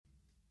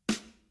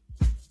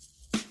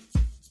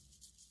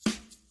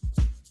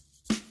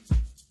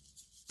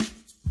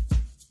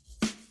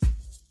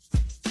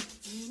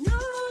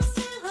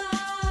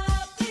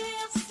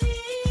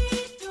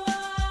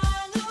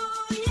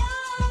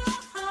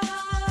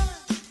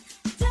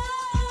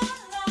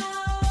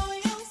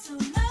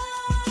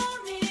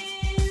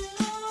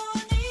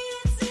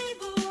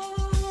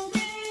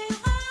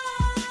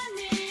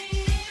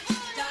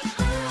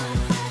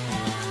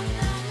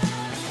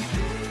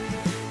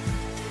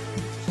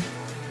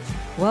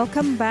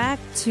Welcome back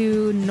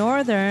to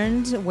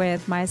Northern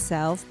with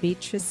myself,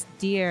 Beatrice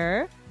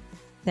Deer.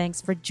 Thanks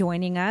for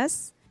joining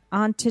us.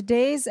 On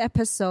today's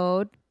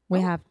episode, we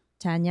have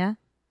Tanya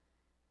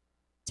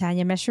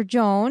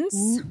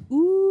Mesher-Jones,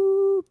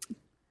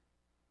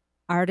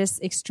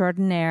 artist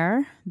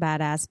extraordinaire,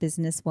 badass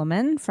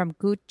businesswoman from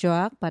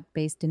Putulik, but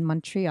based in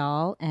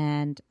Montreal,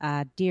 and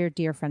a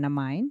dear friend of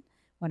mine,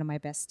 one of my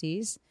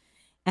besties.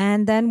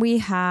 And then we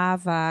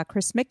have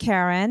Chris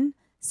McCarran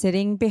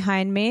sitting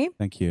behind me.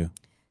 Thank you.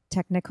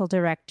 Technical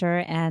director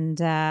and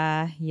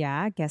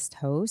guest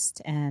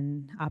host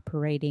and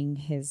operating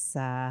his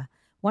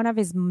one of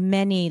his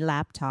many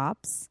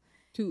laptops.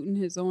 Tooting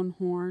his own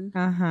horn.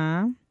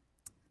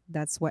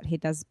 That's what he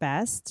does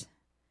best.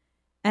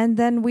 And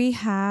then we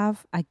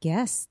have a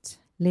guest,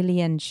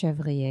 Lillian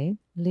Chevrier.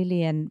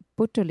 Lillian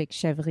Putulik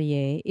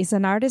Chevrier is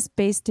an artist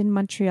based in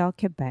Montreal,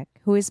 Quebec,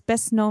 who is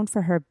best known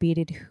for her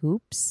beaded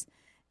hoops.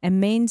 A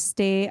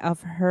mainstay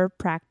of her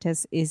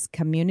practice is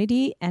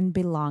community and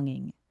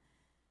belonging.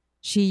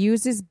 She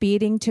uses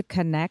beading to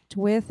connect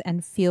with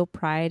and feel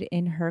pride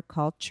in her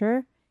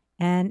culture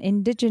and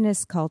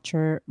Indigenous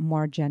culture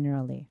more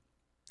generally,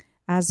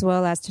 as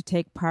well as to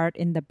take part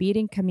in the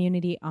beading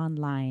community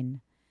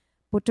online.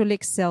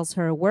 Putulik sells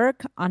her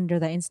work under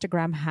the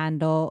Instagram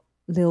handle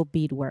Lil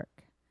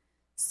Beadwork.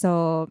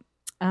 So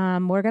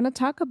we're going to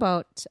talk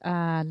about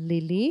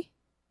Lily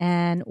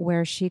and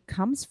where she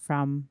comes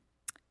from.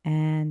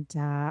 And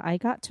I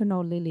got to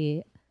know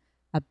Lily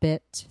a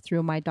bit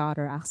through my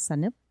daughter,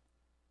 Arsanip,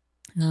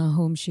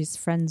 whom she's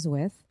friends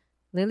with.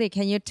 Lily,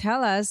 can you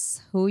tell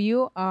us who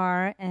you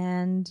are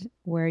and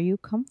where you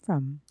come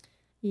from?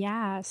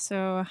 Yeah,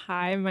 so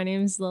hi, my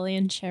name is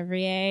Lillian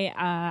Chevrier.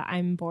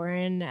 I'm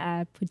born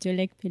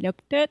Putulik,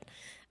 Piluktut.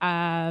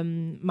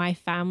 My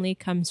family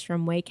comes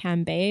from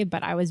Wakam,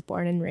 but I was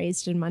born and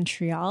raised in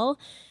Montreal.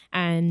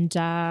 And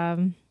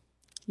I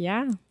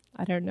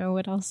don't know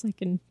what else I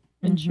can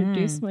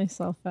introduce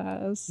myself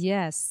as.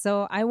 Yes,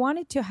 so I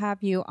wanted to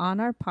have you on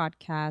our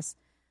podcast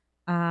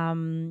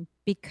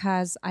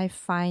because I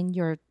find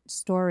your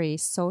story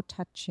so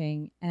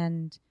touching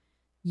and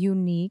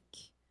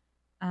unique.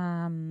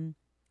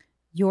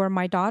 You're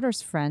my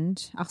daughter's friend,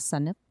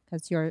 Arsanip,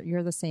 because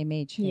you're the same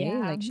age. Hey? Yeah,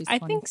 like she's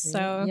 23. I think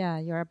so. Yeah,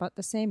 you're about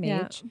the same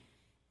age.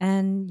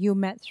 And you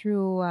met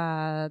through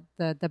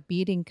the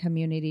beading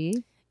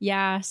community.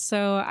 Yeah,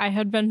 so I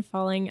had been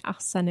following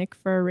Arsenic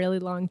for a really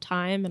long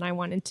time and I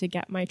wanted to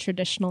get my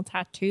traditional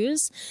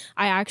tattoos.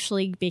 I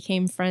actually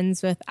became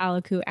friends with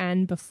Aliku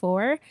Ann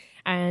before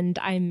and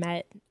I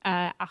met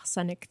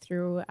Arsenic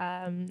through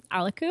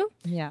Aliku.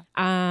 Yeah.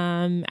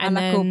 And Aliku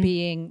then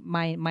being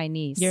my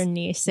niece. Your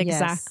niece,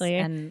 exactly.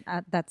 Yes, and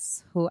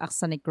that's who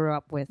Arsenic grew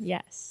up with.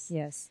 Yes.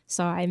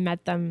 So I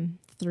met them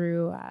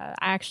through, I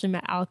actually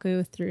met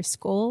Aliku through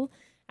school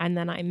and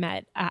then I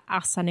met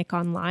Arsenic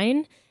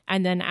online.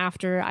 And then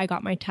after I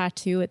got my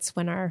tattoo, it's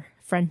when our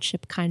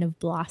friendship kind of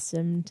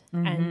blossomed.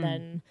 And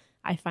then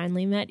I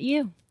finally met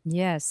you.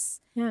 Yes.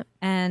 Yeah.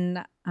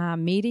 And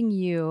meeting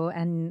you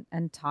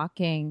and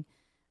talking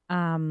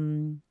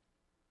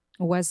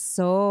was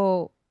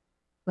so,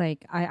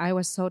 like, I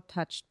was so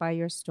touched by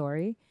your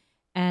story.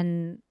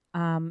 And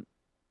on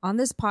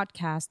this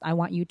podcast, I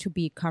want you to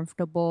be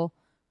comfortable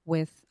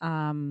with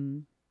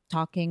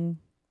talking.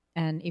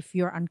 And if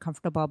you're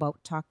uncomfortable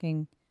about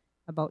talking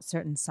about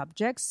certain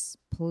subjects,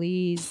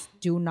 please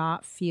do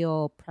not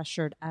feel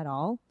pressured at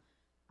all.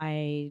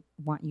 I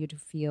want you to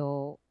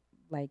feel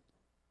like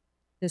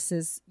this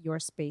is your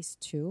space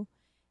too.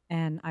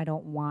 And I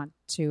don't want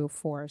to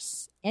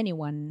force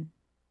anyone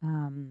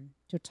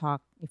to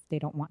talk if they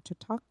don't want to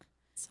talk.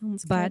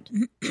 Sounds but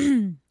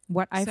good.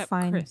 What Except I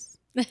find... Chris.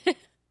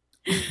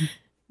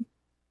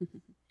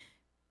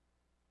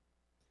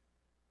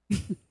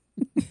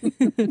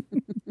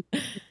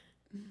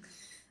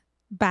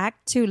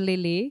 Back to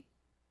Lily.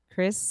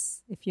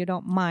 Chris, if you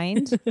don't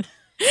mind.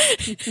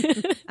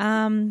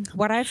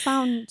 What I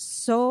found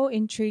so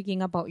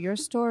intriguing about your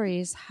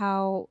story is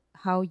how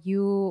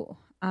you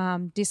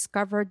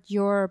discovered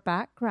your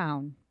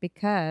background,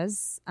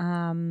 because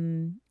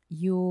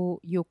you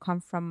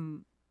come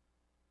from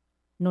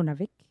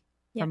Nunavik,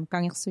 from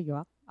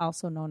Kangirsuyok,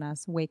 also known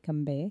as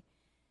Wakam.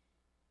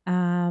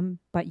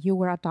 But you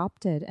were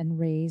adopted and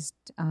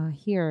raised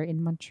here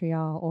in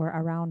Montreal or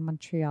around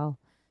Montreal.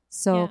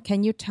 So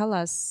can you tell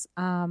us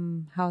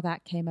how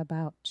that came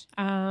about?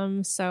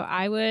 So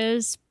I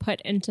was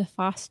put into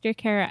foster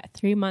care at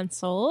 3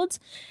 months old,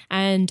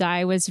 and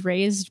I was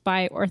raised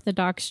by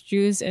Orthodox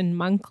Jews in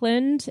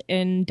Monkland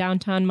in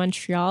downtown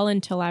Montreal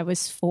until I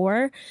was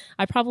 4.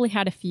 I probably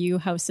had a few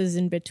houses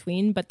in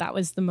between, but that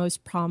was the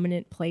most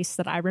prominent place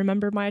that I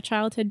remember my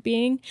childhood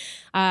being.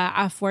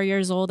 At 4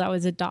 years old, I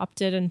was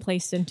adopted and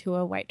placed into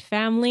a white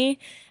family,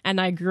 and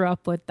I grew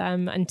up with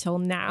them until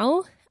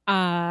now.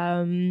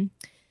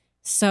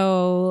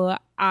 So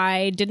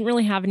I didn't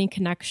really have any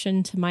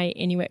connection to my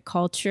Inuit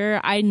culture.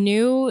 I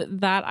knew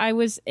that I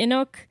was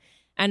Inuk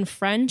and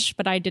French,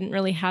 but I didn't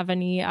really have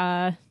any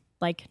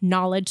like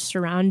knowledge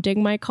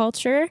surrounding my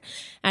culture.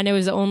 And it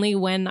was only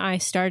when I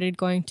started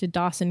going to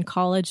Dawson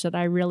College that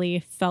I really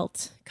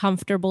felt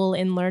comfortable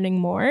in learning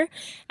more.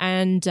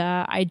 And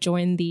I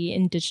joined the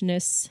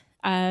Indigenous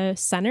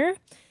Center.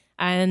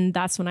 And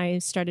that's when I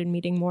started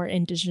meeting more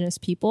Indigenous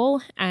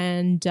people.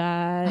 And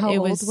How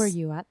old were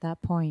you at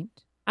that point?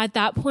 At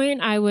that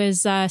point, I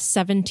was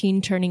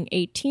 17 turning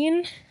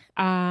 18.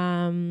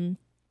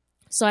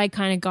 So I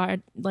kind of got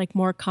like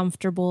more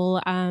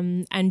comfortable,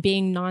 and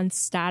being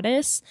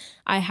non-status,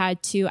 I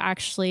had to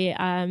actually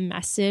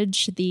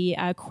message the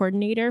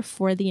coordinator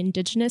for the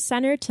Indigenous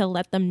Center to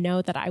let them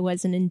know that I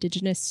was an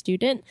Indigenous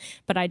student,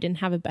 but I didn't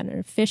have a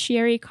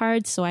beneficiary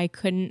card, so I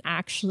couldn't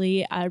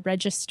actually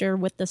register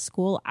with the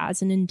school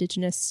as an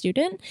Indigenous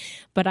student.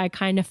 But I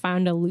kind of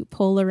found a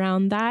loophole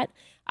around that.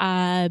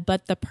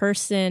 But the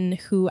person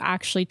who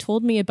actually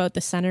told me about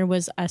the center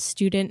was a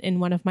student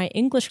in one of my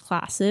English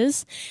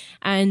classes,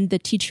 and the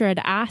teacher had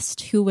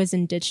asked who was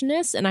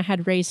Indigenous, and I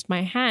had raised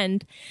my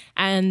hand,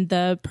 and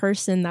the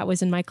person that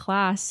was in my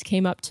class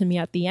came up to me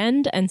at the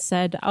end and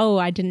said, "Oh,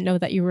 I didn't know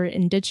that you were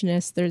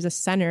Indigenous. There's a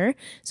center.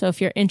 So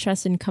if you're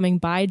interested in coming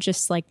by,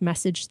 just like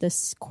message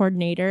this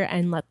coordinator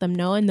and let them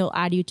know, and they'll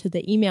add you to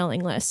the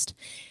emailing list."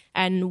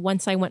 And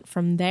once I went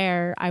from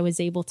there, I was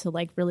able to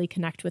like really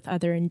connect with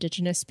other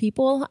Indigenous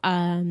people,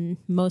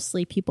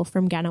 mostly people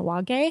from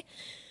Ganawage.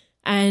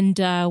 And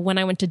when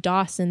I went to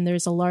Dawson,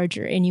 there's a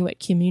larger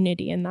Inuit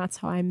community, and that's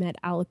how I met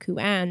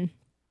Alaku Ann.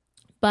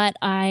 But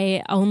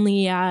I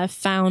only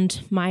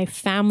found my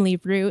family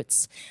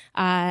roots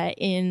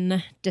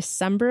in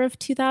December of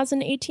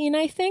 2018,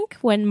 I think,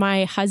 when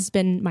my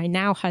husband, my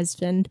now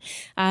husband,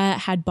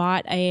 had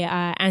bought a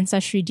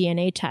ancestry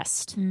DNA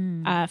test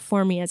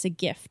for me as a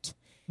gift.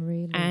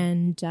 Really?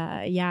 And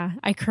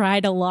I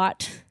cried a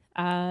lot.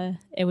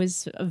 It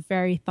was a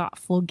very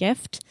thoughtful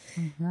gift.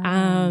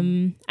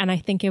 And I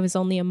think it was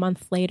only a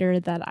month later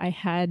that I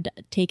had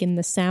taken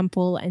the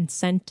sample and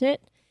sent it.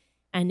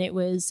 And it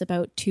was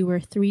about 2 or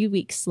 3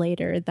 weeks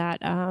later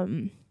that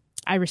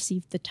I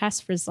received the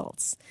test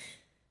results.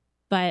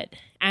 But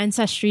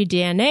ancestry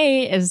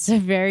DNA is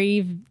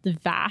very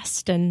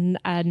vast, and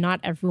not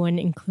everyone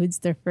includes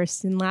their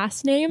first and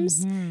last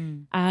names.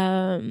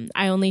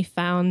 I only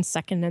found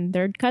second and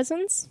third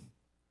cousins.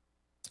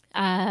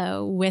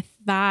 With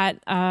that,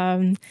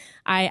 I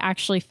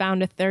actually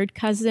found a third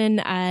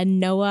cousin,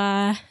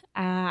 Noah.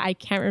 I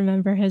can't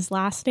remember his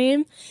last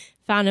name.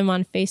 Found him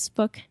on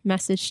Facebook,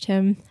 messaged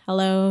him,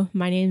 "Hello,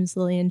 my name's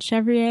Lillian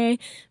Chevrier,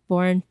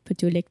 born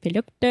Putulik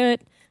Piluktut.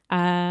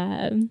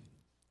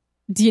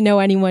 Do you know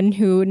anyone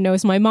who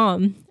knows my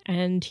mom?"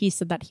 And he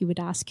said that he would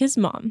ask his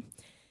mom.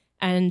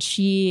 And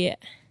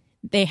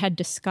they had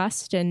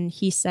discussed, and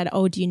he said,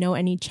 "Oh, do you know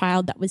any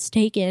child that was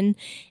taken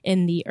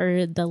in the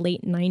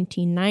late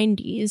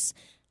 1990s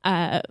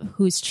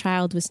whose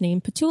child was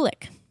named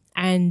Putulik?"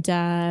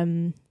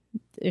 And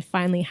it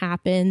finally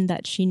happened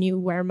that she knew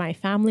where my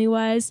family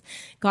was,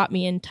 got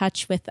me in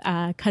touch with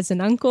a cousin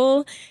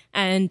uncle,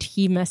 and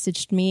he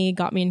messaged me,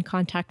 got me in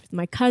contact with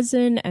my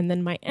cousin and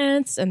then my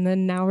aunts, and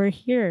then now we're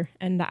here.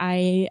 And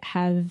I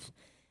have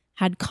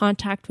had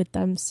contact with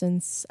them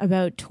since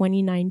about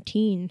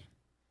 2019.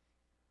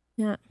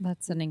 Yeah.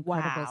 That's an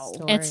incredible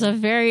story. It's a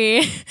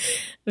very,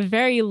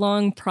 very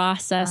long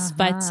process,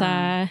 but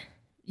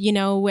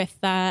with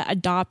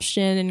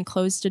adoption and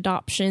closed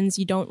adoptions,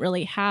 you don't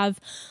really have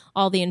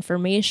all the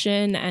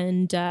information,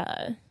 and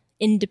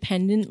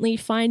independently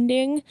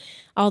finding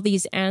all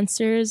these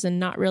answers and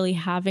not really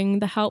having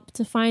the help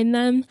to find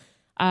them.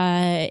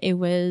 It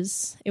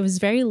was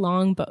very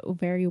long, but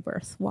very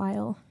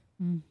worthwhile.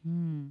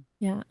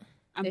 Yeah.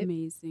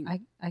 Amazing.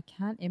 I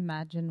can't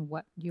imagine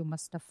what you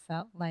must have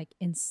felt like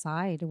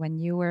inside when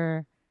you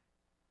were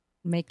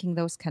making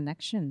those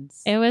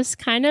connections. It was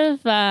kind of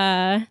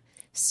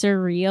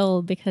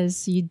surreal,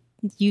 because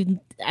you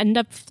end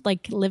up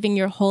like living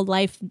your whole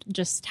life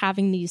just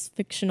having these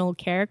fictional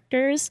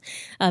characters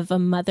of a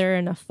mother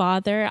and a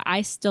father.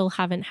 I still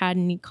haven't had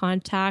any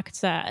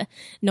contact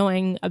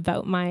knowing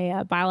about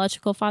my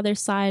biological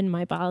father's side, and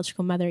my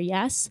biological mother,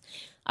 yes.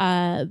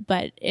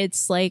 But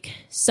it's like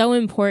so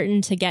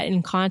important to get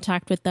in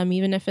contact with them,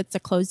 even if it's a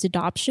closed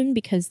adoption,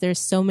 because there's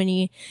so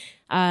many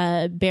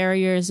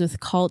barriers with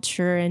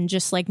culture and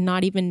just like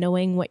not even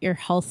knowing what your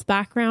health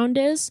background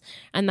is.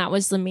 And that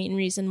was the main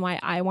reason why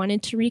I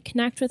wanted to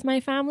reconnect with my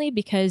family,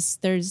 because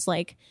there's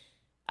like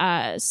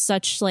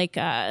such like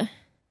a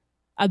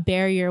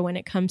barrier when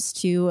it comes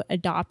to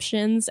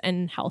adoptions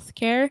and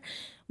healthcare.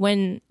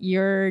 When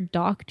your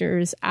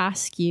doctors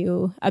ask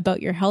you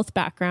about your health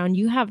background,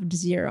 you have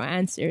zero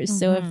answers.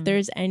 So if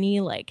there's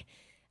any like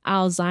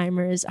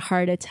Alzheimer's,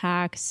 heart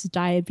attacks,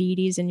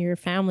 diabetes in your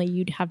family,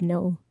 you'd have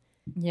no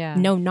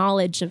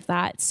knowledge of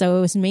that. So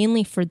it was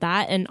mainly for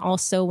that. And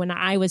also when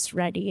I was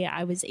ready,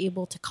 I was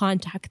able to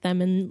contact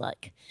them and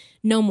like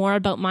know more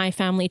about my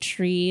family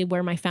tree,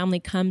 where my family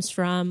comes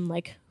from,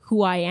 like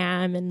who I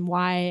am and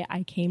why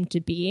I came to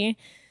be.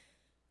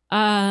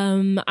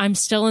 I'm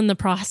still in the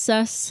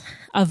process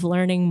of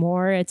learning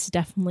more. It's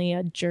definitely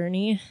a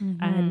journey,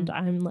 and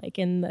I'm like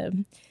in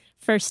the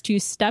first two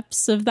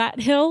steps of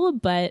that hill,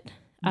 but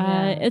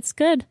it's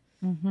good.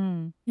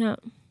 Mm-hmm. Yeah.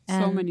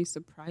 So many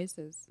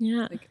surprises.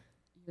 Yeah. Like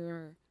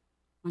you're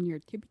on your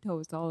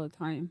tiptoes all the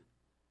time.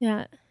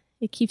 Yeah.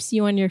 It keeps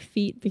you on your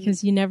feet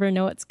because you never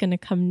know what's going to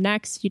come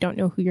next. You don't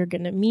know who you're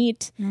going to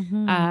meet.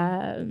 Mm-hmm.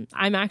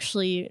 I'm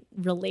actually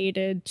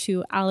related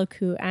to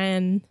Alaku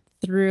Ann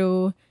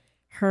through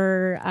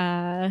her,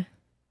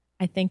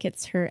 I think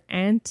it's her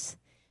aunt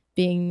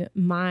being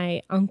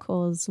my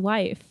uncle's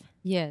wife.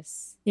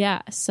 Yes.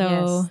 Yeah. So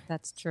yes,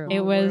 that's true.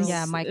 it was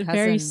my a cousin.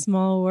 very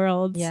small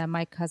world. Yeah,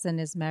 my cousin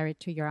is married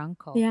to your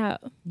uncle. Yeah.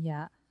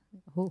 Yeah.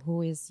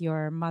 Who is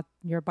your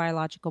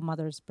biological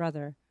mother's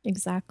brother.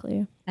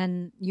 Exactly.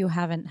 And you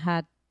haven't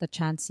had the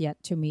chance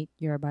yet to meet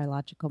your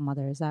biological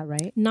mother, is that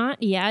right?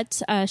 Not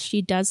yet.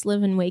 She does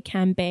live in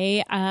Wakeham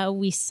Bay.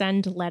 We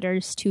send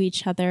letters to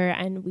each other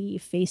and we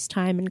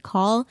FaceTime and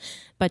call,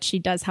 but she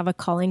does have a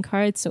calling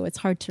card, so it's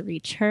hard to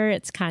reach her.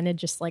 It's kind of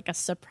just like a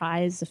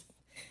surprise if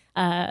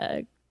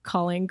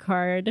calling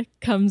card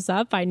comes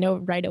up. I know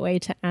right away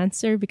to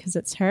answer because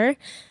it's her.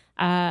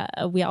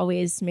 We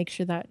always make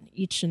sure that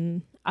each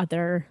and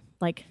other,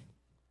 like,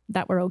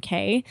 that we're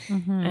okay.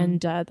 Mm-hmm. And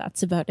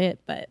that's about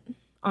it. But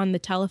on the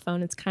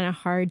telephone, it's kind of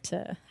hard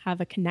to have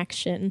a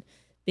connection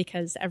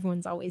because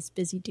everyone's always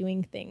busy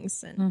doing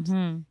things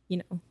and,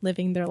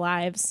 living their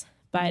lives.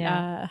 But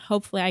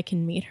hopefully I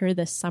can meet her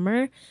this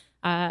summer.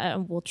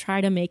 We'll try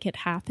to make it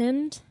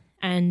happen.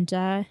 And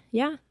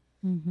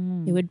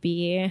it would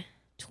be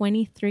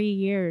 23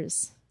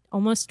 years,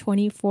 almost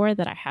 24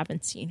 that I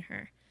haven't seen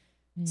her.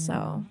 Yeah.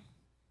 So,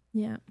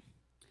 yeah.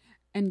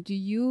 And do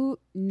you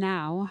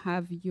now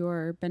have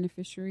your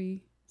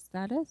beneficiary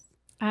status?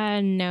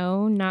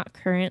 No, not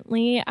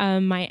currently.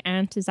 My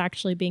aunt is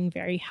actually being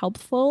very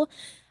helpful.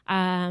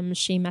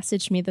 She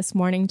messaged me this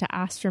morning to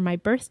ask for my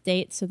birth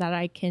date so that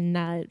I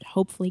can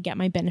hopefully get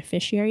my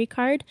beneficiary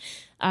card.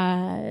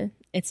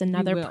 It's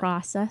another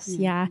process.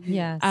 Yeah.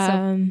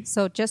 Yeah.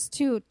 So just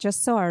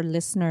so our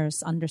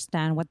listeners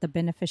understand what the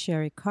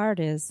beneficiary card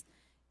is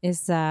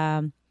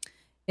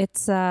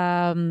it's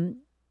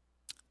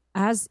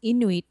as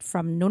Inuit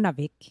from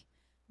Nunavik,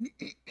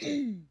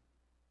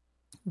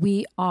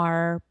 we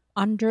are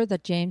under the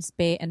James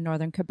Bay and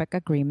Northern Quebec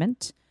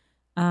Agreement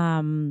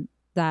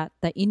that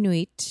the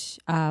Inuit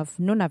of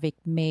Nunavik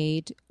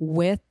made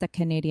with the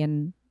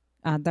Canadian,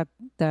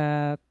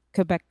 the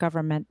Quebec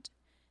government,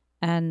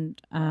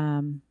 and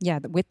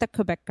with the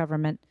Quebec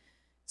government,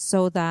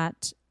 so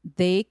that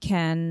they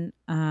can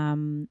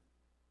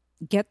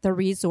get the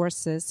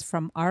resources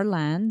from our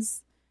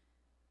lands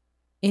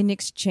in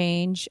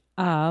exchange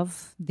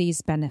of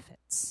these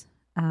benefits,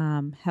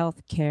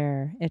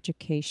 healthcare,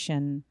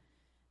 education,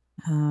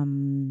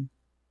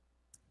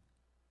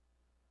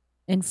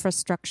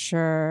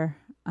 infrastructure.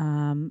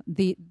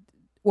 The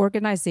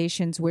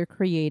organizations were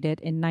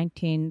created in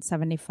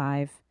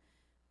 1975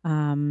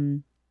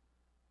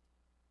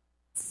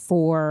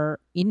 for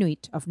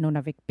Inuit of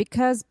Nunavik,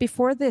 because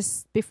before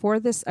this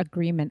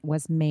agreement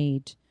was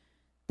made,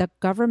 the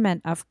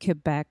government of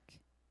Quebec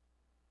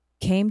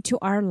came to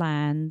our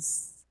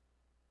lands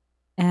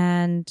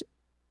and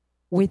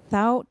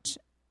without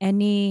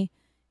any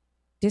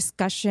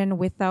discussion,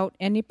 without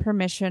any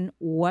permission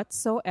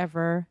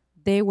whatsoever,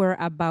 they were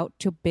about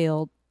to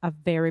build a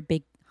very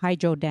big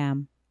hydro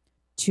dam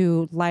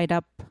to light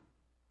up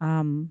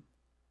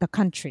the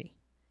country,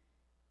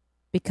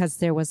 because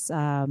there was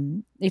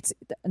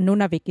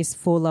Nunavik is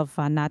full of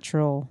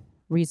natural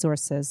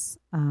resources,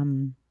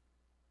 and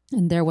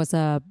there was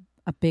a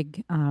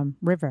big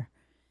river.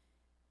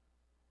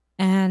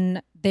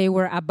 And they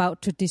were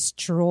about to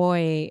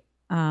destroy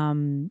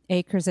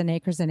acres and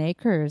acres and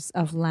acres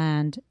of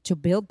land to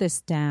build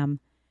this dam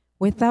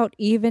without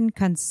even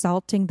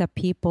consulting the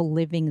people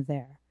living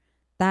there.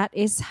 That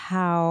is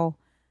how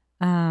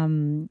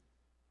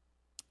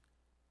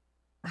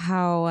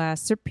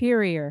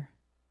superior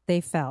they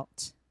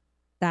felt,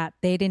 that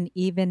they didn't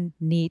even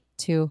need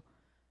to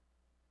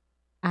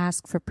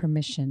ask for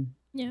permission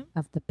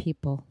of the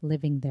people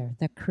living there,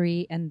 the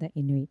Cree and the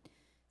Inuit.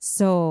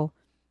 So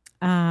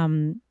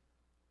in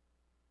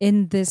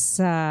this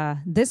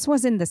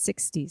was in the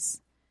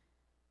 60s.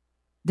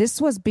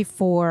 This was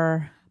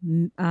before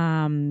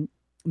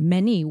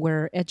many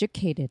were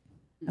educated.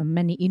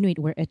 Many Inuit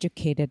were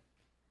educated,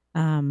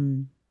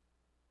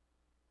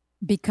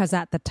 because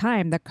at the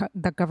time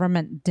the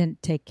government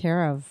didn't take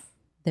care of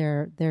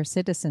their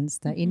citizens,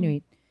 the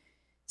Inuit.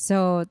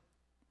 So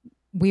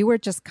we were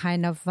just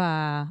kind of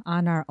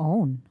on our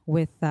own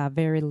with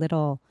very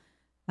little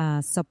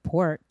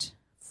support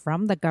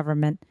from the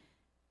government.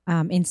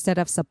 Instead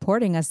of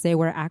supporting us, they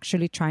were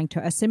actually trying to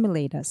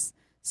assimilate us.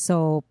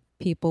 So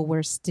people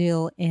were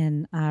still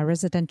in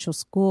residential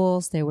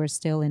schools. They were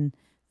still in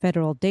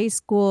federal day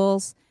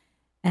schools,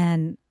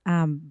 and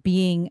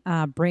being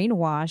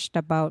brainwashed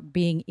about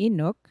being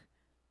Inuk,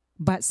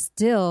 but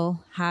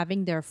still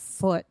having their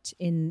foot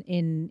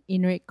in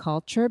Inuit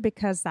culture,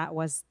 because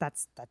that's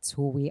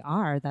who we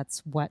are.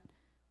 That's what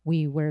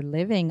we were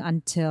living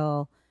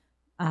until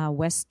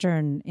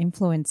Western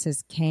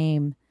influences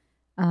came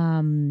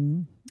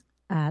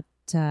at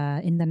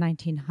in the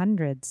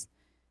 1900s.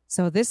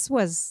 So this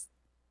was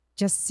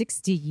just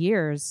 60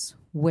 years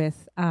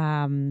with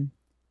non-Inuit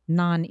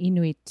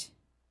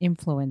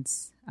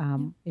influence,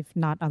 if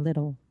not a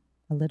little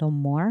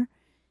more.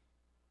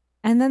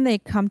 And then they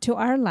come to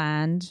our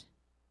land,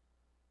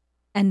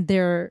 and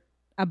they're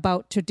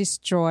about to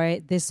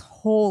destroy this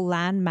whole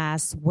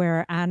landmass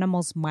where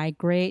animals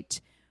migrate,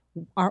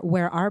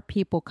 where our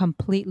people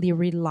completely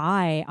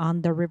rely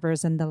on the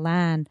rivers and the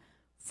land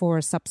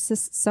for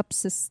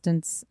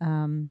subsistence.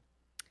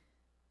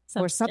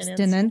 For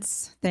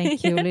subsistence.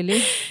 Thank you,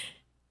 Lily.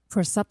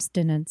 For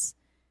subsistence.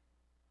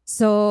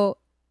 So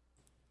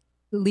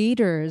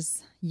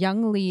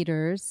young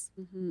leaders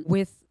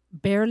with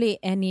barely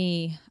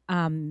any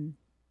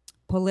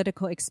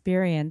political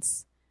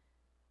experience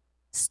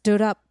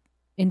stood up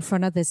in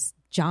front of this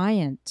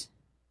giant,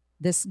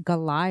 this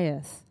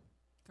Goliath,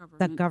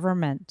 the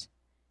government,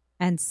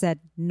 and said,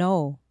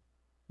 no,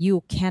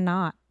 you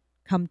cannot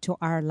come to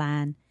our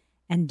land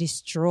and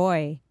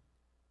destroy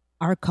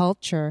our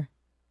culture.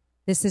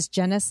 This is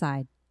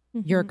genocide.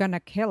 You're going to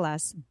kill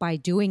us by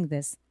doing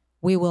this.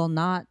 We will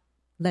not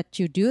let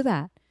you do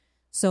that.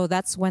 So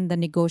that's when the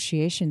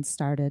negotiations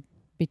started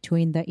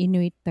between the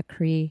Inuit, the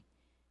Cree,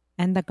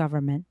 and the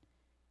government.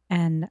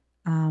 And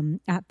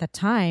at the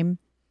time,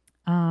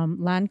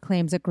 land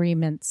claims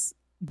agreements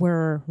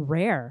were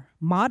rare,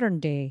 modern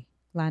day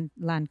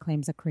land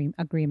claims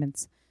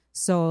agreements.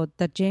 So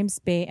the James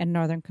Bay and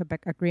Northern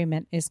Quebec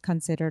Agreement is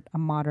considered a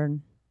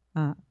modern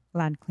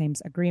land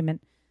claims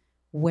agreement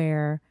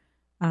where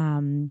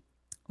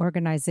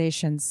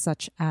organizations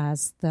such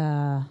as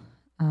the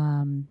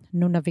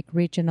Nunavik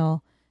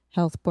Regional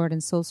Health Board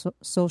and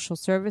Social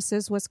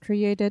Services was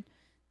created.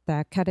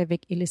 The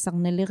Kativik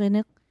Ilisang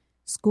Nilirinik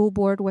School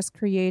Board was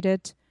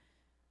created.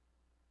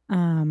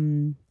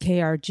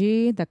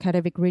 KRG, the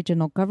Kativik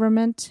Regional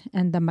Government,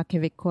 and the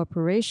Makivik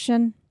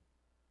Corporation.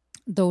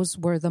 Those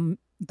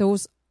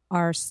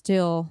are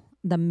still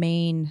the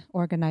main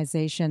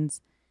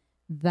organizations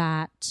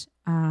that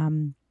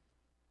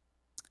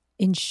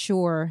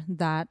ensure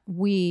that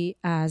we,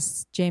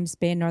 as James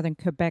Bay, Northern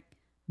Quebec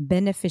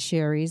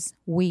beneficiaries,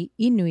 we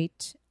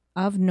Inuit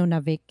of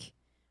Nunavik,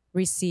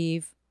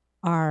 receive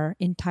our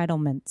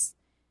entitlements.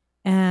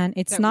 And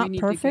it's that not we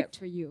need perfect. To get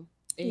for you.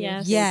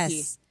 Yes.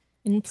 Yes.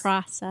 In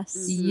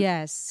process.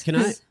 Yes.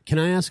 Can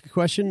I ask a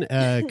question?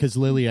 Because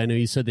Lily, I know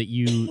you said that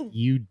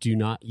you do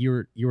not,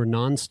 you're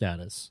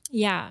non-status.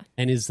 Yeah.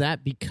 And is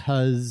that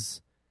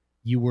because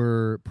you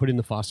were put in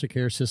the foster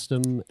care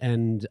system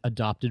and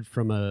adopted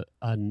from into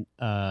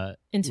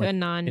a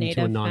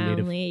non-native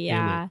family?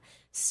 Yeah.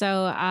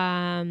 So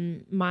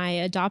my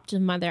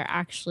adoptive mother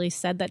actually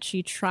said that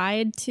she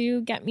tried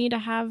to get me to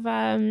have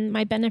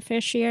my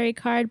beneficiary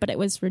card, but it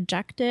was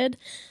rejected.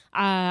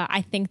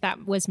 I think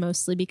that was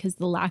mostly because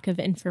the lack of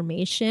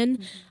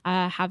information,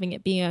 having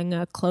it being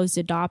a closed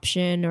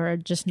adoption or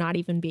just not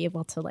even be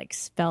able to like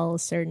spell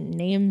certain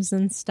names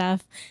and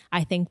stuff.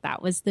 I think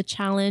that was the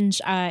challenge.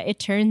 It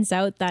turns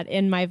out that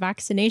in my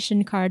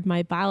vaccination card,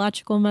 my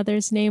biological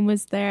mother's name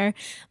was there,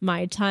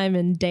 my time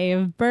and day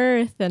of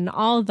birth, and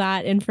all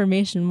that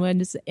information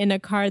was in a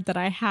card that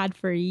I had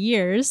for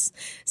years.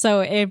 So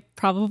it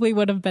probably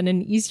would have been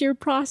an easier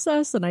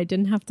process and I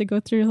didn't have to go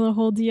through the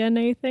whole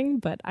DNA thing,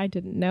 but I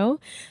didn't know.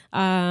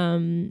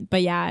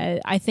 But yeah,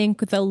 I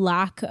think the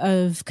lack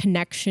of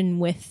connection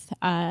with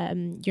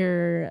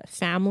your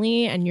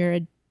family and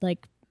your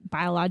like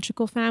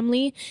biological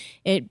family,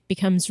 it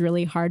becomes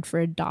really hard for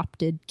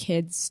adopted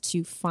kids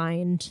to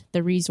find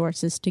the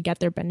resources to get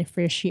their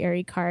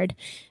beneficiary card,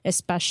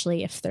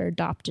 especially if they're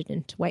adopted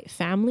into white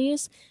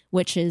families,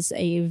 which is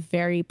a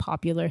very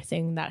popular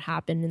thing that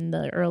happened in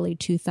the early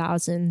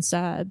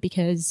 2000s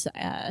because,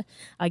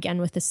 again,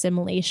 with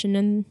assimilation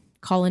and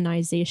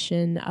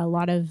colonization, a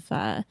lot of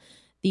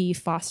the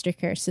foster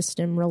care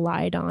system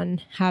relied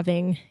on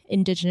having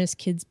Indigenous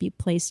kids be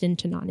placed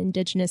into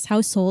non-Indigenous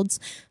households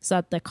so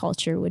that the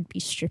culture would be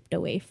stripped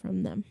away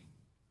from them.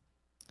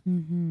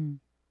 Mm-hmm.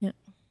 Yeah.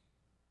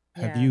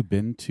 Have you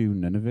been to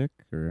Nunavik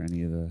or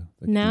any of the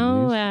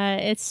No,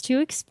 it's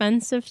too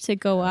expensive to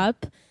go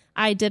up.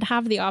 I did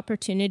have the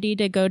opportunity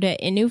to go to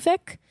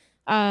Inuvik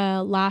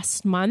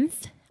last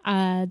month.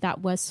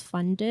 That was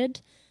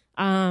funded.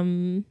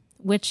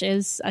 Which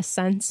is a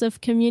sense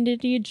of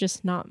community,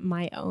 just not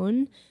my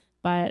own.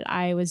 But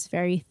I was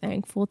very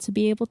thankful to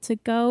be able to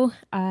go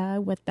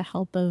with the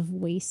help of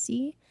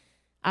WACI.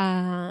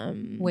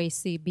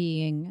 WACI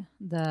being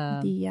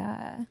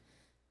the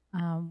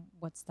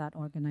what's that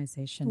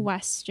organization?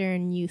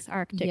 Western Youth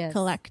Arctic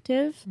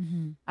Collective.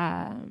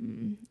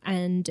 Mm-hmm.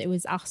 And it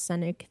was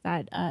Arsenic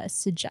that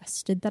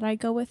suggested that I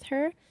go with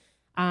her.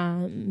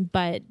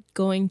 But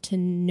going to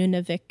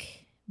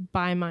Nunavik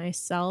by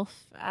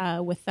myself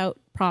without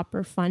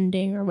proper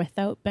funding or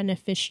without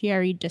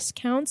beneficiary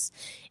discounts,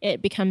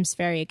 it becomes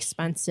very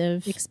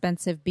expensive.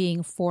 Expensive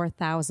being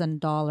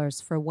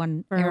 $4,000 for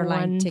one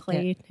airline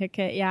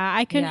ticket. Yeah,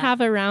 I could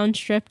have a round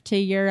trip to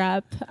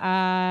Europe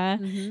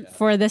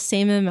for the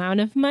same amount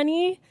of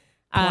money.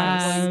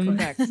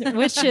 Correct.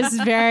 which is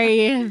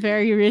very,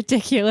 very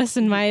ridiculous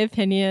in my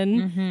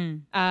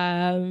opinion.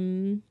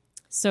 Mm-hmm.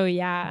 So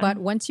yeah, But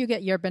once you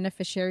get your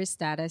beneficiary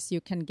status, you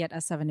can get a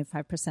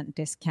 75%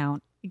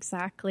 discount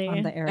exactly.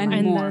 on the airline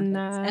And more.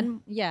 tickets.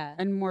 And yeah.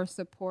 And more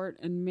support,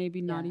 and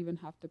maybe not Yeah. even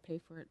have to pay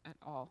for it at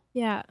all.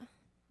 Yeah.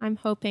 I'm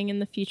hoping in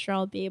the future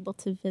I'll be able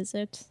to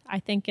visit. I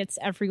think it's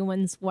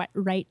everyone's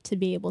right to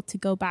be able to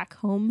go back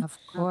home. Of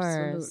course.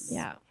 Absolutely.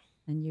 Yeah.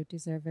 And you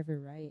deserve every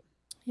right.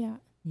 Yeah.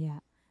 Yeah.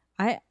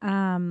 I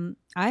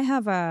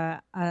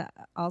have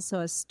also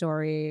a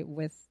story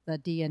with the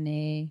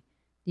DNA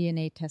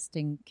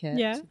testing kit,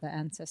 Yeah. the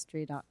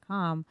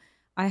ancestry.com.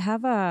 I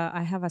have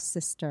a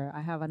sister.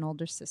 I have an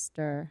older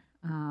sister.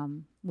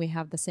 We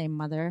have the same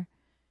mother,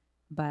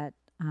 but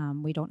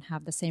we don't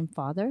have the same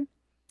father.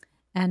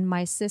 And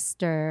my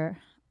sister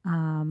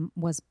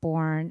was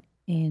born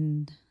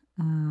in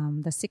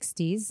the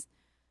 60s,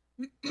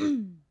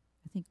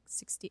 I think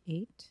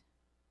 68, if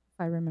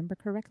I remember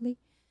correctly.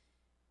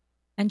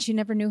 And she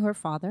never knew her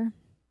father.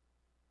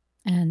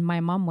 And my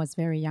mom was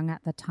very young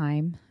at the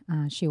time.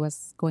 She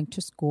was going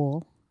to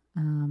school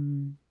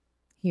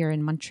here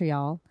in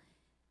Montreal.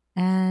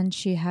 And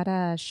she had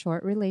a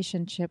short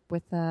relationship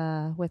with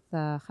a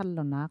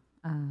Halonak,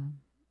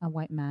 a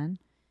white man.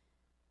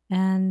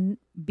 And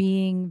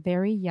being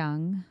very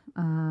young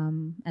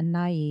and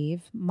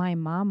naive, my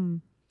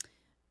mom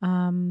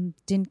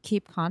didn't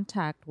keep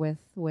contact with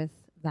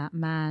that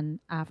man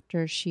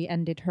after she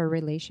ended her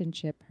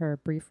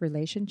brief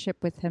relationship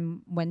with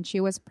him when she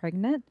was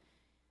pregnant.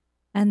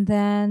 And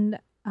then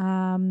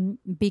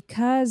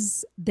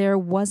because there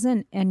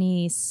wasn't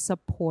any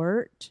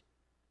support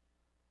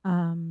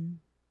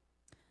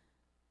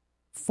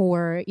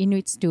for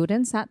Inuit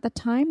students at the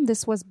time,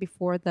 this was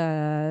before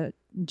the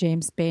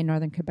James Bay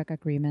Northern Quebec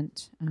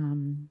Agreement,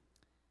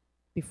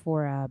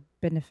 before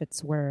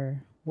benefits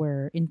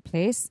were in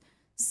place.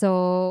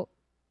 So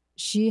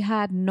she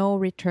had no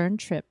return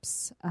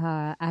trips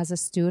as a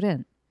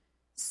student.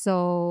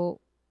 So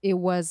it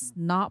was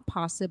not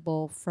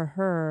possible for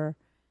her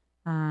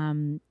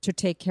to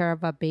take care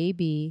of a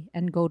baby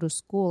and go to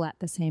school at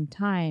the same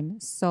time.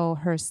 So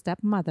her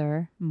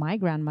stepmother, my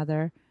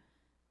grandmother,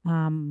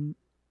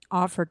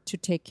 offered to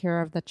take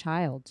care of the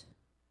child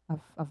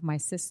of my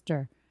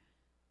sister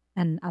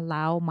and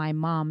allow my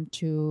mom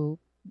to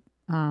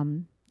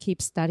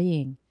keep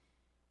studying.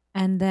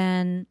 And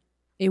then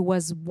it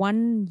was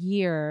 1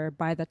 year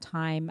by the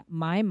time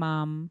my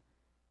mom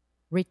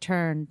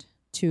returned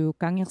to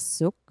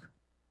Kangirsuk,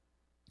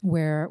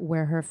 where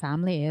her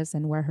family is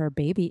and where her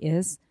baby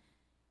is.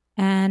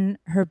 And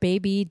her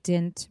baby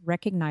didn't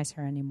recognize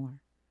her anymore.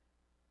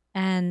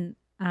 And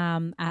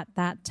at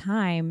that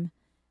time,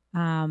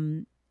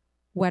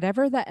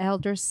 whatever the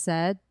elders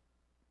said,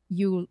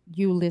 you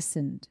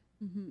listened.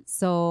 Mm-hmm.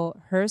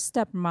 So her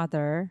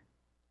stepmother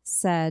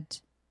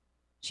said,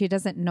 she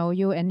doesn't know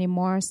you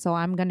anymore, so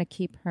I'm going to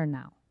keep her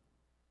now.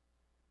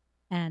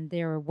 And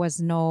there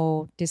was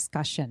no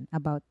discussion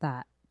about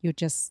that. You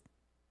just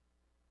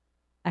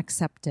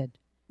accepted.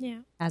 Yeah.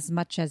 As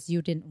much as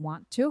you didn't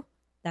want to,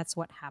 that's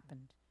what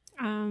happened.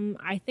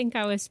 I think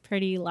I was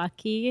pretty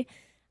lucky.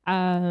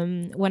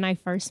 When I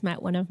first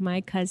met one of my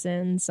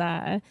cousins,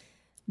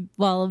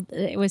 well,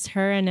 it was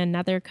her and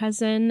another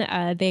cousin.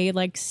 They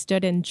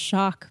stood in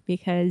shock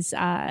because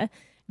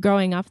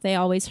growing up, they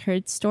always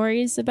heard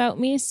stories about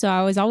me. So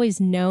I was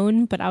always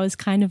known, but I was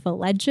kind of a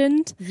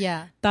legend.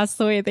 Yeah. That's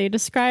the way they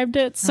described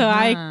it. So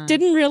I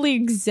didn't really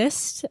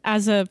exist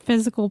as a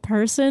physical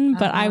person,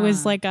 but I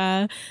was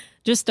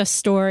just a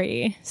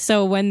story.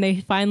 So when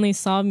they finally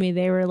saw me,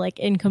 they were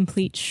in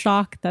complete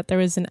shock that there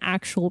was an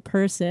actual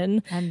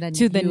person and then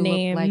to the you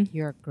name. Look like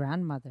your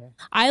grandmother.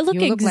 I look,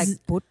 you look like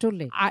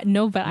Putulik.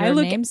 No, but your I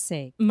look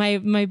namesake.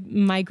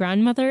 My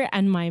grandmother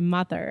and my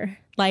mother.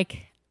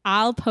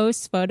 I'll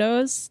post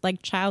photos,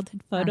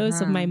 childhood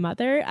photos of my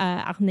mother,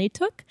 Arne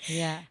took.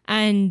 Yeah.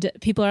 And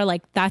people are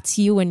like, that's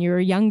you when you were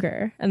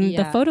younger. And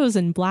the photo's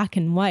in black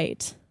and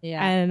white.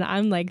 Yeah. And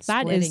I'm like,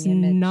 that Splitting is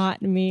image.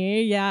 not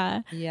me.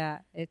 Yeah. Yeah.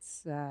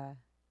 It's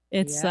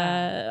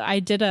I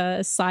did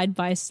a side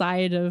by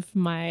side of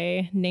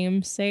my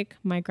namesake,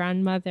 my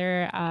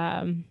grandmother,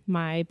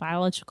 my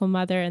biological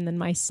mother, and then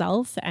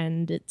myself,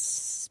 and it's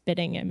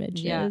spitting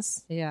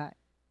images. Yeah.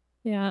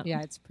 Yeah.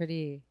 Yeah. It's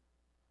pretty.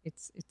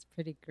 It's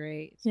pretty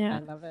great. Yeah. I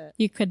love it.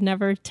 You could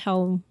never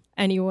tell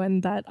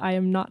anyone that I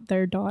am not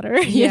their daughter.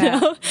 You Yeah.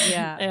 know?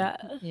 Yeah.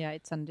 Yeah.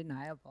 It's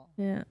undeniable.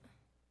 Yeah.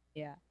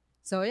 Yeah.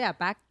 So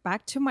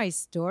back to my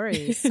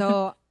story.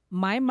 So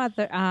my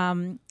mother,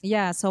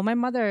 so my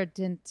mother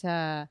didn't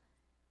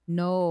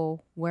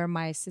know where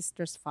my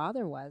sister's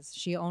father was.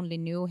 She only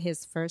knew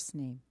his first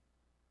name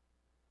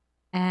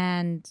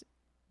and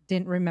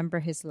didn't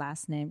remember his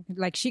last name.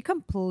 She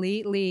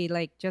completely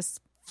just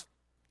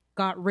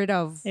got rid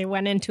of. It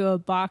went into a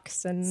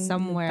box and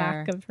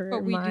somewhere. back of her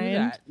But we mind. do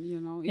that, you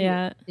know.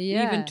 Yeah.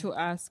 Even to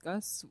ask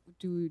us,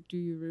 do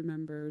you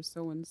remember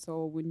so and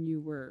so when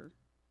you were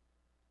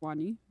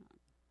 20?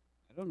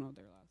 I don't know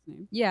their last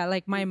name. Yeah,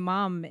 my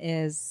mom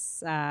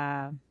is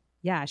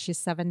yeah, she's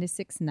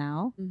 76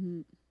 now.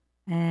 Mm-hmm.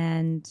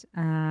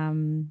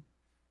 And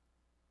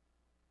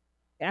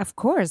of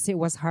course, it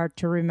was hard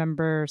to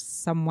remember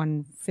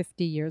someone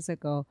 50 years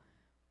ago.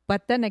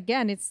 But then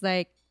again, it's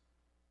like,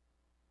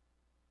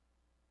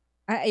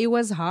 it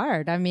was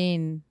hard. I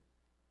mean,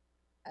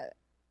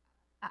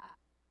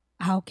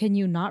 how can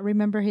you not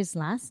remember his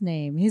last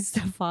name? He's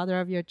the father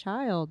of your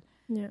child.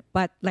 Yeah.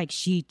 But like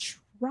she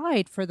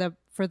tried for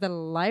the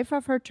life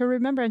of her to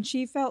remember, and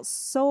she felt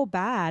so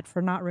bad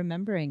for not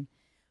remembering.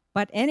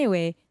 But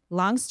anyway,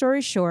 long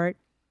story short,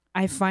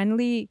 I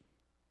finally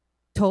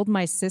told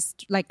my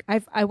sister, like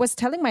I was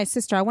telling my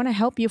sister, I want to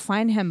help you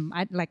find him.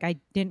 I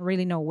didn't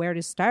really know where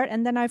to start,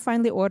 and then I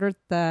finally ordered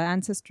the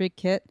ancestry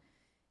kit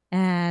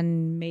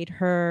and made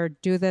her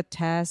do the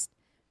test,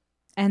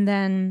 and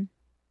then,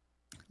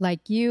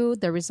 like you,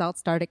 the results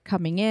started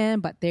coming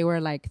in, but they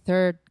were like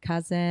third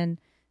cousin,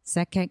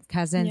 second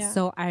cousin. Yeah.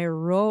 So I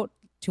wrote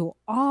to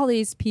all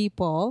these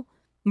people.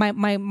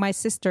 My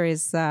sister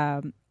is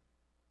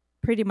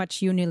pretty much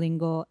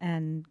unilingual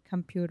and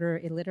computer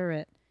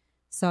illiterate.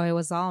 So it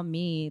was all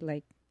me,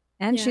 like,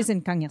 and Yeah. she's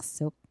in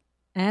Kanyaksuk,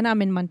 and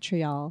I'm in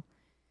Montreal.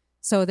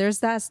 So there's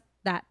that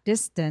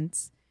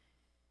distance.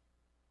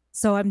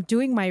 So I'm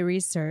doing my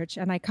research,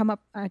 and I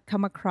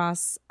come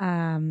across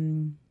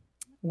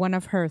one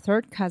of her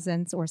third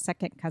cousins or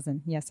second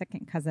cousin. Yeah,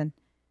 second cousin.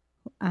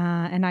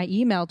 And I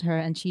emailed her,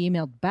 and she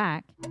emailed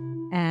back,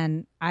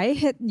 and I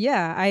hit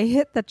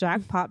the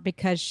jackpot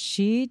because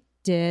she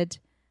did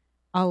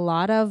a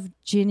lot of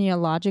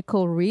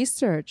genealogical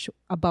research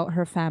about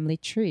her family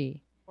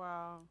tree.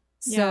 Wow.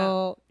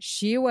 So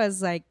she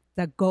was like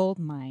the gold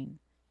mine.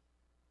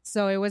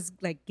 So it was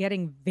like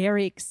getting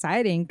very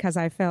exciting because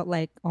I felt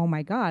like, oh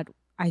my God,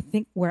 I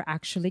think we're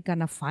actually going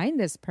to find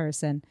this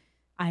person.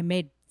 I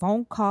made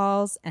phone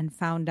calls and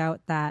found out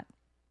that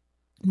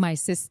my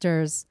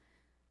sister's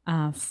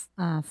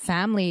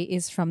family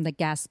is from the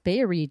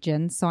Gaspé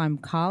region. So I'm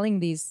calling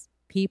these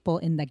people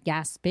in the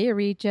Gaspé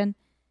region,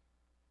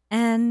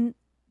 and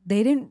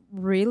they didn't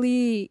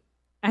really,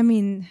 I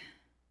mean,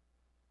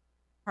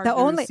 Hard The to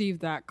only- receive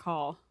that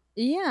call.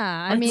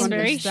 yeah, I Hard mean, to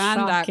very understand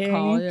that shocking.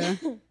 call. Yeah.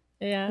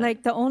 Yeah.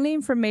 like the only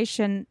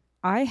information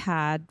I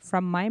had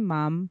from my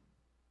mom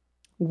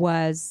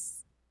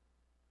was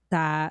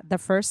that the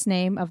first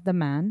name of the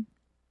man,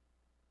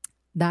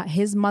 that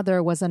his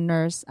mother was a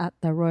nurse at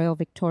the Royal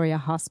Victoria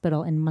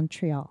Hospital in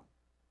Montreal.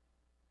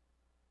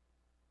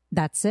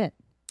 That's it.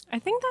 I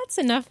think that's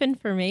enough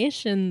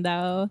information,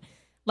 though.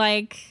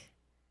 Like,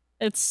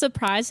 it's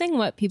surprising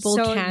what people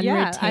can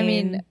retain. I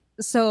mean,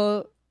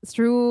 so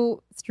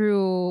through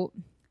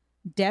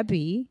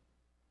Debbie,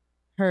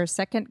 her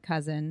second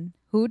cousin,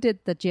 who did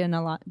the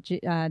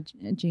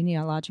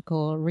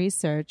genealogical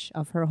research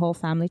of her whole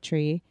family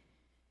tree,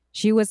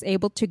 she was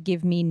able to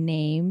give me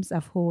names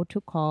of who to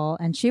call,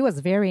 and she was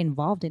very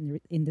involved in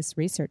this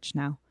research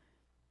now.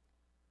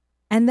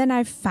 And then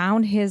I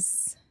found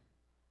this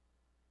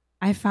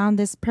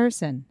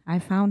person. I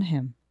found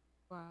him,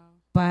 Wow.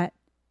 but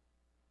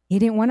he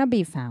didn't want to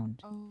be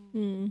found. Oh.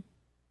 Mm.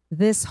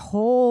 This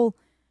whole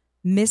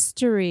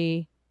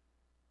mystery,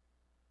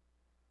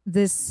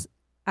 this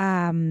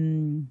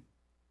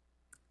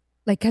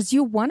like, because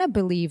you want to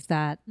believe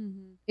that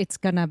Mm-hmm. it's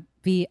gonna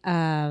be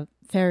a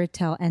fairy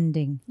tale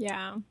ending.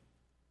 Yeah.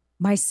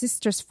 My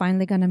sister's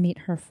finally gonna meet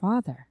her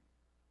father,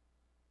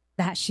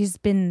 that she's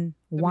been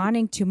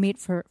wanting to meet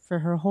for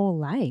her whole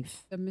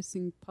life. The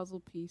missing puzzle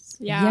piece.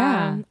 Yeah.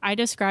 Yeah. I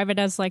describe it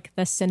as like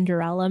the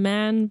Cinderella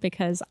man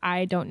because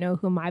I don't know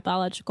who my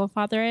biological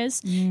father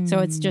is. So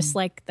it's just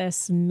like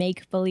this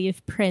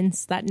make-believe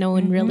prince that no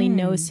one really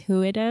knows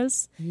who it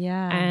is.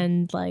 Yeah.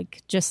 And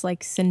like, just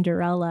like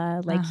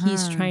Cinderella, like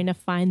he's trying to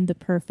find the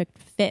perfect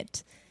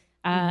fit.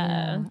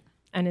 And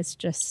it's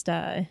just,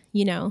 a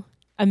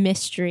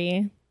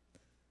mystery.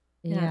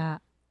 Yeah.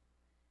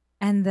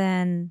 And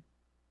then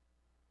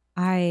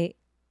I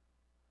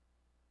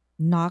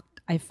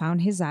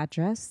found his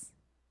address,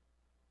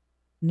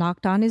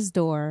 knocked on his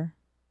door,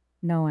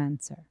 no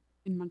answer.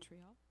 In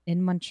Montreal.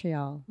 In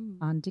Montreal,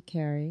 on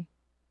DeCarey.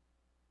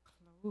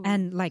 Ooh.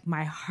 And like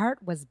my heart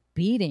was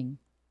beating.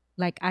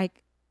 Like I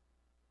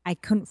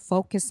couldn't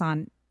focus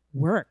on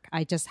work.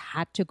 I just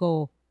had to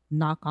go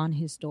knock on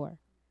his door.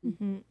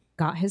 Mm-hmm.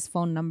 Got his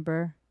phone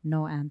number,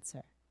 no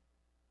answer.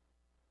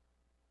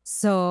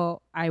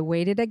 So I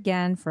waited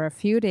again for a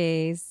few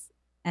days,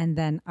 and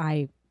then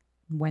I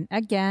went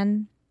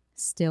again,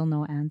 still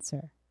no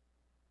answer.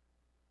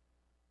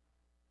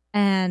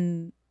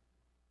 And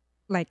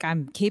like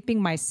I'm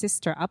keeping my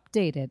sister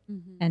updated,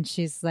 Mm-hmm. and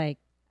she's like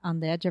on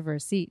the edge of her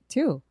seat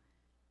too.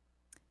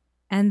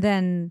 And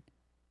then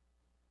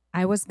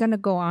I was going to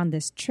go on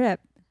this trip,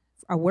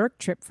 a work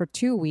trip for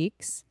 2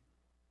 weeks.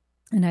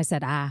 And I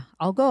said,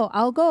 I'll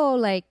go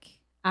like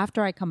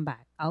after I come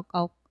back.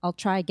 I'll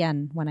try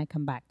again when I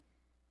come back.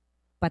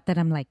 But then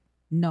I'm like,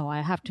 no,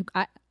 I have to,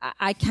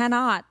 I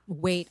cannot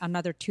wait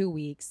another 2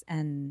 weeks.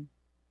 And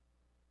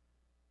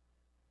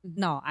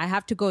no, I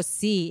have to go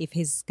see if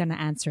he's going to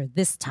answer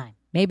this time.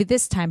 Maybe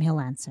this time he'll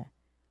answer.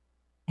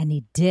 And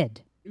he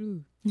did.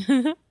 Ooh.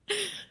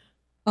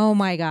 Oh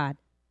my God.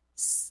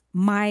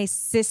 My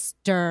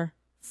sister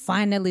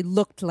finally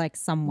looked like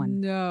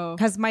someone. No.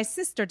 Because my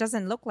sister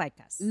doesn't look like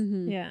us.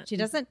 Mm-hmm. Yeah.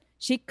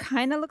 She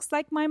kind of looks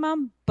like my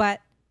mom,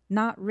 but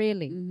not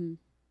really. Mm-hmm.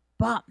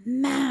 But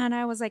man,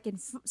 I was like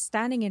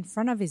standing in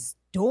front of his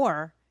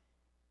door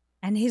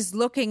and he's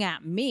looking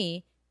at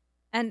me.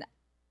 And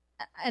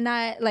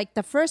I, like,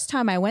 the first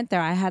time I went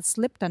there, I had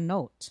slipped a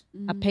note,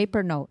 a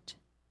paper note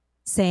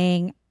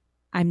saying,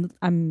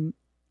 I'm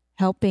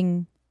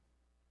helping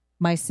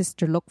my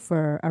sister look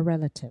for a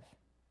relative.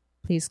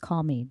 Please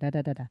call me, da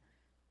da da da.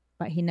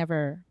 But he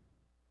never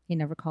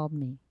called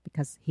me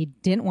because he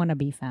didn't want to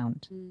be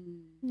found.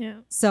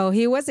 Yeah. So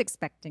he was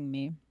expecting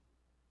me.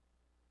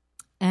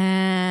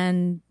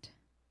 And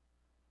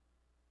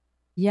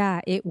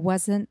yeah, it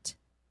wasn't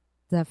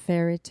the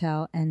fairy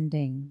tale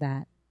ending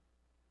that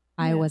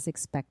I was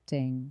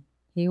expecting.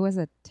 He was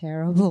a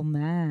terrible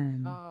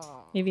man.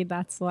 Oh. Maybe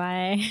that's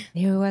why.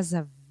 It was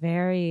a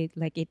very,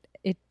 like,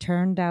 it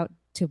turned out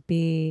to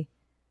be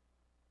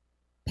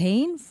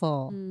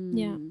painful.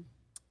 Yeah.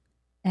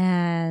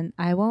 And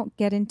I won't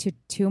get into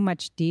too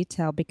much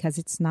detail because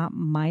it's not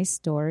my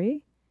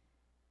story.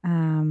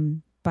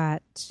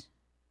 But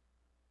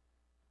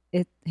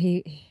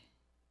he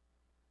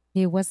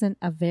wasn't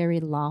a very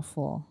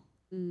lawful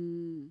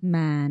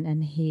man,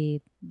 and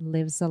he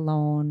lives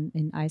alone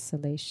in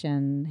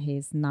isolation.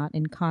 He's not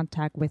in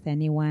contact with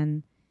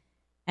anyone,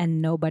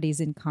 and nobody's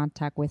in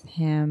contact with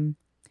him.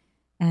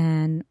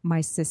 And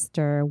my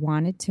sister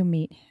wanted to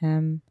meet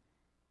him,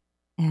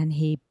 and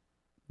he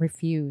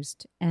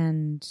refused.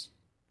 And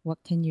what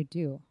can you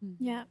do?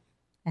 Yeah.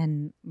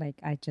 And like,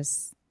 I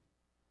just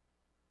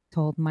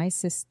told my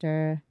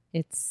sister,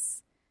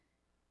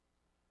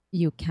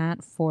 you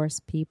can't force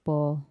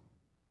people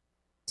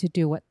to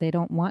do what they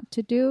don't want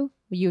to do.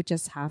 You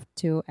just have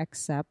to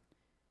accept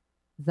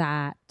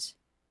that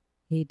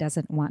he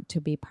doesn't want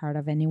to be part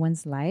of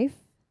anyone's life,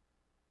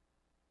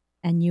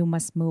 and you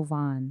must move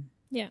on.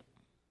 Yeah.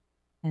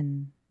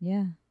 And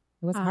yeah,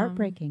 it was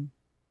heartbreaking.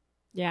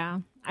 Yeah.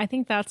 I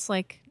think that's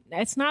like,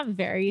 it's not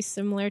very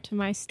similar to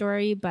my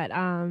story, but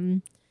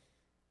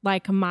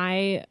like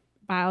my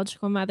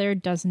biological mother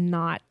does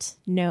not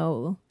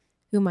know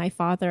who my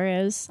father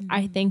is.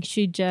 I think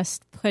she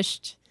just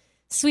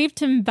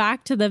swept him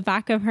back to the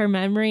back of her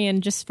memory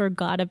and just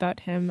forgot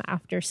about him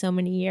after so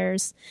many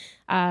years.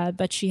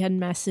 But she had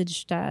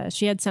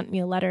she had sent me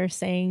a letter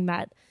saying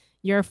that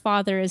your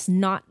father is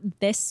not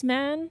this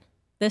man,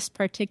 this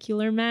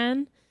particular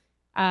man.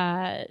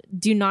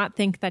 Do not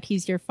think that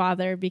he's your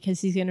father,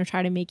 because he's going to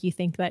try to make you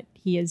think that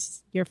he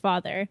is your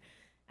father.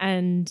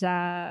 And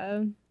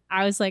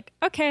I was like,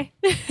 okay,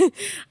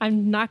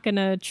 I'm not going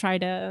to try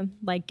to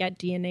like get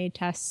DNA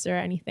tests or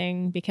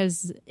anything,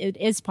 because it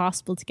is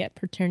possible to get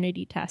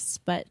paternity tests.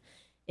 But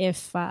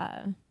if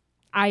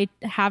I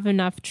have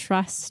enough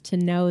trust to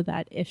know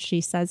that if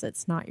she says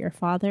it's not your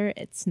father,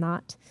 it's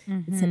not,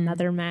 it's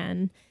another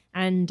man.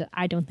 And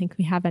I don't think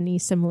we have any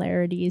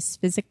similarities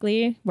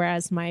physically,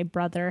 whereas my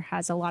brother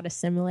has a lot of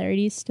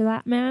similarities to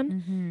that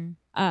man.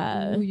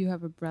 You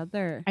have a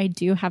brother. I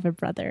do have a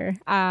brother.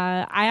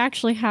 I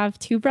actually have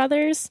two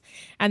brothers,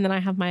 and then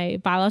I have my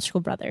biological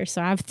brother.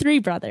 So I have three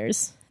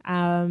brothers.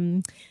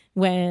 When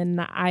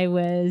I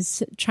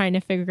was trying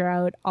to figure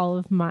out all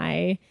of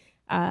my,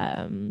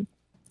 like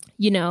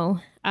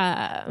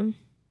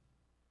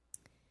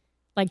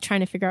trying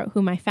to figure out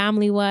who my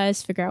family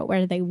was, figure out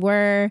where they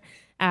were.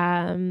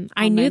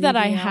 I knew that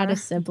I had a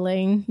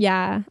sibling.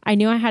 Yeah, I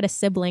knew I had a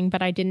sibling,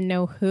 but I didn't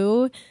know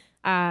who.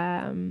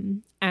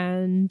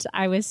 And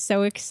I was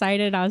so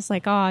excited. I was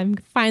like, oh, I'm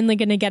finally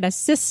going to get a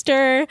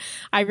sister.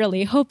 I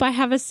really hope I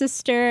have a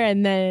sister.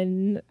 And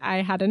then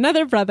I had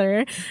another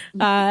brother.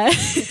 That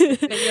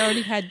you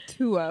already had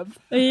two of.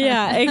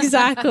 Yeah,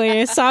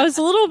 exactly. So I was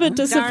a little bit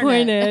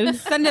disappointed.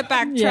 Send it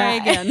back, try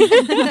again.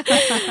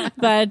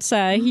 But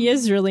he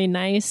is really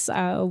nice.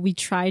 We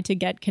try to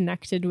get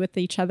connected with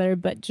each other,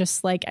 but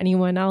just like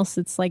anyone else,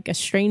 it's like a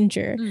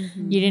stranger.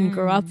 You didn't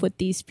grow up with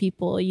these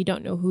people. You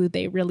don't know who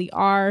they really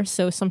are.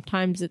 So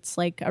sometimes it's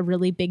like a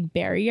really big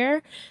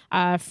barrier.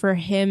 For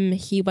him,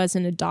 he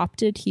wasn't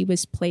adopted. He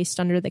was placed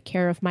under the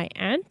care of my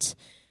aunt.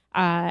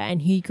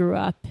 And he grew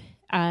up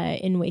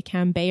in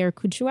Wakeham Bay or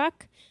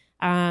Kuujjuaq.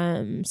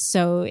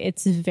 So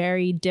it's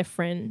very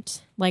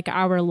different. Like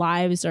our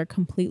lives are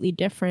completely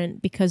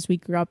different because we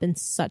grew up in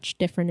such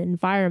different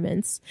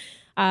environments.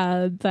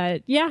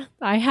 But yeah,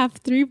 I have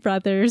three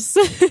brothers.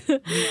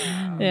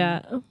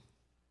 Yeah.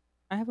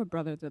 I have a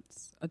brother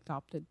that's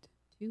adopted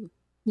too.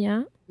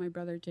 Yeah. My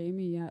brother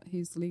Jamie,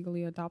 he's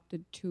legally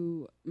adopted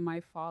to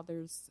my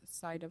father's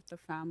side of the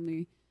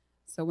family.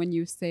 So when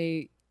you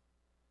say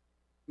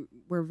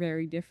we're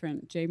very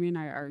different, Jamie and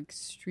I are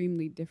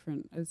extremely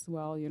different as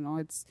well. You know,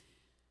 it's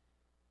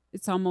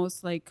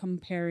almost like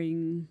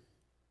comparing,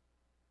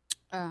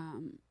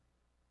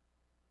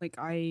 like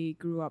I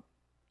grew up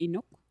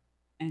Inuk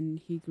and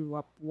he grew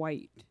up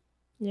white.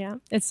 Yeah.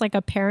 It's like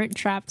a parent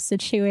trap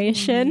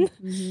situation.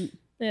 Mm-hmm.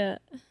 Yeah.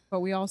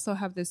 But we also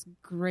have this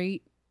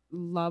great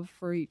love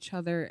for each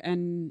other.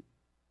 And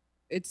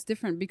it's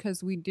different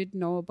because we did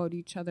know about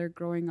each other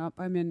growing up.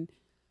 I mean,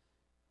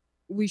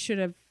 we should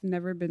have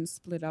never been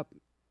split up.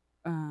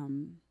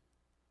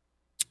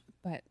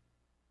 But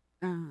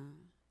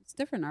it's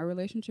different. Our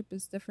relationship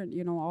is different,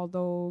 you know,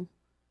 although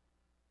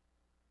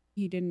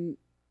he didn't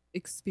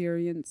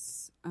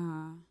experience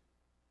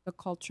the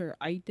culture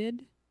I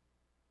did.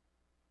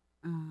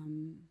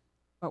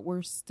 But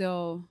we're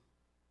still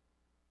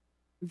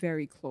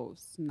very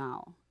close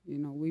now. You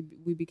know, we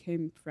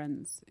became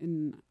friends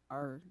in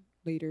our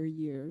later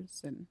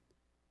years, and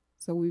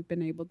so we've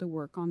been able to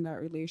work on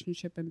that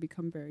relationship and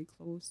become very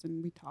close,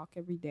 and we talk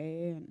every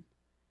day. And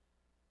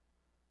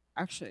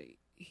actually,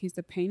 he's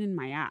a pain in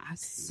my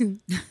ass.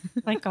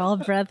 Like all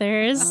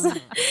brothers.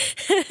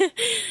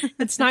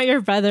 It's not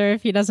your brother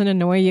if he doesn't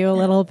annoy you a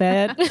little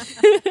bit.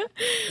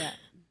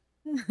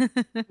 Yeah.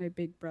 My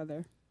big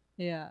brother.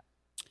 Yeah.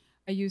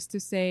 I used to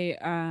say,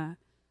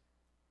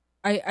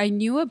 I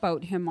knew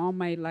about him all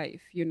my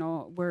life. You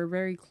know, we're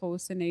very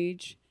close in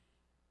age.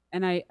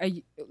 And I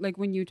like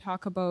when you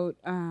talk about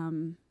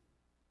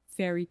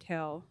fairy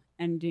tale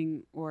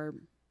ending or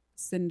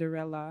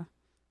Cinderella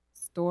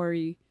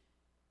story,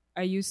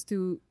 I used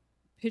to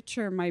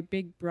picture my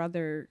big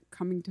brother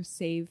coming to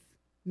save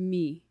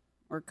me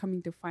or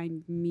coming to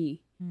find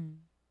me.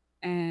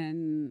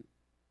 And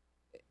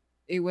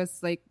it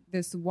was like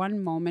this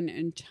one moment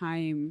in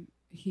time.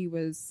 He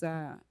was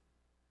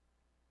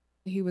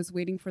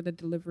waiting for the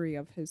delivery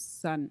of his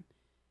son,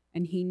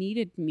 and he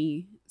needed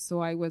me,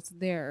 so I was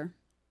there.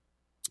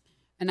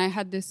 And I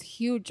had this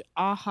huge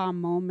aha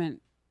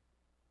moment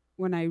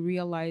when I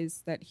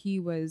realized that he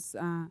was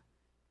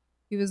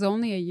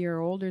only a year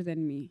older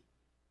than me.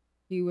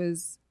 He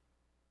was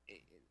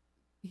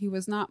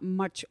not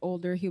much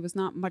older. He was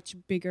not much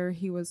bigger.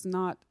 He was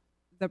not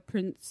the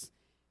prince.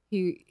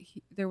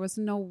 There was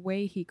no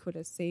way he could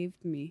have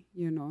saved me,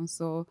 you know.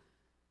 So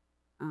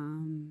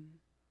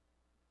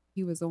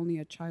he was only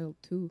a child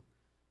too.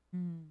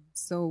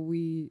 So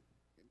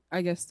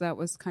I guess that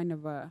was kind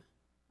of a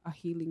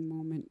healing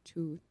moment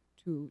to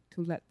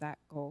let that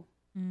go.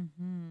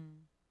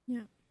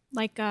 Yeah.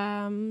 Like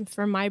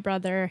for my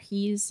brother,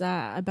 he's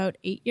about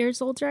 8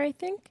 years older, I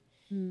think.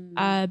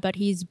 But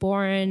he's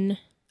born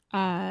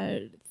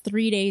 3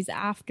 days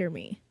after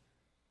me.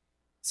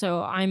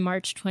 So I'm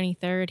March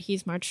 23rd,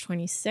 he's March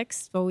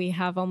 26th, but we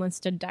have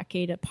almost a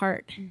decade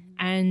apart.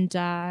 And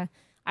I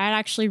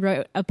actually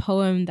wrote a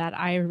poem that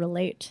I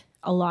relate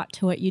a lot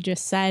to what you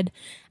just said.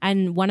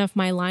 And one of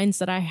my lines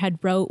that I had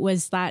wrote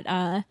was that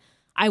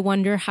I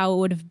wonder how it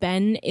would have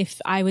been if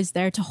I was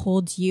there to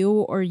hold you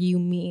or you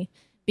me,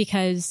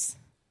 because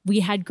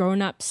we had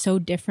grown up so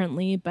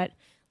differently. But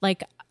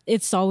like,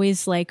 it's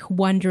always like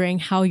wondering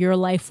how your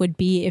life would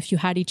be if you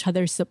had each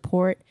other's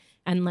support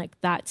and like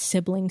that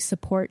sibling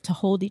support to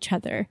hold each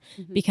other.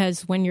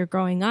 Because when you're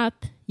growing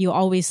up, you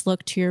always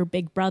look to your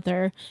big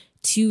brother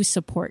to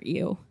support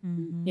you.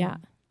 Yeah.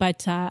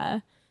 But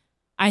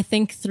I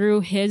think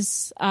through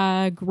his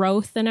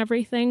growth and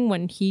everything,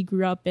 when he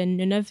grew up in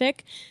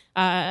Nunavik,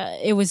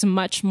 it was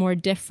much more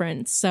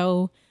different.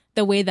 So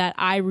the way that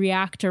I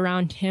react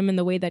around him and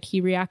the way that he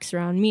reacts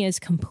around me is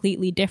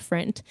completely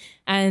different.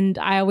 And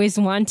I always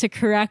want to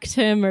correct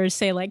him or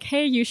say like,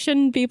 hey, you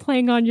shouldn't be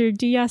playing on your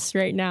DS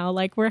right now.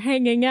 Like, we're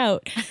hanging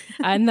out.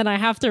 And then I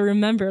have to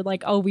remember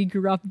like, oh, we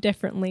grew up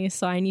differently.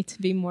 So I need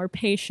to be more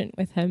patient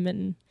with him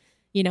and,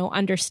 you know,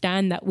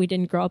 understand that we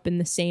didn't grow up in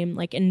the same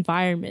like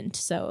environment.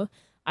 So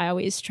I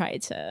always try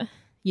to,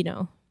 you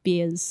know,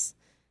 be as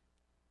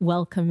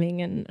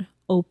welcoming and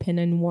open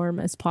and warm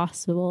as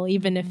possible,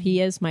 even if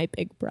he is my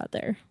big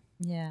brother.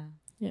 Yeah.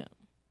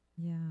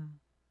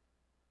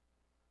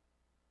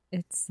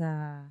 It's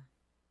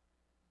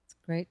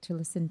great to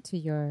listen to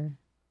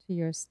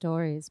your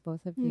stories,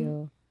 both of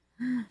you.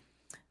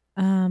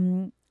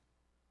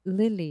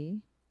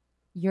 Lily,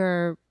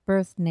 your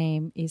birth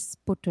name is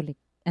Putulik,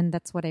 and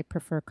that's what I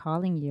prefer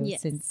calling you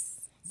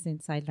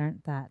since I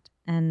learned that.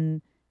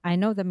 And I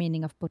know the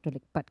meaning of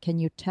Putulik, but can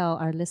you tell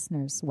our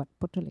listeners what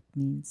Putulik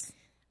means?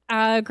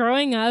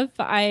 Growing up,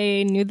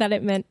 I knew that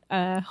it meant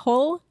a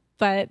hole,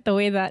 but the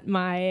way that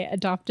my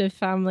adoptive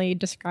family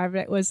described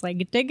it was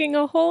like digging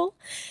a hole.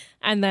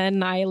 And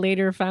then I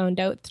later found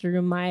out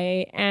through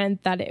my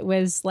aunt that it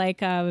was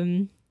like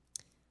a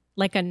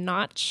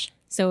notch,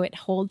 so it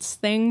holds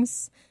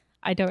things.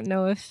 I don't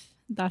know if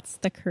that's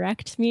the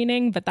correct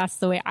meaning, but that's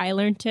the way I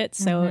learned it.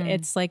 So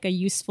it's like a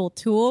useful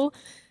tool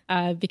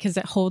because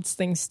it holds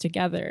things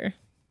together.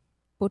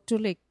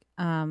 Putulik,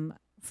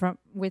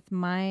 with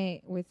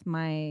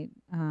my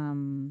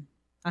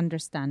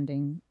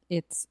understanding,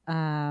 it's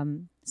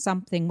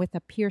something with a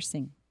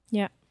piercing.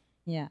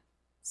 Yeah.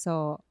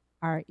 So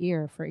our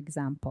ear, for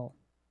example,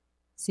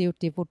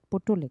 siutivut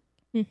putulik,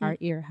 our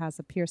ear has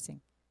a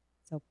piercing.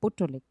 So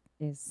putulik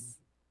is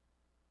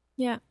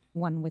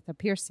one with a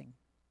piercing,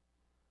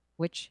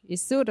 which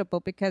is suitable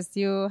because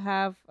you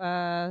have...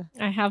 I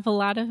have a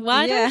lot of... Well,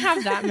 I don't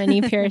have that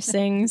many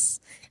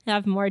piercings. I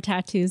have more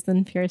tattoos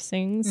than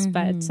piercings,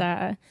 but...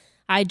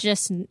 I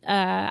just,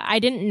 I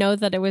didn't know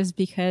that it was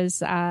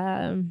because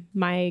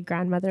my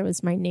grandmother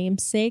was my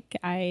namesake.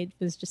 I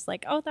was just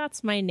like, oh,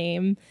 that's my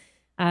name.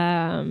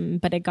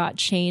 But it got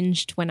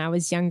changed when I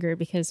was younger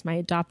because my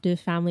adoptive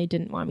family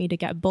didn't want me to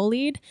get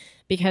bullied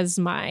because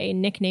my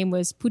nickname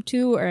was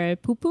Putu or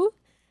Pupu.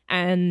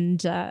 And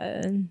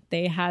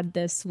they had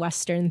this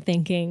Western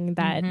thinking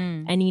that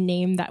any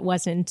name that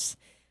wasn't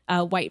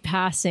white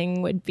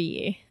passing would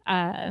be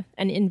an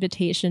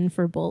invitation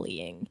for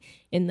bullying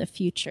in the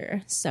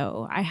future.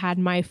 So I had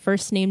my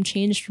first name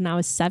changed when I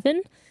was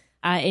 7.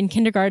 In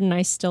kindergarten,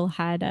 I still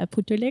had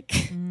Putulik.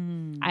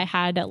 I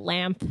had a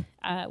lamp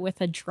with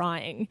a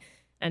drawing,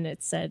 and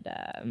it said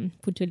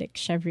Putulik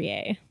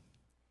Chevrier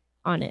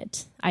on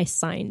it. I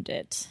signed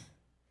it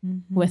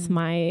with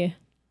my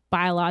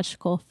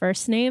biological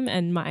first name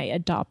and my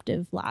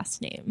adoptive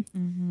last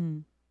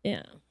name.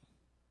 Yeah.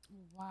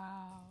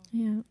 Wow.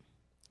 Yeah.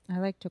 I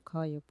like to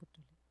call you Putulik.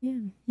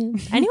 Yeah.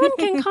 Anyone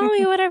can call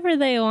me whatever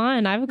they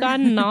want. I've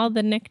gotten all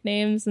the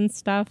nicknames and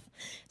stuff,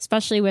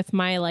 especially with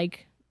my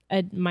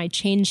my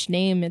changed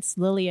name. It's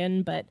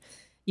Lillian, but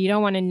you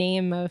don't want to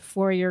name a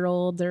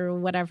 4-year-old or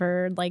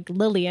whatever like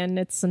Lillian.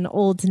 It's an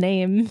old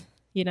name,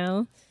 you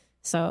know?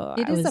 So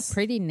It is a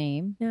pretty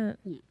name, yeah.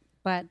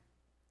 but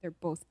They're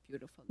both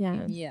beautiful.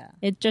 Yeah. yeah.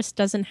 It just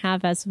doesn't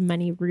have as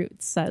many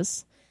roots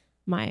as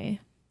my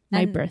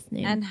birth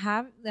name.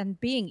 And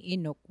being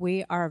Inuk,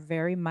 we are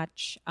very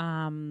much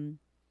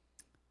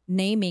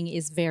naming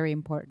is very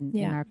important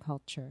in our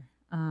culture.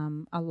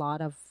 A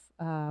lot of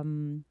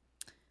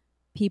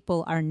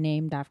people are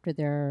named after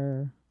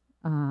their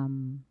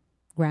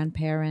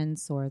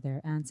grandparents or their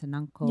aunts and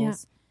uncles. Yeah.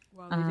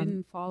 Well, they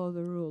didn't follow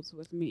the rules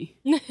with me.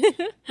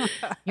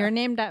 You're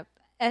named after,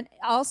 and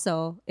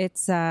also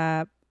it's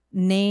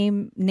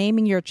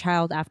naming your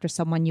child after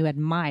someone you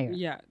admire.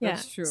 Yeah,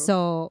 that's true.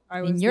 So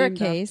I was in your named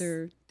case,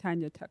 after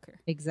Tanya Tucker.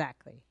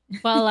 exactly.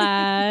 Well,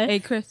 Hey,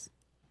 Chris,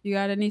 you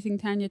got anything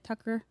Tanya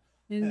Tucker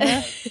in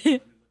there?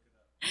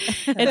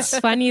 it's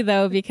funny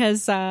though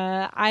because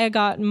I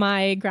got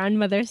my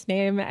grandmother's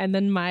name and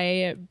then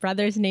my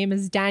brother's name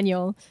is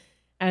Daniel,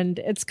 and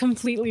it's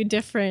completely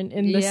different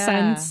in the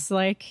sense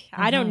like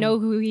I don't know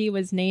who he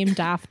was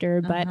named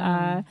after, but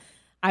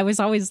I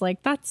was always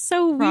like, that's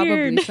so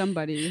weird.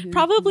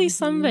 Probably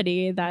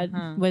somebody that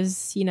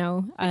was, you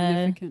know,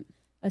 a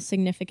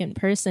significant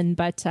person.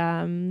 But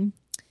I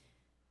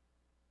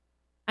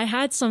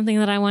had something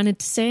that I wanted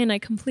to say and I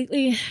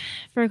completely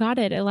forgot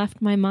it. It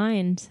left my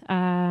mind.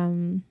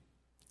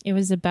 It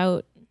was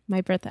about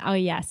my birthday. Oh,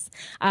 yes.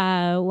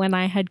 When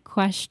I had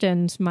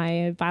questioned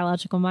my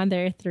biological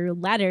mother through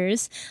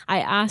letters,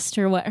 I asked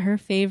her what her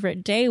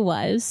favorite day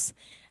was.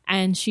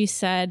 And she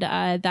said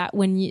that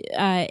when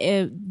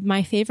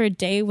my favorite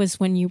day was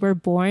when you were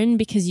born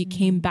because you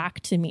came back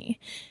to me.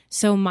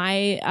 So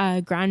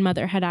my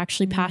grandmother had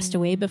actually passed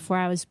away before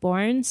I was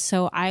born.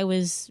 So I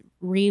was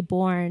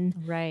reborn.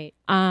 Right.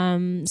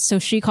 So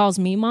she calls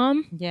me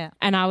mom. Yeah.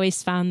 And I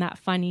always found that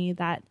funny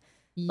that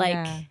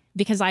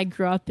because I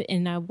grew up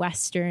in a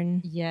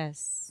Western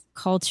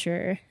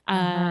culture.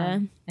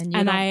 And you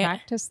don't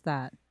practice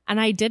that. And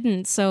I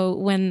didn't. So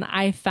when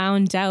I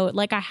found out,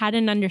 like I had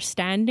an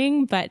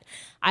understanding, but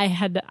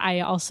I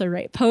also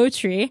write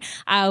poetry.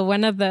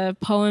 One of the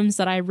poems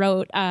that I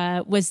wrote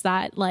was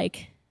that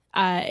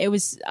it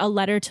was a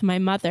letter to my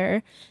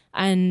mother.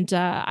 And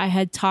I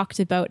had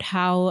talked about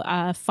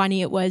how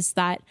funny it was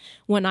that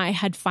when I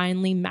had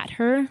finally met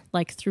her,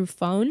 like through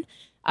phone,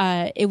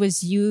 it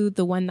was you,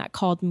 the one that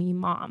called me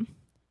mom.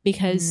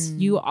 Because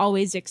you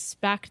always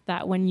expect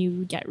that when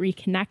you get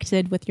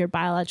reconnected with your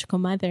biological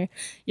mother,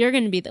 you're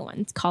going to be the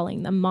one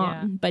calling them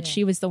mom. But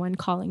she was the one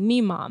calling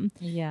me mom.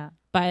 Yeah.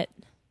 But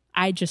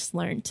I just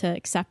learned to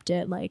accept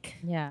it. Like,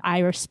 I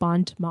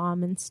respond to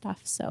mom and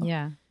stuff. So,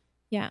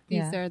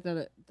 These are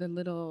the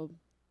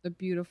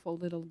beautiful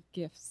little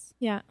gifts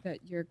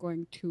that you're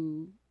going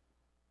to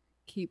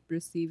keep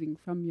receiving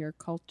from your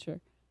culture.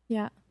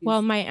 Yeah.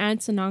 Well, my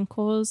aunts and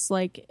uncles,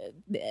 like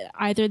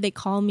either they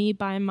call me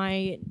by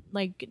my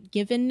like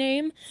given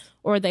name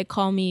or they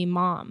call me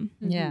mom.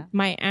 Yeah.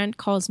 My aunt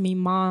calls me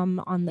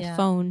mom on the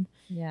phone.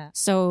 Yeah.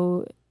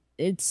 So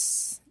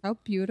it's how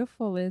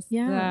beautiful is that?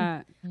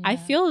 Yeah. I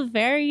feel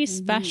very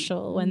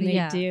special when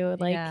they do.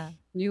 Like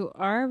you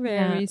are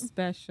very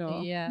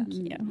special. Yeah.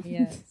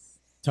 Yes.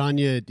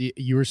 Tanya,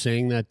 you were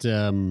saying that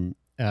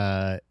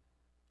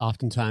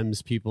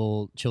oftentimes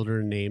children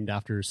are named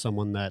after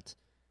someone that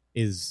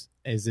is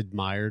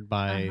admired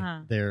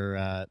by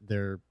their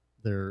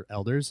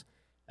elders,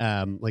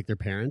 like their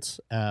parents.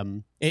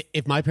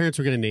 If my parents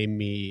were going to name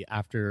me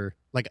after,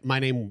 like, my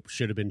name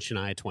should have been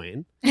Shania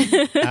Twain,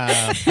 but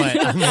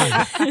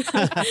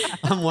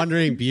I'm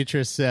wondering,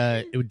 Beatrice,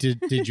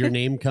 did your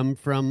name come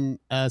from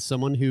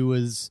someone who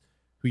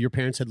your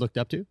parents had looked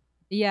up to?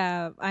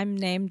 Yeah, I'm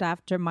named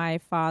after my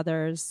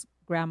father's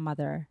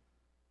grandmother,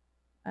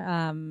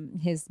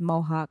 his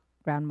Mohawk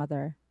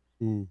grandmother.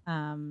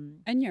 And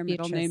your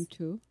middle name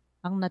too.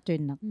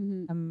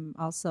 I'm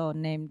also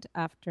named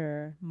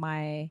after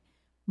my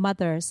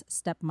mother's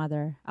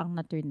stepmother,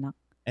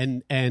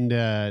 And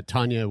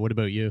Tanya, what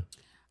about you?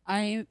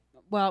 I'm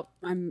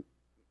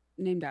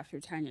named after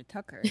Tanya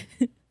Tucker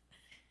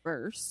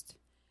first.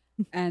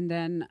 And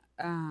then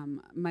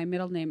my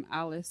middle name,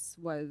 Alice,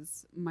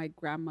 was my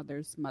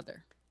grandmother's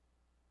mother.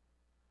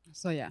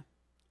 So, yeah.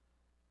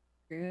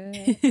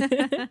 Good.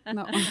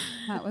 No,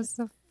 that was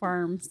a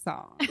farm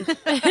song.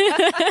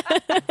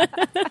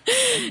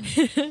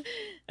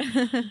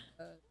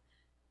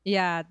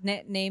 Yeah,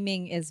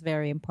 naming is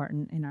very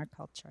important in our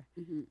culture.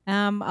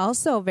 Mm-hmm.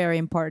 Also very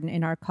important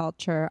in our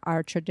culture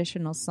are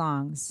traditional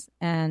songs.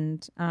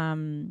 And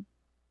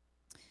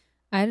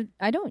I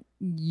don't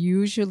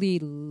usually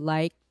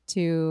like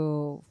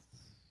to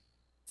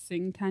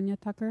Sing Tanya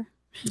Tucker?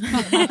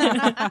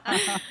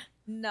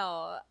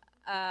 No,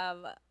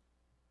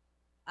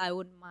 I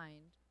wouldn't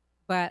mind.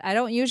 But I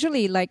don't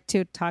usually like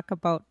to talk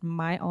about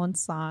my own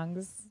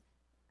songs.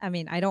 I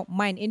mean, I don't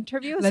mind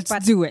interviews. Let's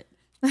do it.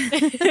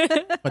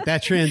 But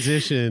that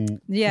transition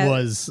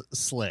was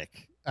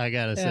slick, I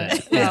gotta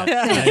say. Yeah.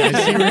 I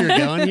see where you're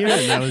going here,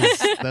 and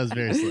that was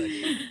very slick.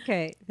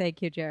 Okay,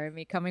 thank you,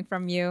 Jeremy. Coming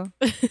from you,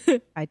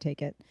 I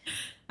take it.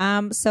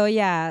 So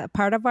yeah,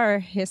 part of our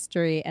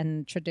history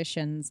and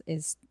traditions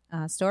is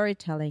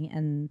storytelling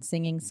and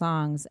singing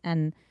songs,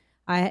 and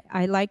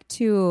I like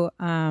to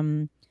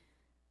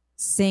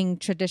sing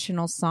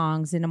traditional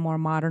songs in a more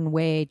modern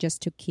way,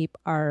 just to keep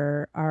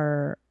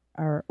our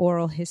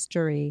oral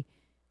history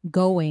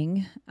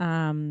going.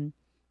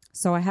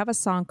 So I have a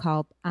song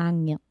called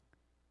Ang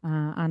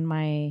on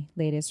my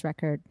latest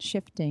record,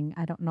 Shifting.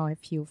 I don't know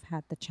if you've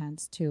had the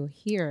chance to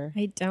hear.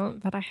 I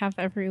don't, but I have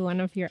every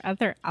one of your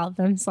other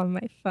albums on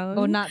my phone.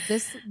 Oh, not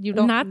this? You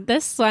don't? Not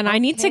this one. Okay. I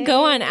need to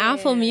go on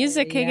Apple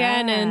Music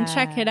again and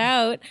check it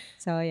out.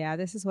 So yeah,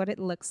 this is what it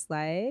looks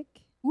like.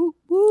 Woo,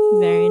 woo.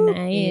 Very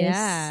nice.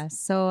 Yeah.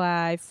 So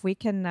if we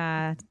can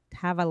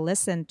have a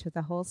listen to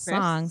the whole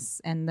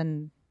songs and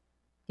then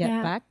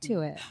get back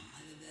to it.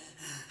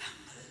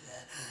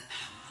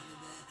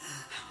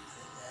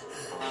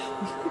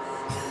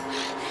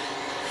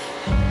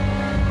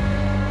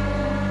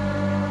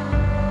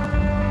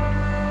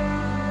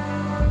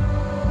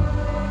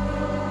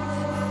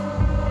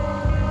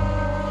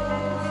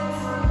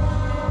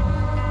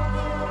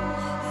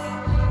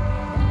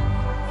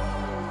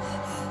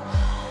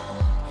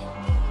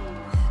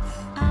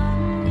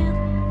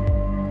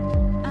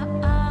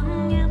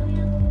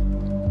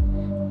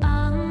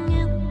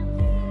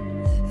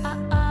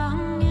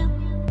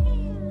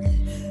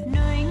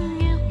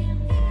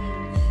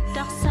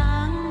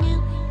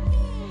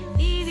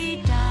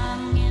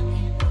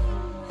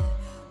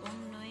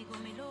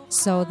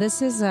 So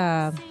this is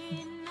an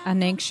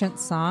ancient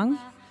song,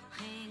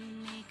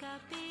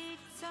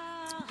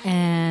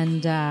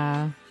 and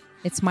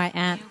it's my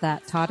aunt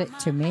that taught it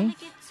to me,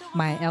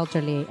 my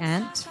elderly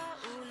aunt.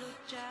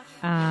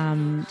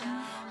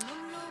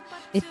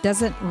 It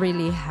doesn't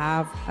really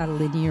have a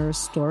linear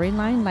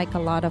storyline like a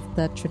lot of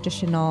the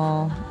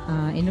traditional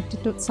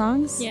Inuktitut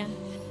songs. Yeah.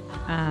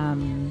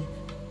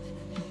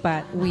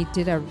 But we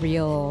did a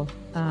real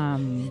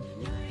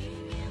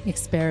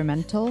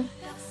experimental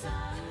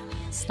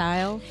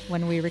style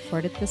when we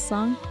recorded this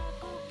song.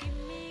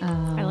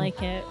 I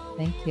like it.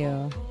 Thank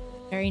you.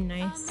 Very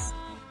nice.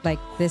 Like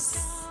this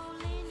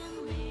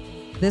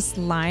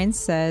line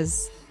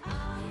says,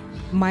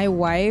 my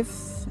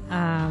wife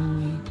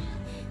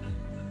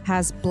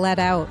has bled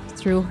out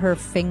through her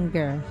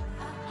finger,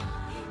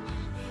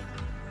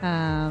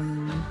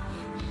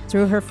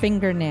 through her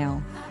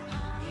fingernail,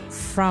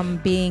 from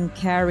being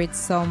carried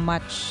so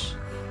much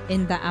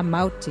in the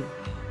amauti.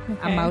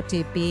 Okay.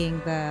 Amauti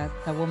being the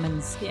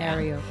woman's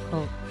area of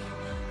coat,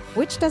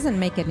 which doesn't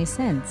make any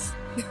sense.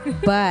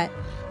 But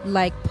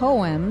like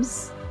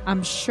poems,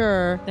 I'm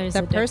sure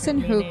the person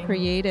who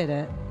created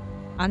it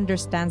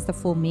understands the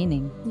full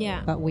meaning.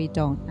 Yeah. But we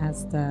don't,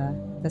 as the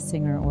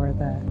singer or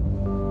the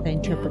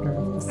interpreter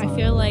of the song. I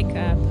feel like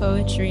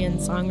poetry and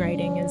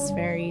songwriting is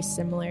very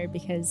similar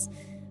because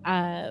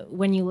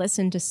when you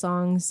listen to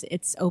songs,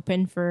 it's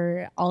open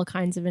for all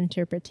kinds of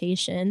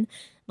interpretation.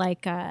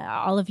 Like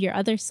all of your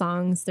other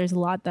songs, there's a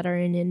lot that are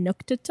in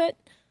Inuktitut.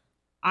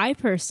 I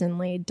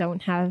personally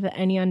don't have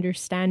any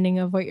understanding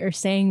of what you're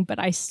saying, but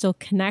I still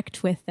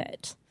connect with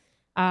it.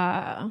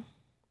 And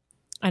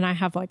I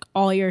have like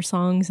all your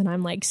songs and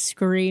I'm like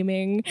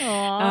screaming,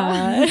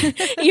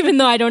 even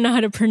though I don't know how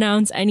to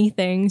pronounce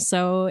anything.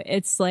 So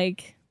it's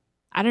like,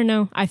 I don't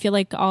know. I feel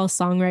like all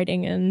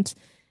songwriting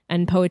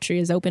and poetry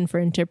is open for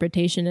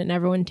interpretation and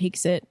everyone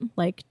takes it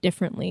like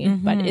differently,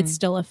 but it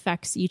still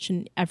affects each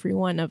and every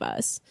one of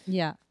us.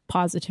 Yeah.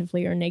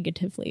 Positively or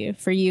negatively.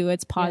 For you,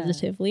 it's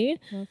positively. Yeah.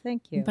 Well,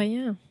 thank you. But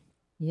yeah.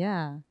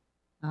 Yeah.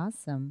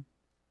 Awesome.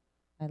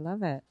 I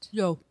love it.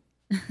 Yo.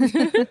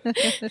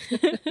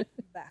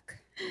 Back.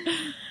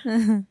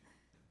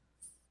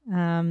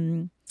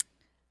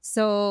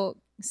 So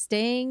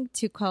staying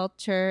to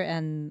culture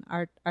and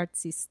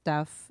artsy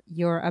stuff,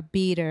 you're a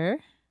beater.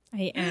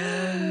 I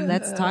am.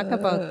 Let's talk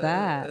about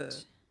that.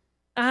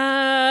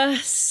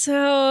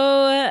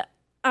 So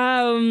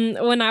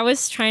When I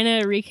was trying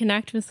to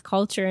reconnect with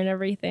culture and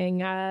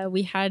everything,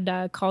 we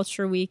had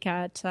Culture Week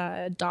at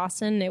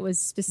Dawson. It was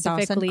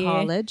specifically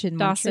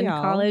Dawson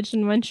College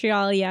in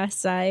Montreal.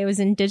 Yes, it was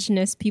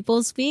Indigenous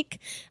Peoples Week.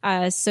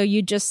 So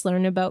you just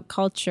learn about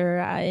culture,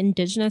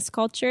 Indigenous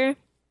culture.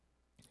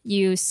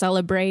 You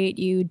celebrate,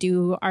 you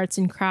do arts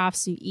and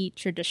crafts, you eat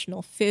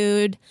traditional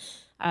food.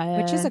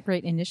 Which is a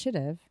great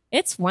initiative.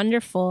 It's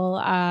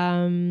wonderful.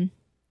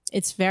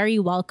 It's very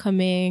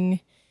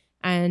welcoming.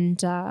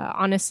 And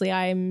honestly,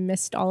 I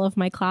missed all of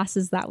my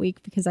classes that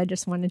week because I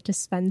just wanted to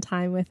spend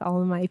time with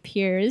all of my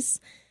peers.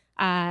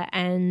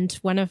 And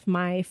one of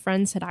my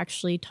friends had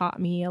actually taught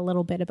me a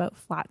little bit about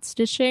flat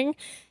stitching.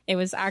 It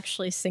was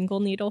actually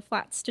single needle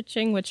flat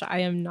stitching, which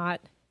I am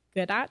not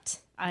good at.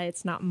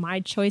 It's not my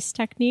choice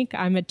technique.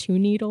 I'm a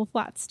 2-needle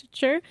flat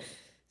stitcher.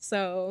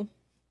 So,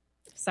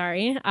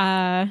 sorry.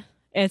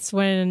 It's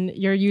when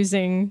you're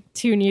using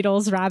 2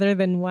 needles rather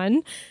than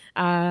 1.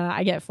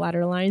 I get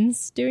flatter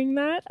lines doing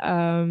that.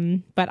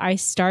 But I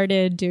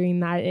started doing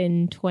that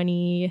in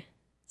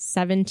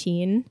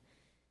 2017.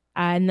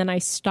 And then I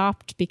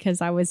stopped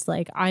because I was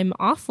like, I'm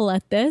awful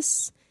at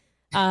this.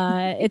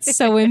 It's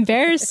so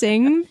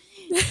embarrassing.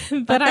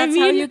 but that's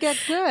how you get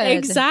good.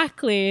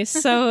 Exactly.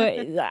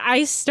 So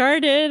I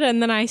started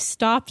and then I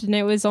stopped, and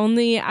it was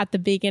only at the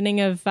beginning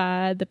of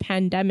the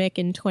pandemic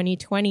in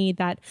 2020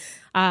 that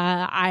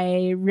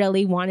I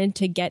really wanted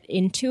to get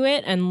into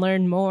it and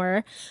learn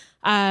more.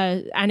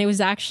 And it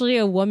was actually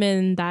a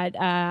woman that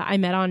I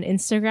met on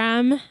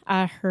Instagram.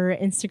 Her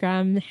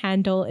Instagram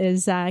handle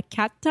is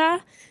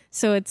Katta.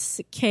 So it's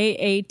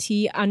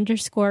KAT__TAH.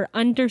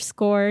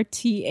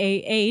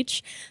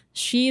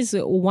 She's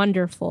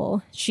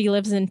wonderful. She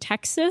lives in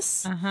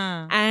Texas.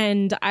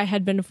 And I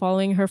had been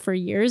following her for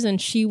years,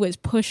 and she was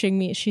pushing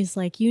me. She's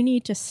like, you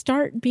need to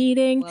start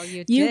beading. Well,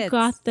 you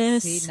got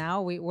this. See,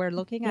 now we're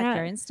looking at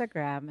your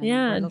Instagram, and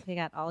we're looking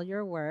at all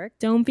your work.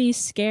 Don't be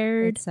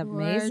scared. It's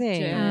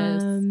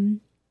amazing.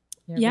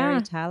 You're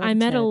very talented. I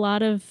met a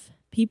lot of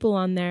people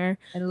on there.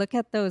 And look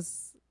at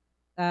those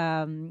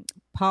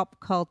pop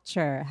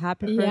culture.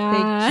 Happy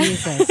birthday,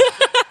 Jesus.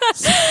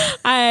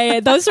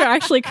 Those are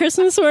actually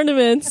Christmas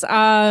ornaments.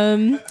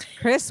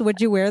 Chris, would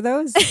you wear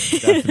those?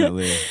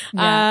 Definitely.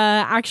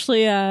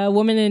 Actually, a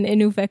woman in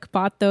Inuvik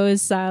bought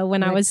those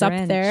when I was up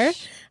there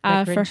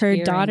for her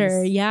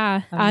daughter.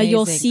 Yeah.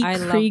 You'll see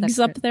Krieg's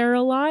up there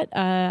a lot.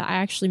 I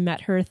actually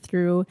met her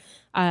through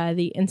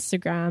the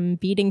Instagram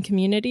beading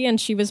community,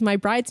 and she was my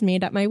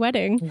bridesmaid at my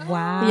wedding.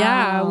 Wow.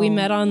 Yeah, we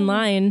met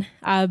online.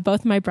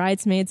 Both my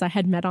bridesmaids I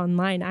had met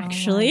online,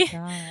 actually. Oh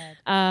my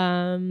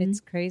God. It's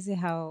crazy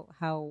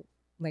how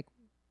like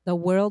the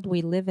world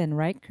we live in,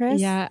 right, Chris?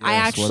 Yeah, I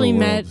actually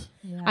met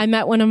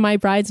one of my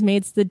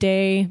bridesmaids the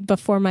day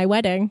before my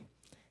wedding.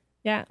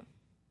 Yeah.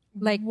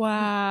 Like,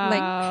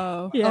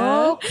 wow. Like,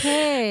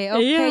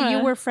 okay.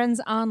 You were friends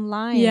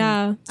online.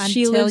 Yeah.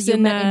 She lives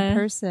in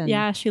person.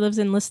 Yeah, she lives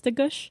in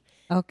Listagush.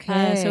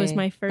 Okay. So it was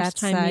my first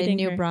time meeting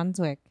in New her.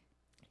 Brunswick.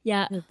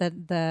 Yeah.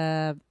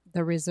 The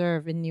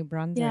reserve in New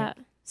Brunswick. Yeah.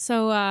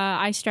 So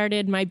I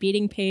started my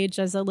beading page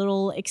as a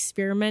little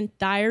experiment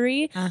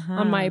diary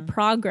on my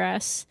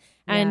progress,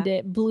 and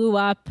it blew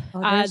up.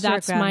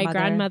 That's my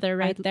grandmother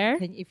there.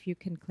 If you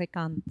can click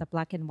on the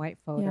black and white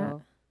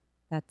photo,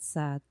 that's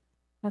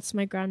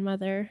my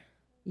grandmother.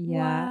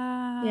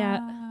 Yeah.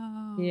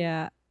 Wow.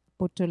 Yeah.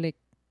 Putulik.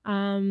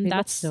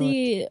 That's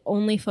the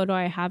only photo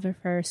I have of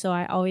her, so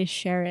I always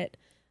share it.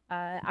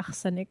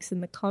 Aksanix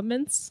in the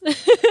comments.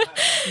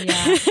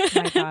 Yeah,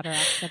 my daughter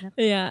Aksanix.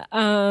 Yeah.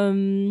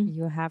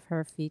 You have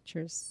her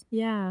features.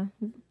 Yeah.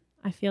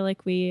 I feel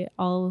like we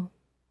all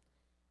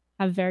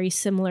have very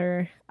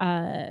similar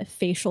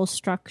facial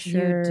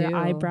structure,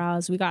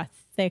 eyebrows. We got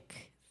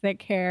thick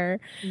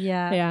hair.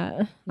 Yeah.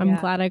 Yeah. I'm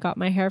glad I got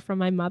my hair from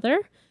my mother.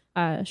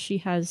 She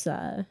has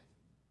salt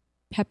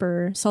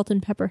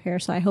and pepper hair,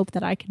 so I hope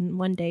that I can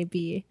one day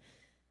be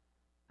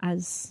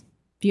as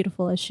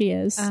beautiful as she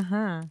is.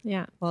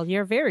 Yeah. Well,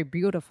 you're very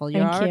beautiful.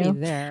 You're already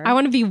there. I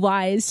want to be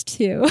wise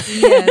too.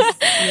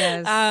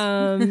 Yes.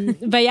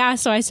 But yeah,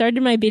 so I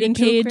started my beading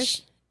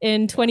page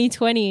in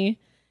 2020,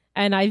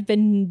 and I've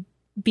been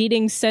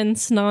beading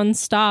since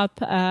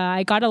nonstop.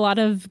 I got a lot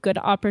of good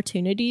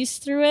opportunities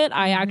through it.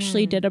 I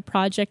actually did a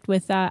project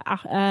with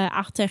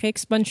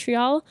Arterix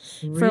Montreal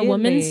for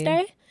Women's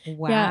Day.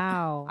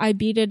 Wow. Yeah, I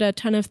beaded a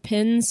ton of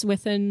pins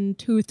within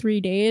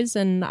 2-3 days,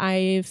 and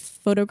I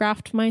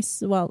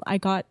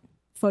got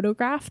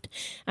photographed,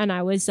 and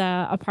I was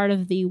a part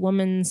of the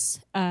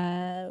Women's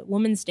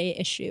Day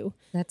issue.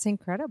 That's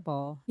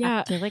incredible.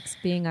 Yeah. Arterix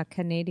being a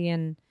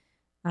Canadian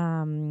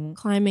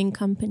climbing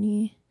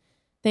company.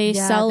 They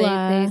sell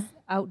they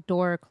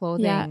outdoor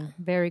clothing,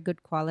 very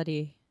good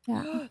quality.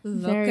 Yeah.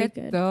 Look at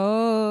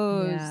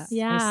those.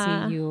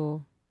 Yeah. I see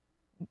you.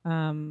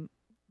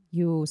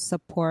 You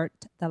support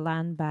the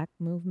land back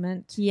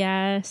movement.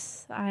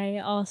 Yes, I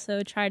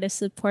also try to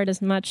support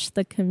as much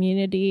the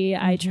community.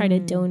 I try to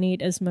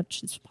donate as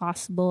much as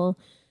possible.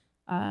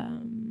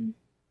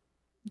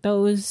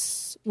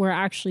 Those were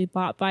actually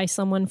bought by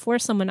someone for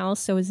someone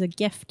else, so it was a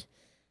gift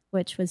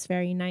which was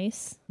very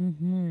nice.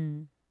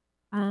 Mm-hmm.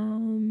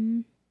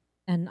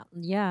 And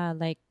yeah,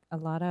 like a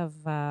lot of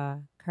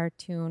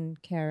cartoon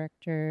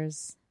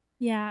characters.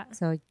 Yeah.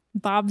 So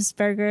Bob's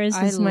Burgers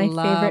was I my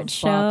love favorite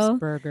show. Bob's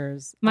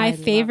Burgers. My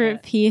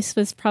favorite piece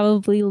was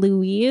probably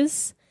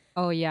Louise.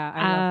 Oh yeah,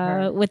 I love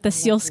her. With the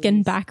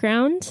sealskin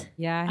background.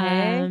 Yeah,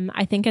 hey?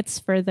 I think it's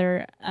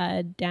further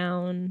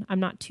down. I'm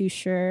not too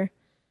sure.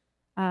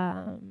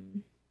 I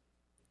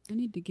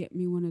need to get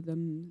me one of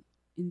them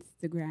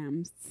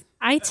Instagrams.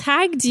 I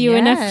tagged you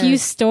in a few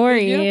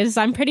stories.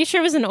 I'm pretty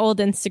sure it was an old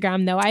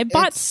Instagram though. I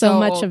bought so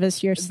much of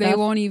your stuff. They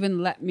won't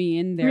even let me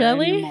in there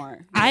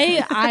anymore.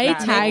 I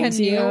tagged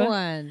you.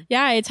 One.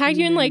 Yeah, I tagged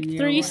you in like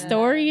 3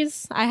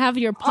 stories. I have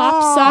your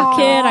pop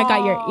socket. I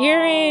got your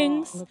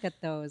earrings. Look at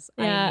those.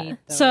 Yeah. I need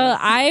those. So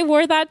I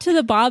wore that to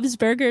the Bob's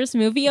Burgers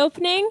movie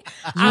opening.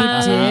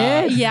 You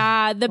did?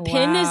 Yeah. The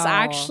pin is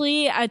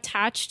actually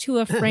attached to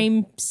a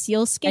frame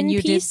sealskin and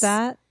you piece. did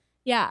that?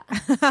 Yeah.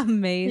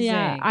 Amazing.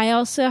 Yeah. I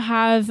also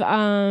have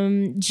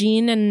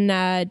Jean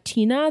and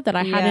Tina that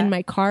I had in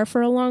my car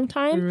for a long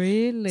time.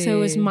 Really? So it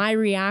was my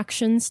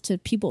reactions to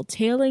people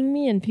tailing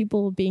me and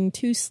people being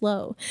too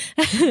slow.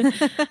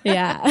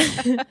 Yeah.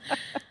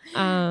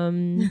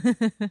 I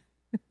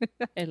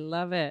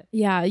love it.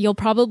 Yeah. You'll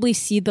probably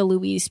see the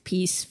Louise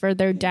piece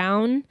further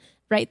down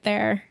right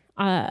there.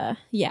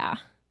 Yeah.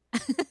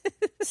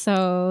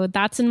 So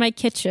that's in my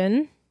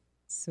kitchen.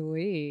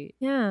 Sweet.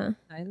 Yeah.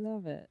 I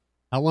love it.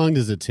 How long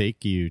does it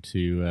take you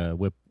to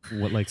whip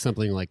like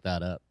something like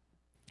that up?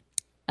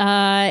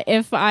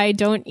 If I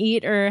don't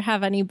eat or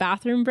have any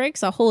bathroom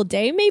breaks, a whole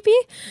day maybe.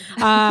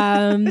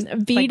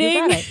 Beating,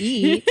 you gotta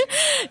eat.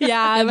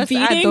 Yeah,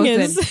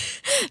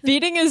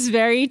 beating is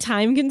very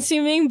time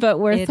consuming, but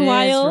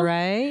worthwhile. It is,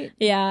 right?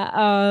 Yeah.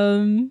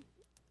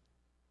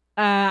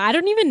 I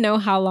don't even know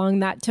how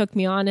long that took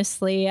me,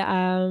 honestly.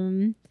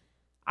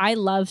 I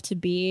love to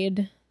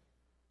bead.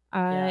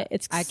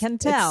 It's I can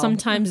tell. It's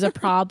sometimes a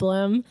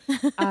problem.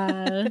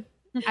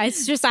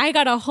 It's just I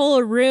got a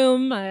whole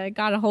room. I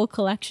got a whole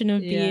collection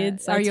of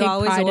beads. Are you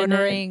always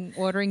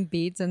ordering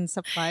beads and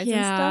supplies and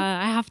stuff? Yeah,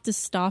 I have to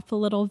stop a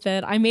little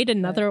bit. I made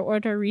another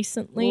order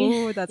recently.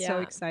 Oh, that's so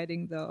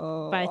exciting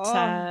though. But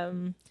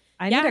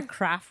I need a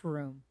craft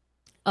room.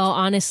 Oh,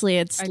 honestly,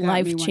 it's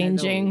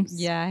life-changing.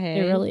 Yeah, hey?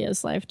 It really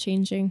is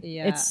life-changing.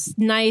 Yeah. It's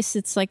nice.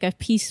 It's like a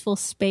peaceful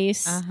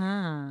space.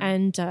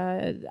 And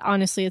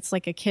honestly, it's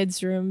like a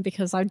kid's room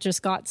because I've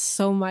just got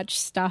so much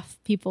stuff.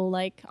 People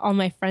like, all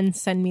my friends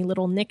send me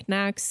little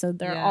knickknacks, so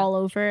they're all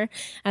over.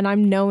 And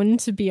I'm known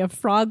to be a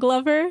frog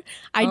lover.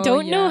 I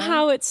don't know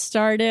how it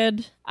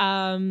started.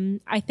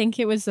 I think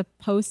it was a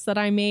post that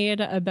I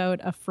made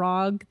about a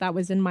frog that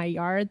was in my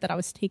yard that I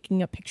was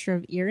taking a picture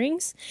of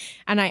earrings,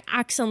 and I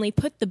accidentally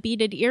put the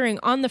beaded earring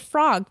on the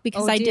frog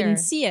because I didn't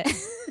see it.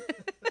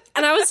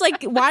 And I was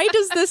like, why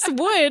does this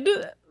wood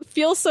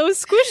feel so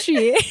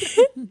squishy?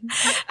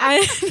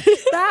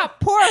 That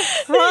poor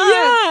frog.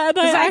 Yeah, and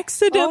I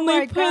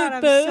accidentally put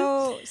I'm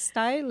so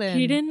styling.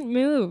 He didn't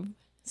move.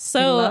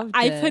 So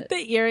I put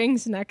the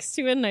earrings next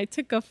to it and I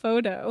took a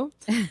photo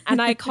and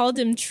I called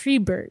him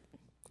Treebird.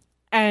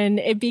 And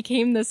it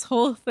became this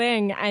whole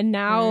thing. And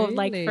now,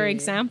 like, for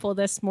example,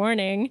 this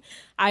morning,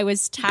 I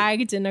was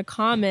tagged in a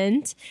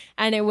comment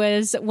and it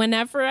was,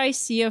 whenever I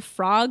see a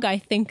frog, I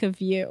think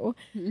of you.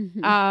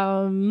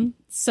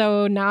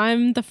 So now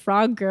I'm the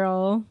frog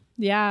girl.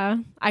 Yeah.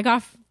 I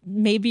got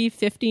maybe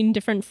 15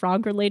 different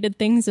frog related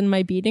things in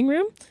my beading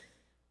room.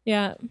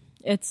 Yeah.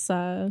 It's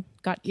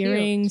got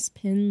earrings,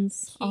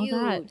 pins, all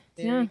that.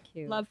 Very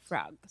cute. Love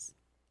frogs.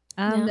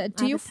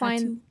 Do you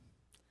find...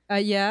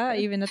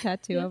 even a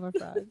tattoo of a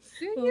frog.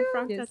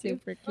 It's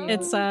super cute.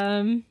 It's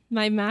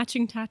my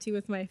matching tattoo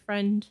with my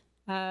friend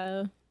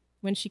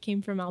when she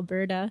came from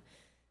Alberta,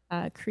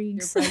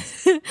 Kriegs.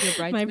 Your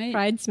bridesmaid? My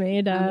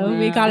bridesmaid.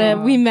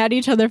 We met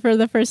each other for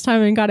the first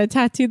time and got a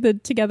tattoo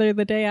together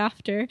the day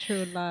after.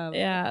 True love.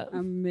 Yeah.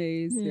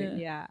 Amazing.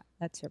 Yeah,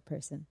 that's your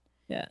person.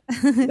 Yeah.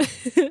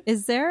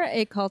 Is there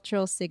a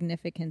cultural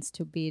significance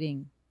to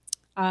beading?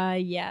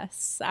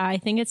 Yes. I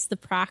think it's the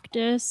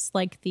practice,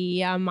 like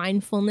the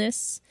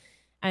mindfulness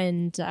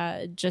and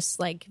just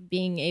like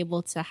being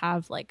able to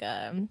have like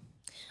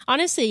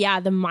honestly,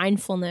 the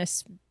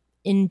mindfulness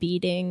in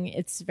beading,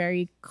 it's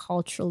very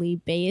culturally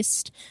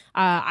based.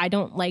 I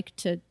don't like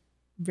to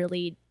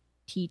really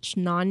teach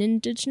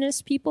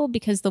non-Indigenous people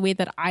because the way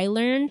that I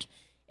learned,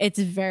 it's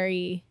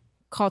very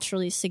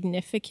culturally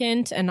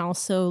significant and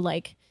also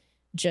like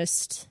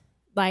just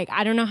like,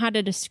 I don't know how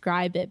to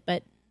describe it,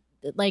 but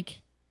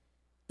like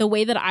the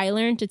way that I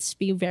learned, it's to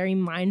be very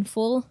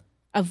mindful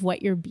of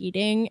what you're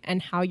beading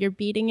and how you're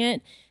beading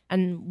it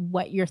and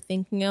what you're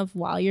thinking of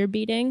while you're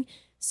beading.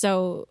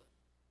 So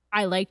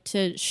I like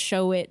to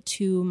show it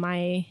to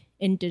my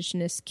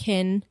Indigenous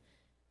kin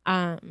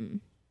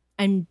and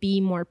be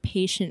more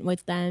patient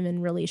with them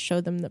and really show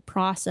them the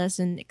process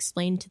and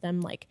explain to them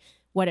like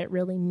what it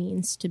really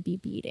means to be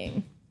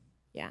beading.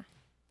 Yeah.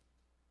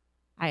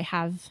 I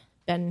have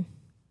been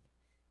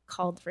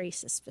called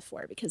racist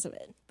before because of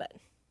it, but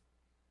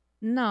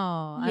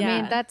No, I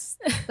Yeah. mean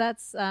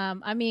that's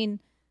I mean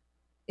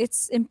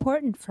it's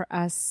important for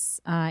us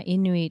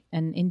Inuit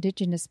and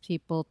indigenous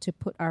people to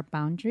put our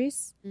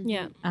boundaries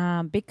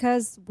Yeah.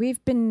 because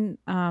we've been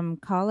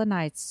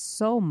colonized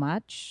so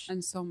much.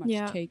 And so much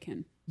Yeah.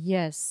 taken.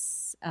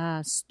 Yes,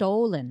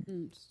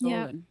 stolen.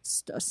 Stolen.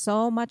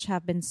 So much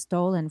have been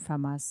stolen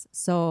from us.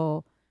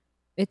 So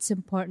it's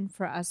important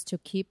for us to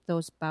keep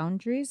those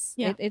boundaries.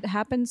 Yeah. It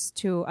happens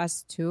to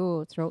us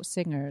too, throat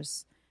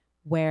singers,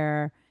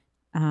 where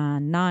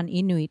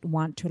non-Inuit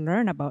want to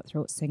learn about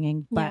throat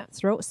singing, but Yeah.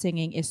 throat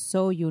singing is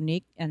so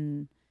unique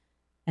and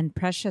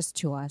precious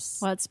to us.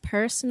 Well, it's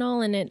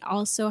personal, and it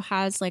also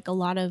has like a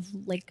lot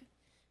of like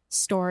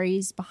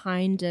stories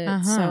behind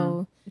it.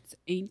 So It's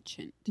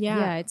ancient.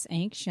 Yeah, it's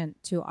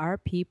ancient to our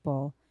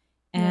people,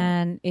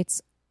 Yeah. and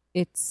it's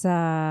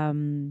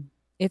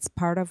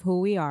part of who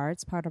we are.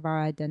 It's part of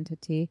our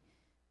identity.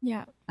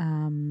 Yeah.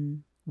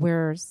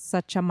 We're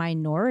such a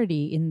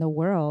minority in the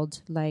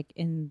world, like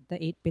in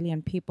the 8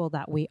 billion people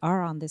that we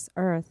are on this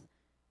earth.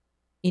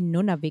 In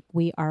Nunavik,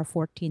 we are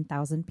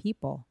 14,000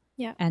 people.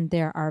 Yeah. And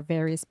there are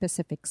very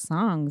specific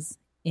songs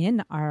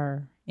in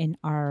our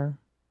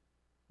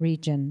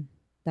region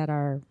that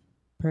are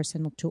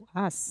personal to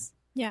us.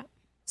 Yeah.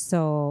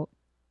 So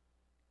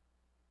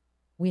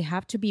we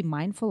have to be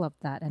mindful of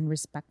that and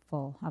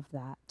respectful of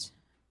that.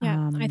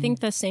 Yeah, I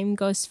think the same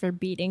goes for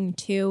beading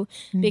too,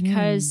 Mm-hmm.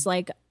 because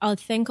like I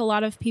think a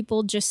lot of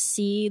people just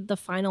see the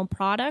final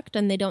product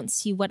and they don't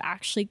see what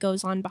actually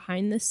goes on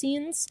behind the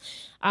scenes.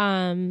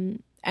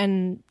 And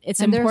it's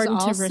and there's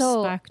important to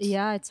also, respect.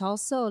 Yeah, it's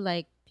also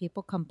like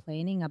people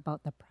complaining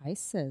about the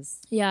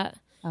prices Yeah.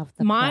 of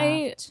the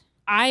craft.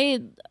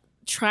 I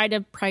try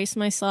to price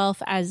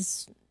myself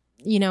as,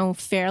 you know,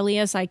 fairly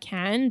as I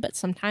can, but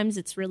sometimes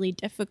it's really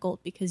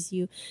difficult because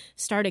you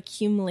start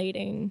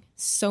accumulating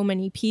so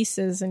many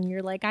pieces and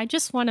you're like, I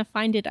just want to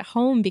find it at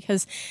home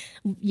because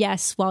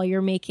yes, while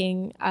you're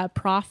making a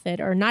profit,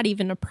 or not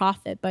even a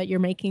profit, but you're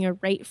making a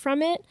rate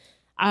from it,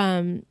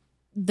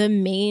 the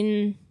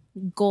main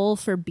goal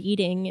for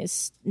beading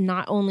is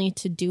not only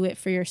to do it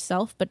for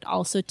yourself, but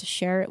also to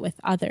share it with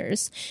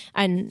others.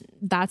 And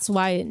that's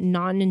why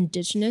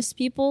non-Indigenous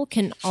people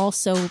can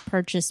also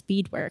purchase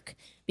beadwork,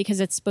 because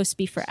it's supposed to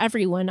be for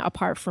everyone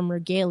apart from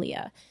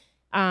regalia.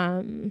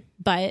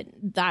 But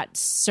that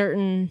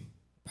certain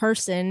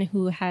person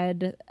who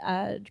had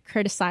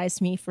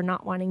criticized me for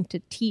not wanting to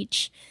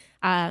teach,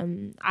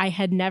 I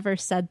had never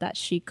said that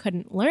she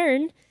couldn't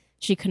learn.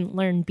 She couldn't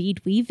learn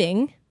bead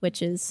weaving,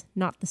 which is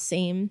not the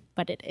same,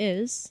 but it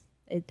is.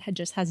 It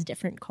just has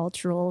different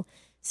cultural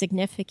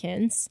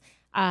significance.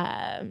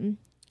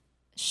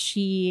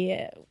 She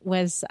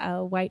was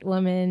a white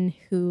woman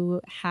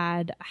who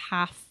had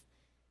half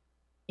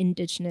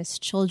Indigenous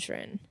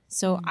children.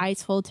 So I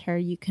told her,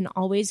 you can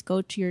always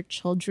go to your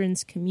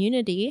children's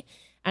community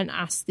and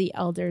ask the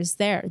elders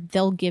there.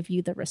 They'll give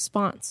you the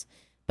response.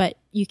 But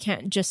you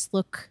can't just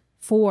look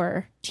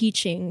for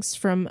teachings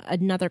from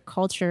another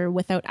culture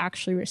without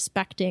actually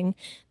respecting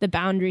the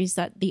boundaries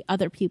that the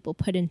other people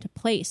put into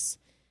place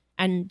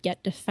and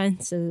get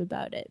defensive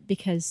about it.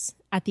 Because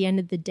at the end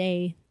of the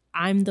day,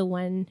 I'm the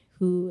one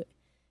who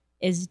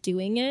is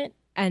doing it,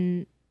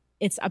 and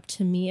it's up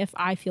to me if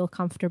I feel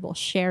comfortable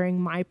sharing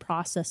my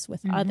process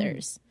with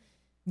others.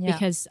 Yeah.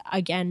 Because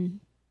again,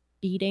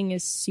 beading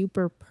is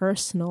super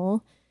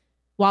personal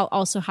while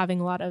also having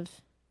a lot of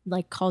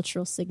like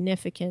cultural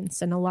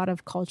significance and a lot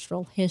of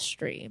cultural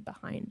history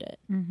behind it.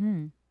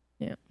 Mm-hmm.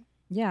 Yeah.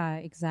 Yeah,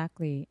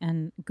 exactly.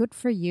 And good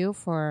for you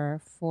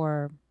for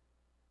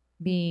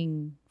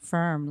being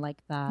firm like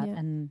that. Yeah.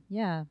 And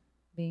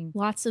being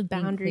Lots of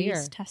Being boundaries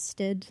clear.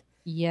 Tested,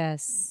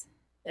 yes.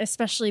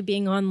 especially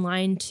being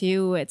online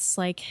too. It's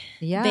like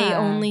Yeah. they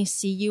only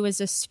see you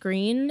as a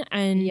screen.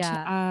 And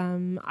Yeah.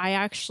 I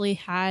actually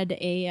had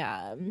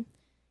an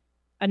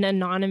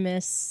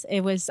anonymous,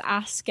 it was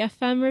Ask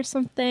FM or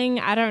something.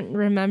 I don't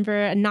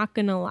remember. I'm not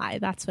going to lie.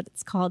 That's what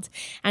it's called.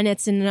 And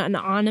it's an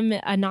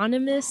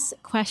anonymous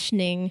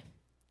questioning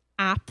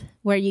app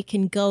where you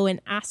can go and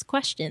ask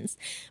questions.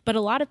 But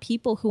a lot of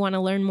people who want to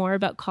learn more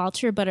about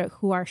culture, but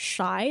who are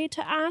shy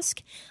to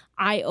ask,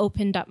 I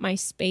opened up my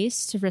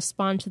space to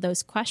respond to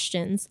those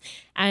questions.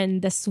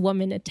 And this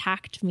woman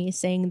attacked me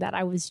saying that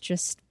I was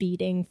just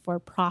beading for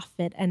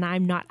profit and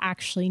I'm not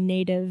actually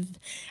Native.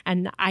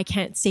 And I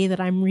can't say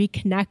that I'm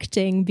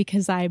reconnecting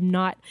because I'm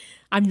not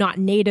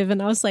Native.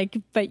 And I was like,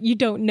 but you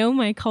don't know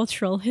my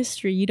cultural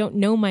history. You don't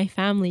know my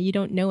family. You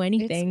don't know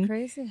anything. It's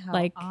crazy how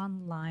like,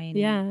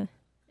 online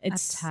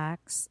it's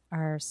attacks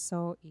are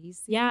so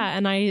easy. Yeah.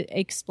 And I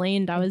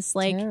explained, I was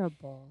like,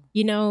 terrible.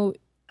 you know,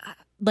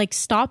 like,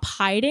 stop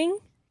hiding,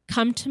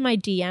 come to my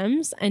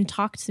DMs and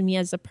talk to me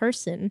as a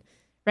person.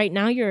 Right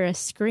now you're a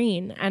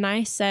screen. And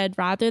I said,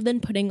 rather than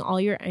putting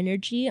all your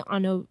energy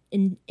on a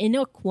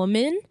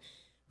woman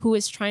who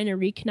is trying to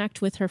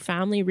reconnect with her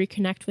family,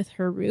 reconnect with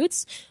her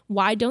roots,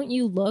 why don't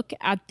you look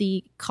at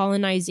the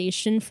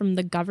colonization from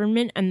the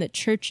government and the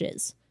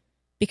churches?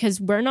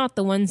 Because we're not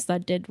the ones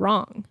that did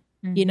wrong,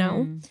 you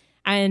know?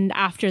 And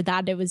after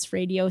that, it was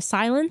radio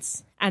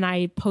silence. and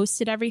I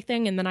posted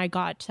everything, and then I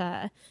got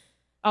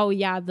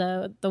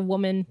the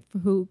woman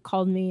who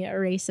called me a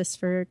racist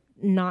for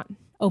not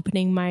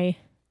opening my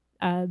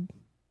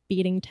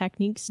beating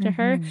techniques to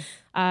her.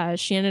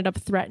 She ended up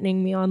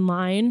threatening me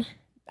online,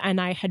 and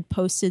I had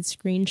posted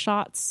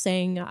screenshots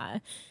saying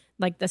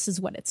like, this is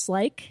what it's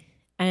like.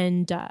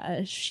 And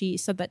she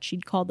said that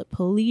she'd call the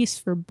police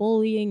for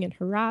bullying and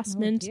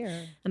harassment.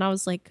 And I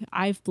was like,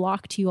 I've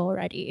blocked you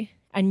already.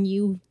 And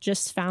you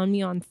just found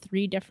me on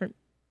 3 different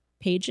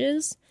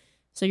pages.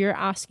 So you're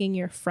asking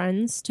your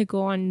friends to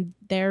go on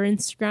their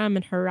Instagram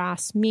and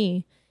harass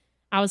me.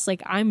 I was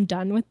like, I'm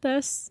done with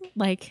this.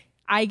 Like,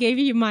 I gave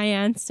you my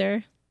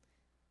answer.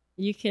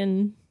 You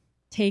can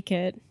take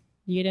it.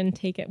 You didn't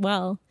take it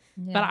well.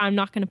 Yeah. But I'm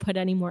not going to put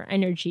any more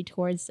energy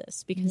towards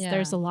this because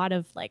there's a lot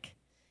of like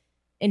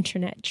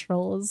internet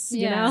trolls,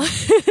 you know?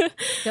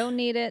 Don't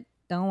need it.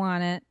 Don't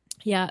want it.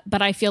 Yeah.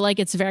 But I feel like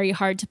it's very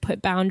hard to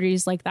put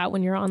boundaries like that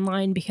when you're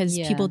online because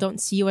people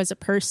don't see you as a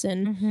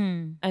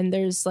person. And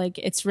there's like,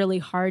 it's really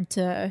hard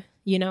to,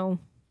 you know,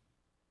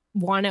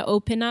 want to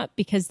open up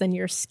because then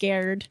you're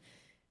scared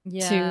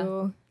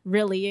to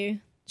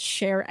really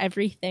share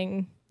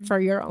everything for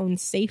your own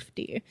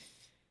safety.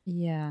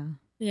 Yeah.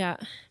 Yeah.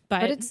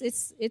 But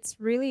it's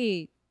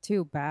really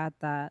too bad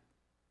that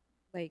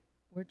like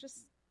we're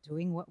just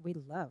doing what we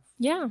love.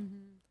 Yeah.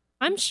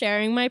 I'm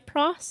sharing my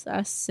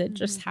process. It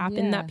just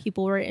happened that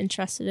people were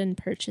interested in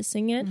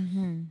purchasing it.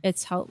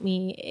 It's helped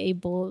me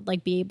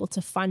be able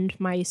to fund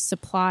my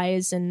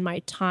supplies and my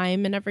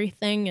time and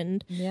everything.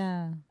 And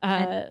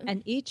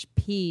and each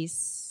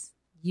piece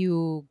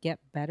you get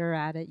better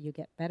at it. You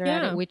get better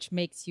at it, which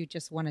makes you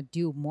just want to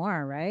do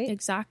more, right?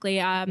 Exactly.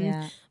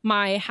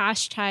 My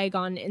hashtag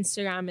on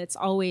Instagram, it's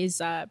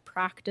always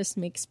practice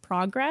makes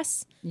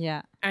progress.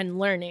 Yeah. And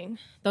learning.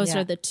 Those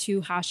are the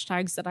 2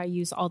 hashtags that I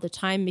use all the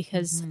time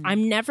because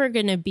I'm never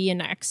going to be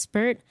an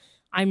expert.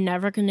 I'm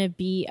never going to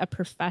be a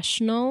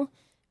professional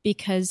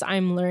because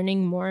I'm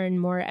learning more and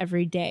more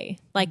every day.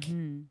 Like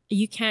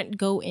you can't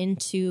go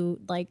into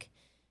like,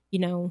 you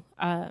know,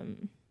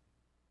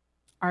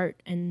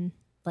 art and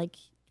like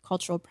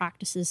cultural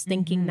practices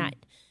thinking that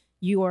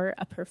you're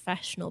a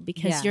professional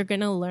because you're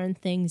going to learn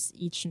things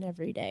each and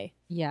every day.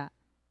 Yeah.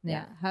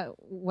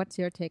 What's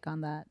your take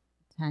on that,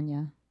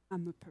 Tanya?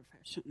 I'm a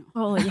professional.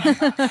 Oh yeah,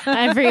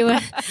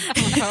 everyone.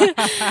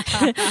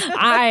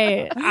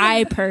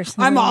 I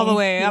personally, I'm all the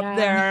way up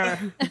there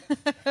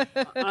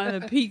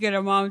on the peak of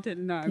the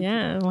mountain.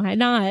 No, why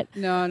not?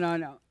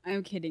 No.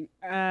 I'm kidding.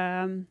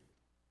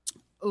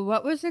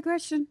 What was the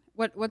question?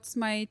 What's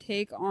my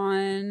take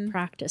on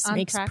practice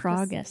makes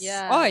progress?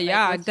 Yeah. Oh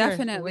yeah,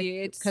 definitely.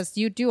 It's because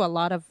you do a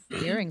lot of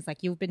earrings.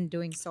 Like you've been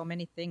doing so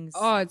many things.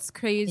 Oh, it's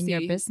crazy in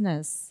your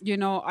business. You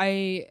know,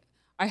 I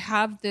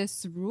have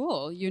this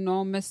rule. You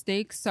know,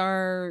 mistakes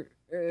are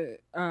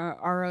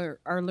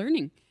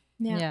learning.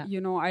 Yeah. You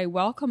know, I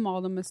welcome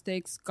all the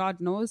mistakes. God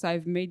knows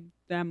I've made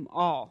them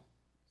all.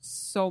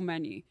 So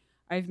many.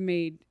 I've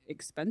made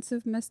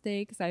expensive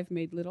mistakes. I've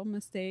made little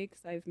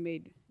mistakes. I've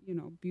made, you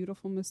know,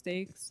 beautiful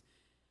mistakes.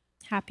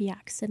 Happy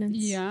accidents.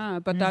 Yeah,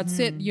 but that's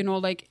it. You know,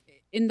 like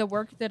in the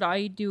work that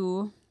I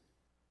do,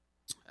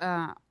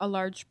 a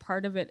large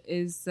part of it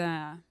is,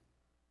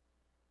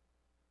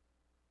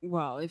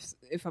 well,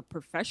 if a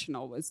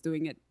professional was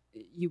doing it,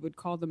 you would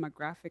call them a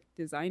graphic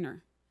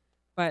designer.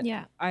 But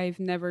I've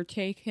never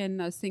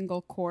taken a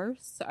single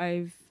course.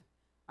 I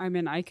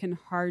don't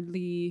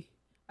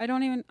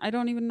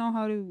even know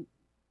how to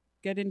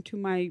get into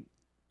my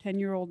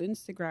 10-year-old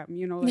Instagram,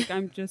 you know, like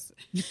I'm just,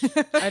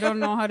 I don't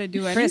know how to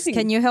do anything. Chris,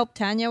 can you help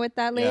Tanya with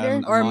that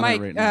later? Or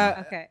Mike,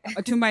 okay.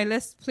 To my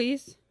list,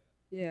 please.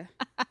 Yeah.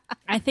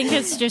 I think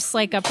it's just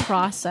like a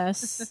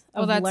process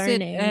of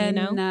learning, and,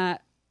 you know?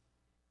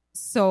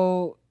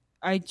 So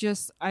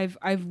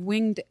I've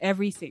winged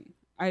everything.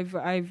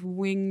 I've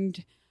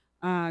winged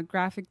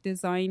graphic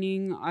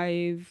designing.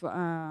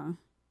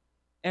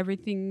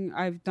 Everything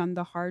I've done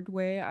the hard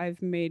way.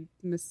 I've made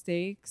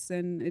mistakes,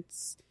 and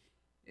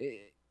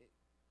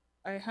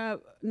I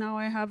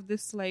have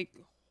this like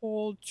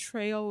whole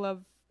trail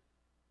of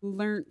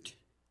learned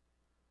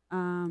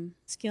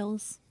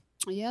skills.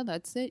 Yeah,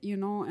 that's it, you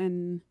know,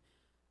 and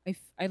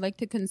I like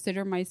to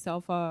consider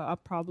myself a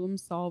problem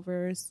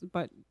solver,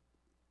 but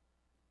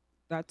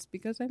that's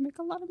because I make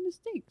a lot of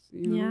mistakes,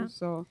 you know.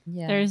 So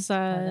there's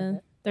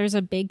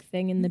a big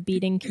thing in the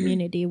beading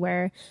community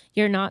where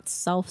you're not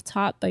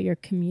self-taught, but you're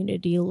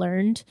community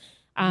learned.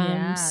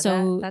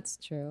 So that's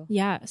true.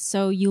 Yeah.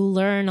 So you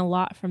learn a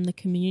lot from the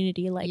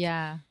community, like,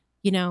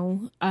 you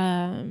know,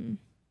 and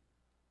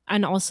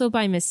also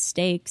by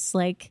mistakes.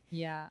 Like,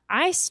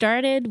 I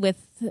started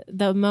with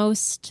the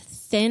most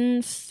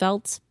thin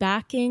felt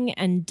backing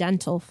and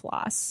dental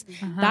floss.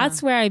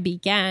 That's where I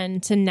began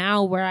to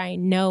now where I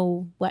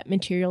know what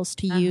materials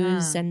to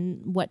use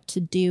and what to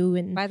do.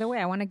 And by the way,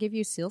 I want to give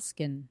you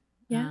sealskin.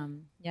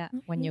 Yeah,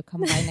 when you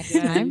come by next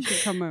Yeah, time. you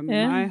should come at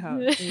my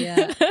house.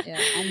 Yeah.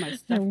 All my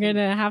stuff. I'm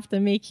gonna have to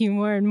make you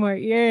more and more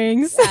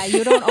earrings.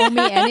 You don't owe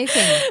me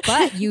anything,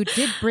 but you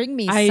did bring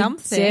me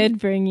something. I did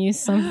bring you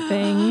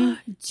something.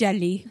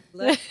 Jelly.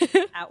 Look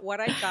at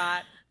what I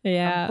got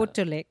Yeah. from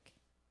Putulik.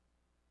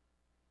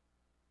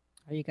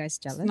 Are you guys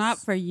jealous? It's not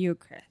for you,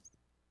 Chris.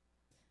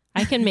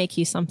 I can make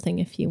you something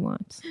if you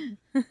want.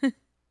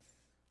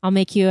 I'll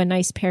make you a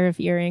nice pair of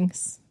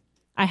earrings.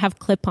 I have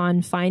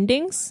clip-on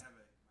findings.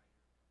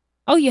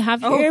 Oh, you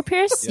have your ear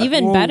pierced? Yeah.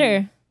 Even Whoa.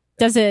 better.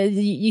 Does it?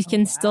 You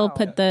can still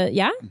put the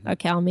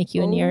Okay, I'll make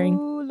you an earring.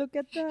 Oh, look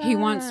at that. He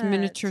wants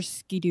miniature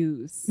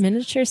skidoos.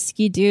 Miniature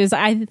ski-doos.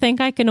 I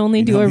think I can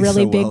only do know a me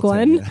really so big well,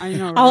 one. Tanya. I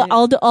know,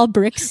 right? I'll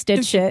brick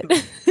stitch it.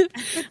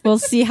 We'll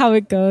see how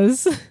it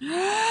goes. Look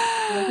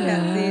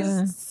at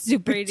these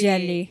Super pretty-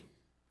 jelly.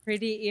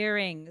 pretty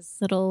earrings.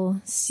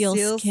 Little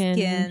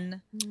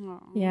sealskin. Aw.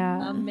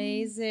 Yeah.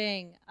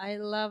 Amazing. I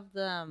love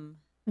them.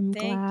 I'm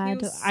Thank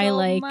glad you so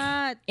I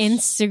much.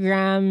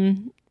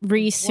 Instagram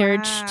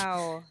researched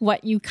Wow.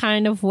 what you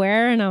kind of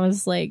wear, and I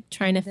was like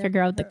trying to They're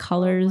figure out the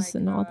colors oh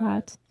my and all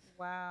God. that.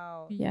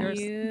 Wow. Yeah.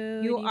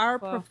 You are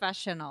Beautiful.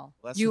 professional.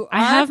 You I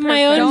have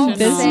my own Don't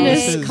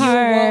business say you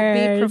cards.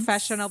 won't be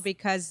professional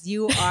because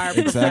you are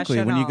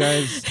Exactly.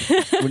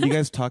 professional. When you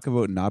guys talk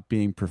about not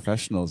being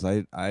professionals,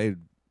 I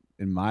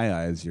in my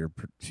eyes, you're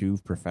two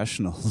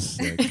professionals.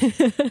 Like,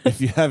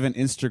 if you have an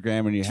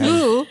Instagram and you have,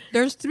 Two.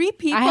 There's 3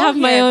 people. I have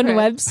my here, own Chris.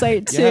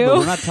 website too. yeah, but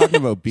we're not talking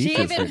about She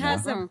beaches even right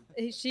has now.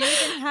 she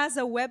even has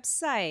a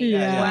website.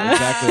 Yeah. Wow.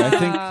 Exactly. I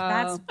think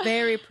That's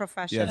very yeah,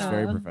 professional. it's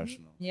very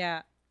professional.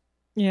 Yeah.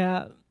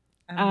 Yeah.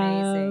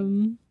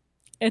 Amazing.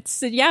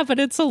 But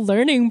it's a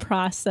learning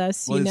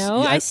process, Well, you it's-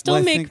 know. yeah, I still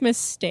well, I make think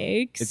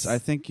mistakes. I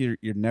think you're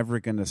never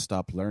gonna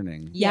stop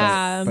learning.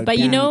 Yeah, but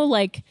you being- know,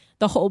 like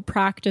the whole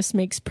practice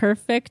makes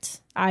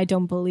perfect. I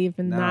don't believe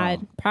in No. that.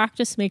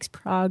 Practice makes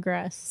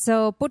progress.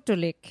 So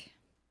Putulik.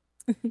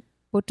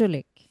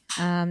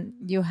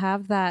 You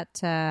have that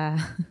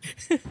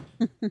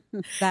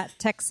that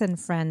Texan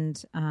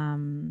friend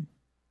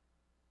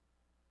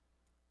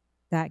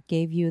that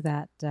gave you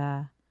that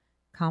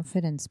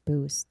confidence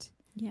boost.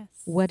 Yes.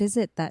 What is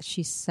it that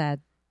she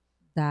said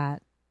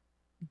that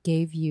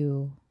gave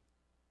you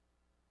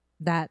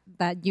that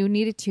you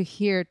needed to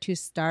hear to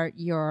start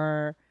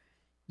your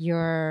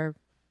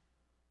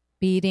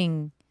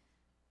beading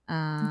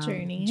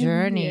Journey.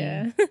 journey?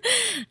 Yeah.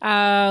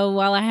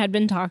 Well, I had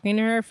been talking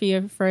to her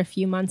for a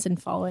few months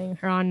and following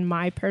her on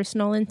my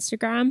personal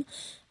Instagram.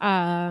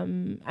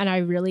 And I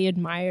really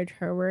admired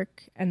her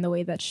work and the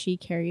way that she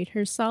carried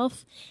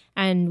herself.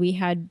 And we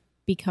had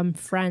become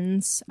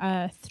friends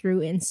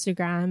through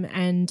Instagram.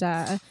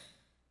 And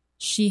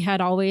she had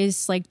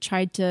always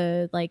tried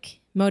to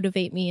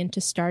motivate me into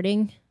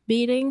starting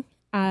beading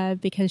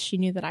because she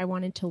knew that I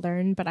wanted to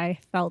learn, but I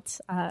felt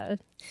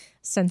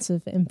sense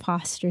of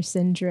imposter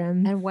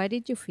syndrome. And why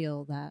did you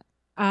feel that?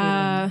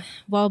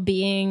 Well,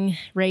 being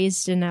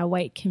raised in a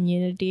white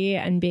community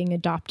and being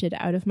adopted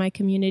out of my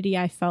community,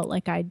 I felt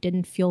like I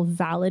didn't feel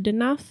valid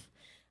enough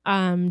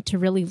to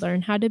really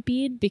learn how to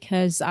bead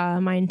because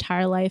my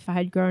entire life I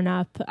had grown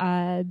up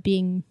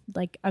being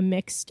like a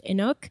mixed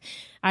Inuk.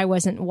 I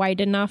wasn't white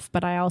enough,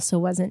 but I also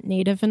wasn't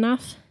native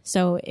enough.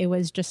 So it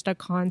was just a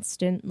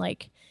constant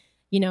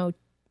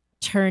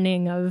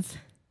turning of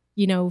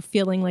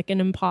feeling like an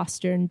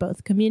imposter in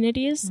both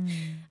communities.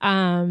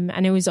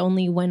 And it was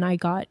only when I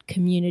got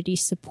community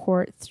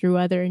support through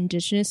other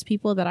Indigenous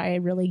people that I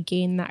really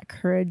gained that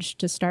courage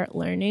to start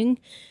learning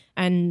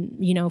and,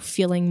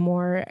 feeling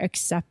more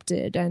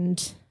accepted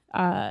and,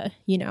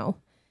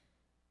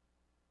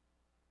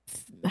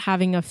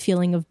 having a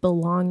feeling of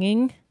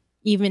belonging,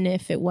 even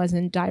if it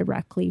wasn't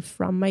directly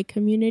from my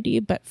community,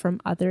 but from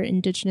other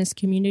Indigenous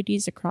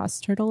communities across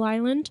Turtle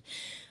Island.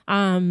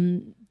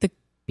 The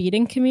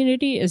beading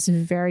community is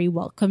very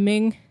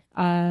welcoming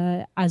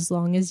as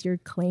long as you're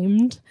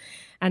claimed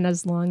and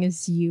as long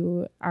as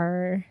you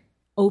are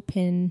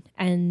open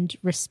and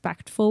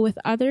respectful with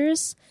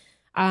others.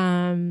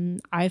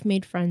 I've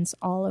made friends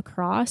all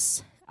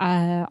across,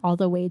 all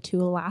the way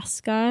to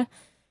Alaska.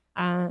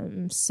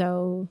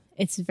 So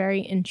it's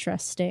very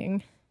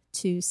interesting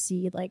to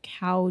see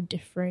how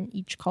different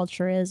each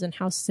culture is and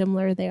how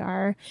similar they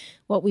are,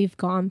 what we've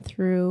gone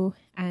through,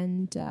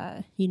 and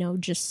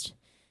just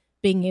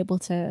being able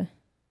to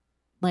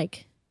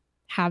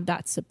have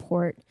that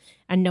support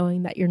and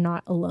knowing that you're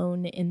not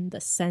alone in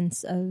the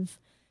sense of,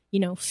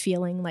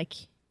 feeling like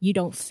you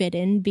don't fit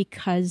in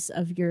because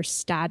of your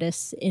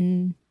status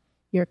in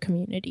your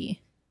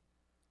community.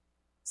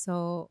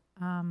 So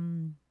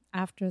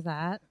after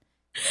that,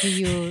 do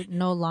you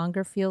no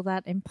longer feel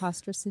that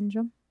imposter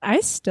syndrome? I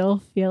still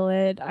feel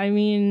it. I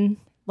mean,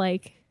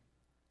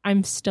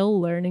 I'm still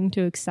learning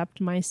to accept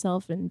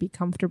myself and be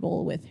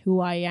comfortable with who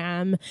I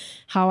am,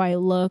 how I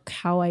look,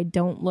 how I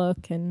don't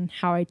look, and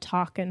how I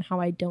talk and how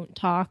I don't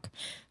talk.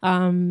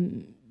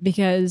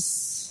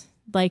 Because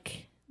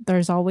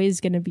there's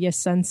always going to be a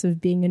sense of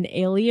being an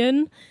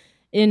alien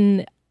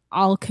in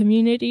all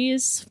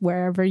communities,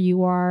 wherever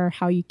you are,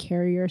 how you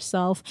carry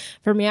yourself.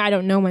 For me, I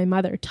don't know my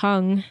mother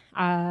tongue.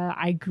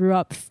 I grew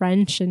up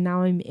French and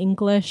now I'm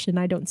English, and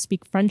I don't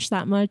speak French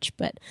that much,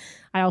 but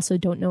I also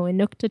don't know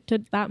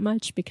Inuktitut that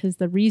much because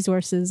the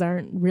resources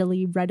aren't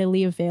really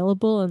readily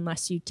available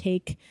unless you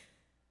take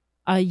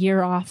a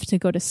year off to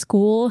go to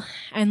school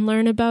and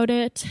learn about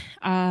it.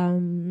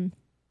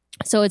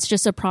 So it's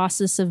just a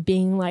process of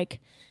being like,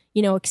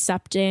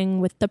 accepting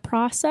with the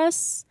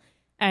process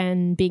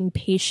and being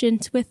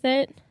patient with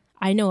it.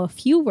 I know a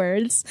few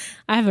words.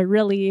 I have a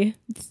really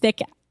thick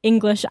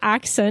English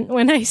accent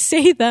when I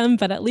say them,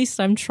 but at least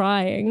I'm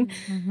trying.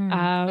 Mm-hmm.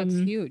 That's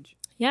huge.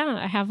 Yeah,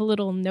 I have a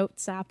little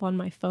notes app on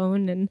my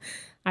phone, and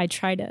I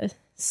try to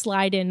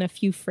slide in a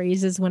few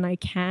phrases when I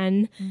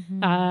can.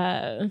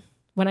 Mm-hmm.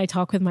 When I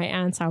talk with my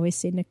aunts, I always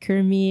say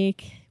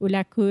Nakurmik,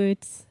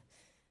 Ulakut,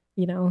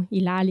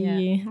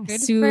 Ilali,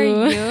 Good Asu. for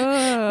you.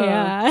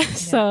 Yeah.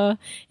 So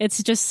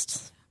it's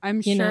just,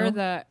 I'm sure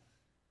that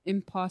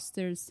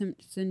imposter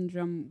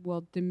syndrome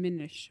will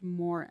diminish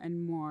more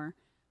and more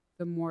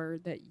the more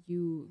that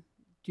you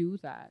do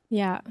that.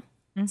 Yeah.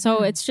 Mm-hmm.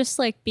 So it's just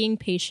like being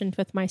patient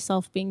with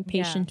myself, being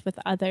patient with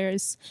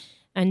others,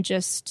 and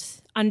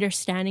just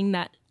understanding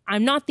that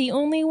I'm not the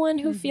only one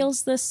who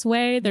feels this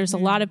way. There's a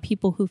lot of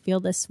people who feel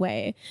this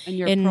way. And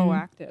you're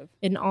proactive.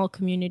 In all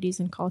communities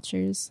and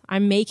cultures.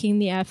 I'm making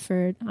the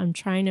effort. I'm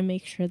trying to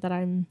make sure that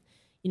I'm,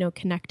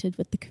 connected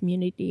with the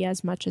community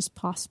as much as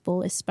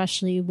possible,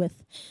 especially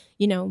with,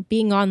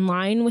 being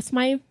online with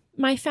my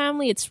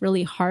family. It's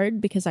really hard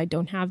because I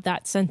don't have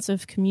that sense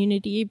of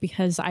community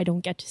because I don't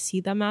get to see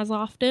them as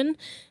often,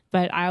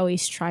 but I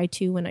always try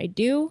to when I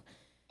do.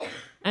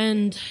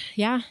 And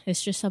yeah,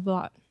 it's just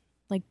about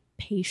like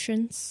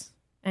patience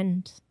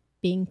and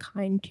being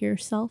kind to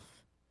yourself.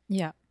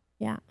 Yeah.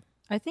 Yeah.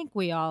 I think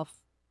we all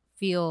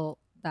feel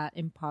that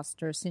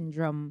imposter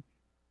syndrome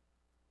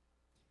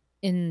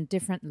in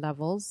different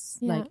levels,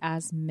 like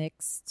as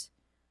mixed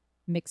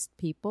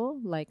people.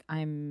 Like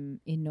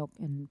I'm Inuk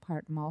and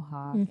part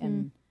Mohawk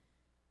and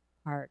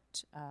part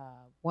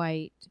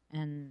white,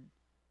 and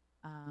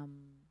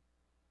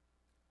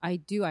I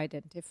do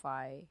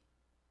identify.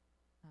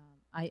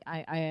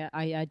 I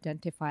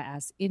identify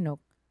as Inuk,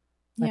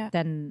 but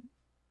then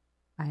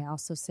I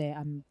also say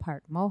I'm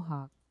part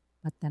Mohawk.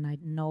 But then I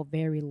know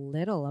very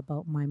little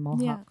about my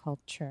Mohawk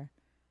culture.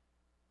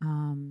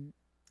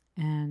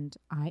 And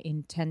I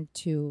intend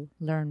to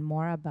learn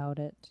more about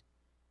it.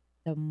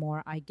 The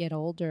more I get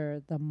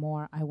older, the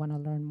more I want to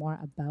learn more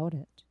about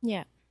it.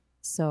 Yeah.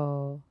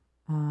 So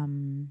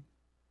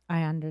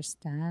I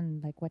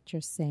understand like what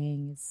you're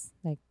saying is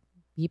like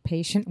be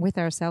patient with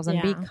ourselves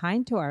and be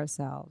kind to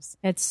ourselves.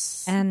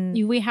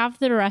 We have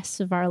the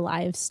rest of our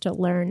lives to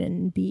learn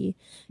and be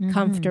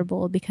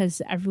comfortable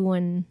because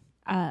everyone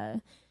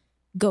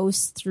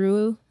goes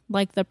through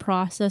like the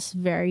process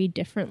very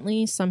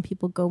differently. Some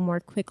people go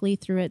more quickly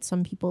through it.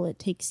 Some people it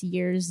takes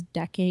years,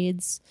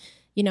 decades.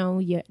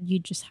 You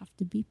just have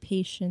to be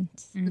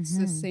patient. It's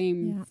the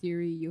same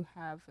theory you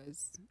have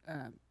as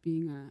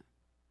being a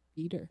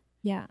leader.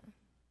 Yeah.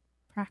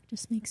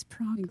 Practice makes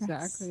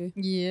progress. Exactly.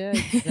 Yeah,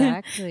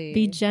 exactly.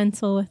 Be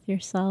gentle with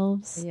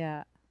yourselves.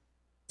 Yeah.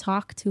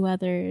 Talk to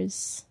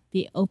others.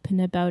 Be open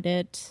about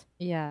it.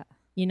 Yeah.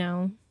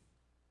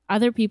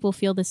 Other people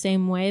feel the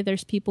same way.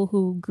 There's people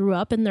who grew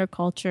up in their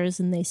cultures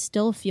and they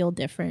still feel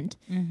different.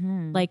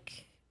 Mm-hmm.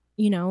 Like,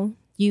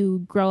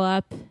 you grow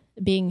up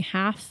being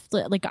half,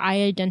 like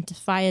I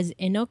identify as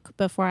Inuk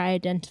before I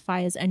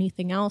identify as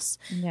anything else.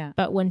 Yeah.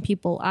 But when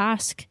people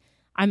ask,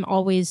 I'm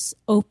always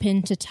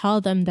open to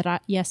tell them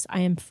that, yes,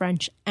 I am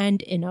French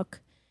and Inuk.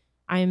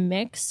 I am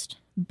mixed.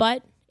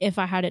 But if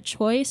I had a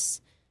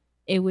choice,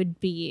 it would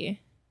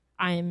be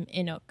I'm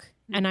Inuk.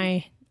 Mm-hmm. And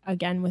I,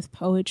 again, with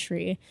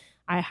poetry,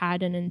 I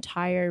had an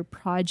entire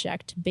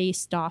project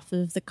based off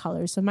of the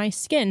colors of my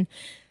skin,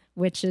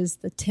 which is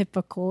the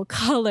typical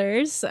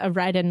colors of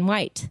red and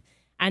white.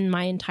 And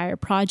my entire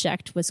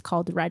project was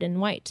called Red and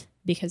White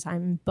because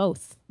I'm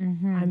both.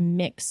 Mm-hmm. I'm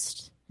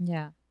mixed.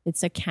 Yeah.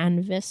 It's a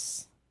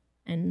canvas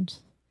and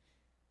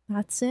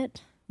that's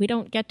it. We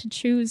don't get to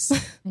choose.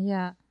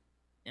 Yeah.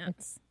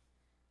 It's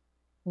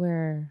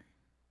our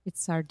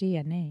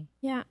DNA.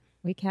 Yeah.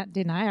 We can't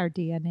deny our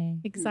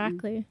DNA.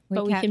 Exactly.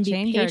 But we can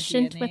be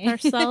patient with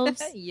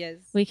ourselves. Yes.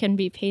 We can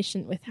be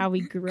patient with how we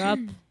grew up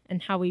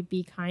and how we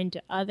be kind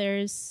to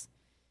others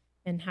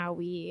and how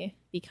we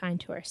be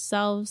kind to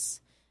ourselves.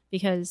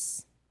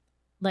 Because,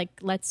 like,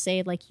 let's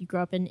say, like, you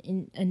grew up in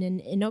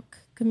an Inuk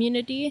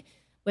community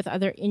with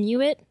other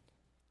Inuit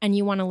and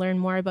you want to learn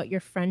more about your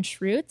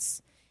French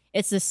roots.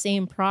 It's the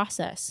same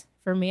process.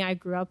 For me, I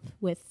grew up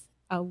with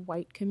a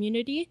white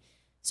community,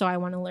 so I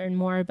want to learn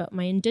more about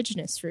my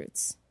Indigenous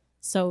roots.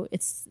 So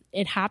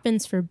it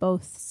happens for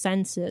both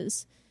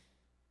senses.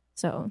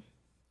 So,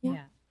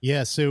 yeah.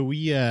 Yeah, so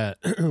we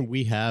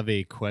we have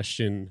a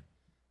question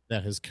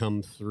that has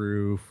come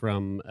through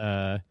from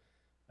a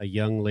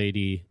young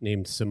lady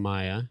named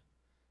Samaya.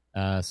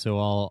 So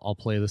I'll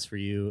play this for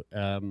you,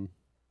 and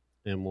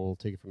we'll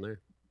take it from there.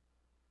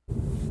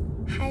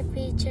 Hi Hi,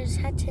 Peaches.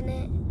 Hatching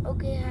it.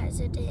 Okay, has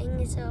it in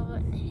his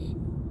own.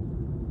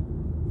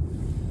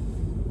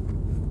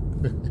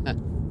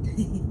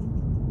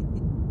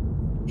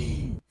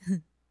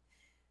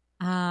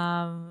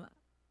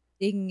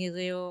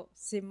 Ingireo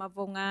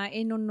simavonga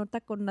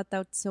inunota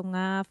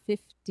tautsunga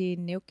 15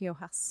 nukio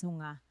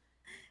hasunga.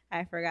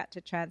 I forgot to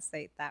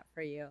translate that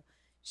for you.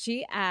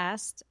 She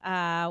asked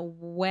how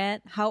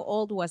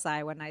old was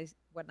I when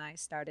I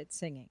started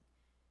singing.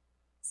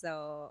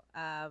 So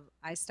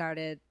I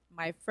started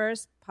my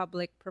first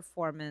public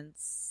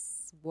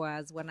performance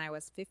was when I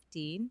was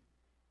 15.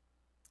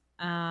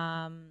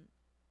 I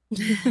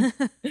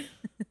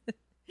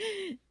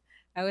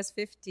was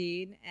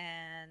 15,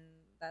 and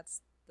that's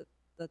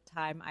the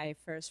time I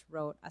first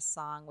wrote a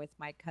song with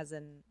my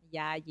cousin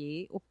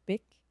Yayi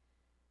Upik.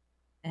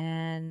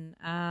 And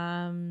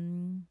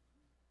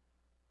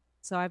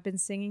so I've been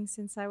singing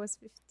since I was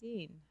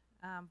 15.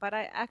 But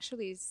I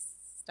actually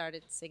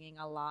started singing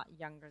a lot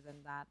younger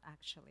than that,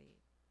 actually.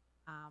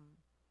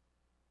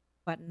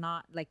 But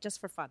not, like, just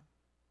for fun.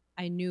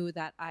 I knew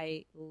that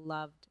I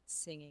loved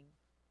singing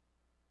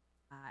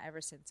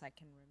ever since I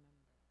can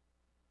remember.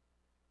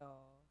 So,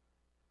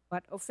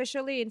 but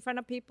officially in front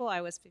of people,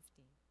 I was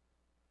 15.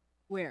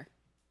 Where?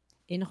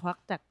 In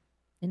Huactac.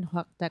 In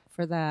Huactac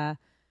for the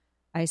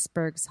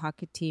Icebergs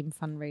hockey team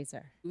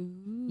fundraiser.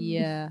 Ooh.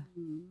 Yeah.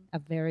 A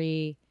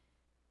very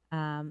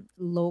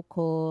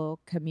local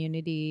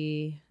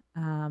community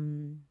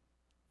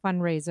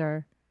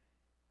fundraiser,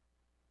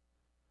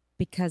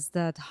 because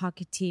the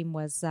hockey team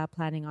was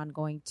planning on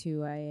going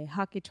to a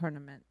hockey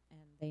tournament and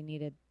they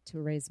needed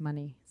to raise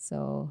money.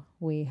 So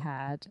we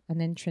had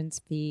an entrance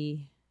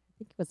fee. I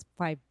think it was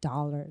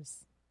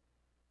 $5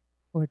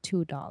 or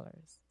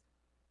 $2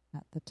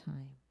 at the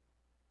time.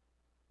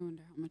 I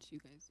wonder how much you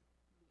guys.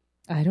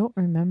 I don't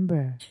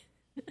remember.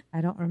 Did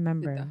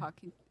the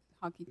hockey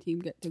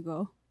team get to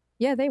go?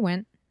 Yeah, they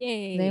went.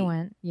 Yay. They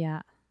went.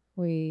 Yeah.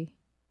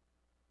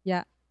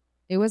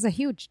 It was a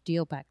huge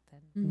deal back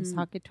then. It was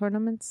hockey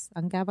tournaments,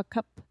 Angava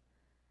Cup.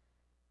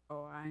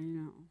 Oh, I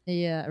know.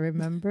 Yeah,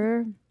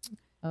 remember?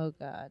 Oh,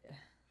 God.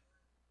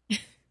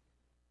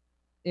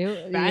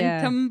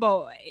 Bantam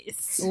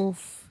Boys.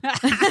 Oof.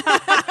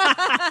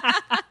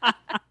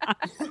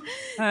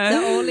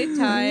 The only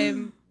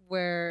time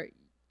where,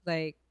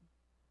 like,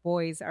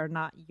 boys are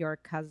not your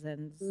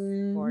cousins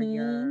or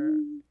your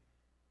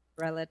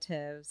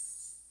relatives.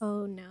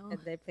 Oh, no. And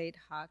they played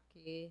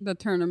hockey. The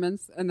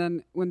tournaments, and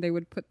then when they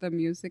would put the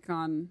music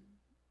on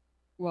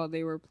while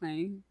they were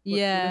playing. What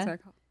is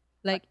that called?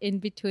 Like in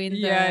between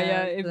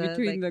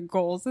the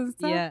goals and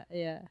stuff.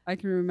 Yeah. I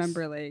can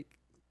remember like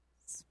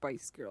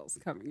Spice Girls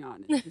coming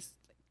on and just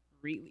like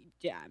really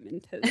jam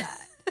into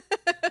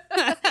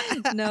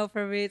that. No,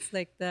 for me it's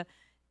like the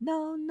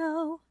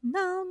no.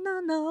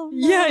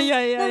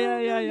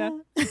 Yeah.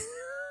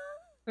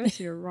 Chris,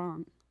 you're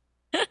wrong.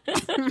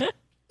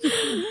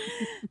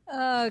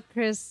 Oh,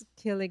 Chris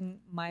killing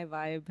my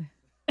vibe.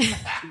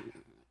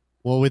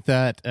 Well, with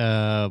that,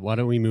 why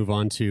don't we move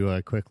on to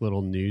a quick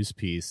little news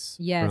piece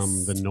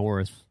from the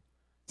North?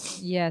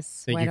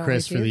 Yes. Thank you,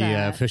 Chris, for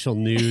the official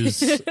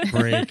news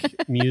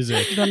break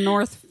music. The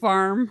North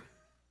Farm.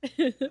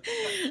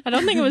 I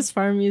don't think it was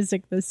farm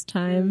music this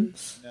time.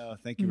 No,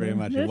 thank you very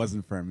much. It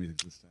wasn't farm music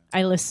this time.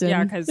 I listened.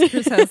 Yeah, because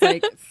Chris has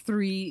like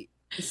 3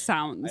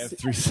 sounds. I have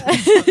 3 sounds.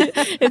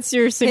 It's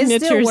your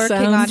signature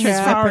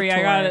soundtrack. Sorry,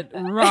 I got it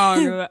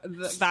wrong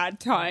that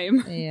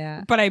time.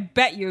 Yeah, but I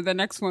bet you the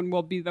next one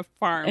will be the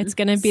farm. It's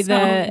gonna be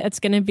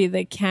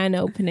the can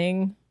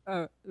opening.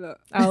 Oh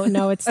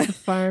no, it's the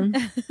farm.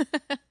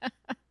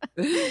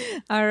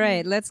 All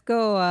right, let's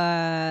go.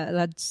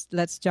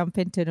 Let's jump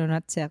into the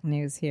Nutsack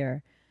news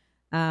here.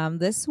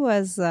 This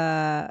was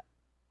an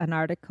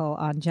article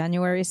on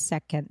January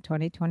 2nd,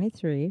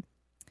 2023.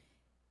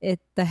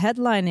 The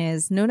headline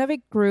is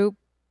Nunavik Group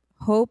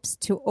hopes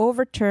to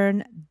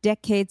overturn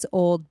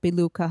decades-old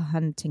beluga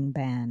hunting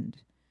ban.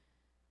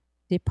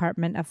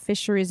 Department of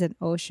Fisheries and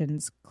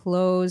Oceans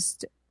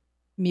closed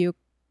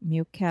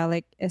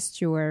Putulik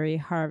estuary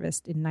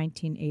harvest in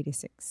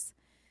 1986.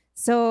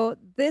 So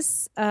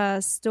this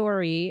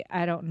story,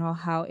 I don't know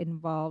how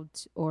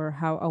involved or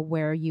how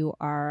aware you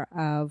are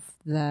of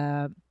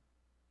the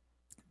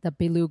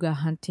beluga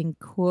hunting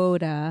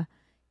quota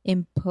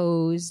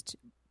imposed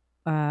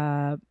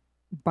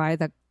by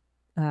the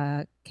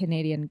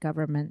Canadian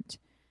government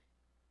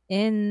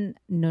in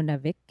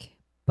Nunavik,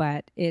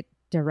 but it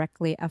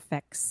directly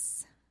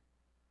affects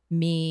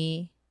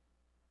me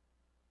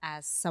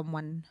as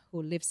someone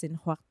who lives in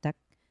Huactac.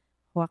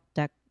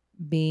 Huactac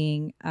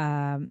being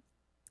a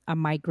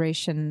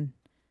migration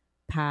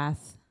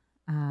path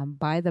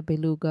by the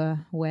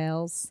beluga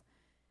whales.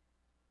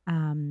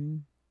 A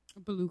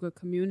beluga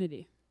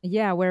community.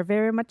 Yeah, we're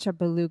very much a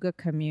beluga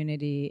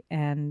community,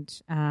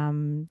 and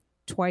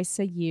twice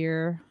a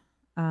year,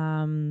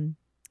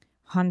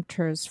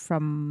 hunters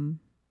from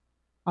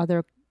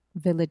other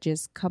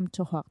villages come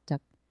to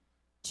Huactac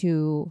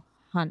to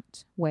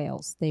hunt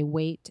whales. They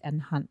wait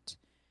and hunt.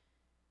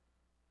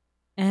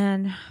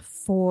 And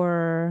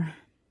for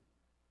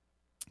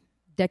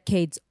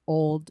decades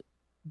old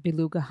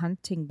beluga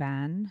hunting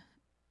ban.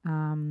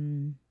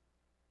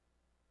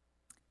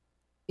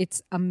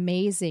 It's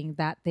amazing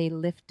that they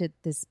lifted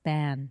this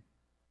ban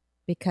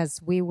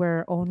because we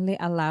were only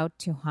allowed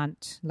to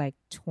hunt like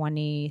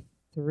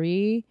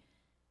 23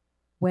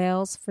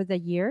 whales for the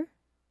year,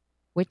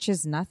 which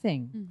is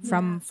nothing.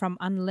 From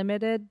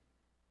unlimited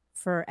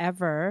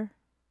forever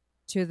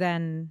to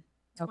then,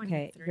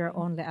 okay, 23. you're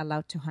only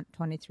allowed to hunt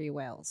 23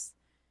 whales.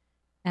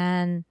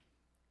 And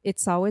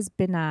it's always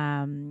been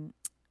an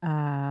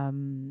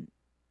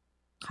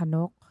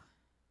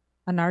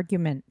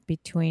argument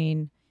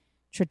between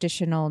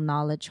traditional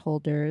knowledge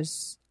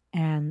holders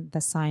and the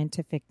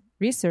scientific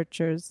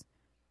researchers,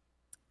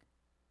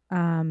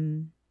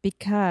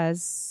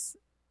 because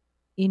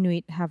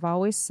Inuit have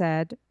always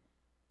said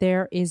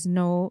there is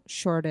no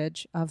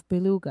shortage of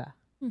beluga.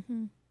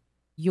 Mm-hmm.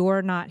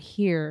 You're not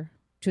here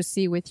to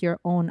see with your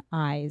own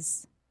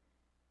eyes.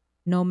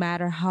 No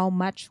matter how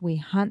much we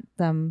hunt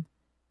them,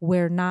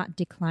 we're not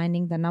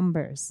declining the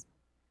numbers.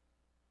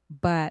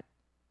 But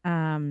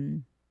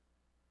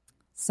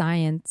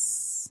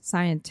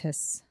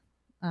scientists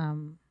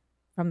from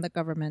the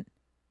government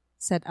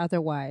said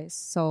otherwise.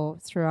 So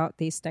throughout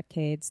these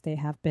decades, they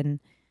have been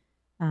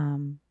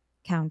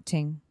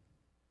counting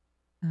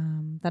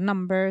the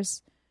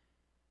numbers.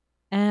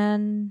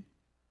 And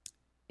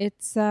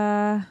it's,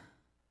 like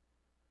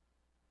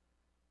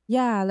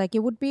it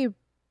would be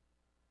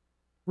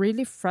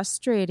really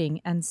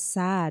frustrating and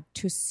sad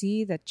to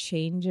see the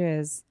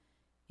changes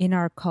in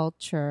our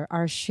culture,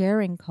 our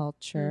sharing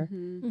culture,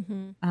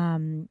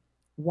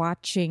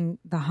 watching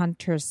the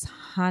hunters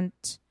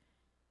hunt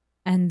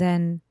and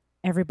then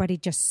everybody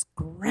just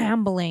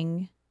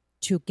scrambling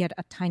to get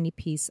a tiny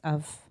piece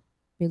of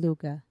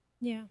beluga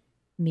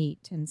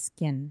meat and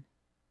skin,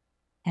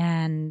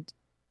 and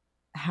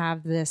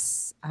have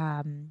this,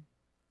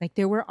 like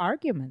there were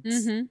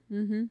arguments,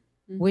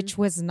 which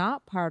was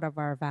not part of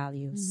our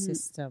value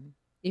system.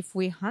 If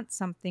we hunt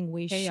something,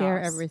 we share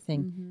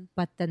everything.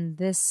 But then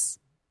this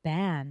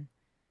ban,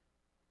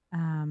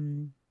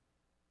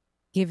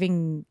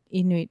 giving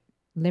Inuit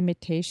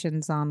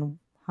limitations on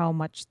how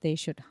much they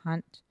should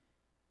hunt,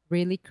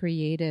 really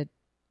created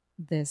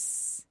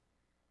this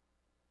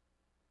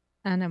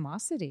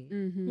animosity.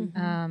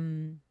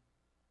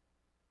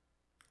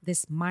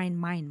 This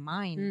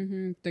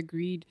mine. The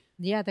greed.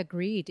 Yeah, the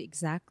greed,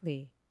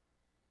 exactly.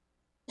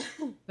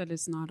 That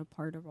is not a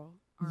part of our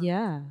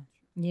Yeah.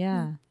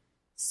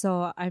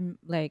 So I'm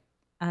like,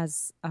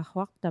 as a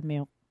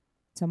Huaktamilk,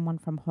 someone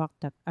from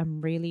Huaktak,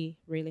 I'm really,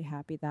 really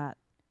happy that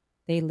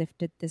they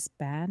lifted this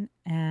ban.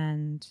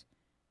 And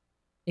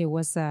it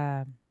was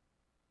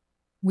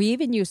we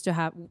even used to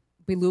have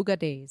beluga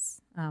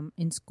days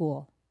in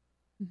school,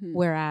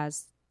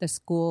 whereas the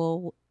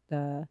school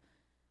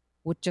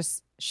would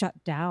just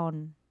shut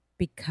down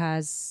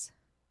because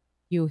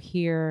you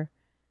hear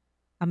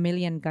a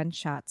million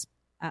gunshots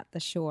at the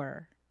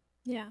shore.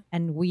 Yeah.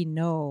 And we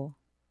know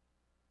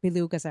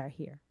belugas are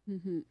here.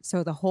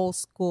 So the whole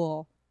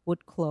school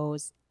would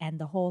close and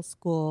the whole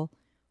school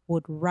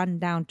would run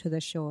down to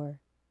the shore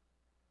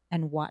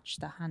and watch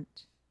the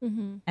hunt.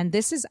 And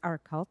this is our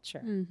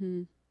culture.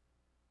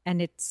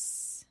 And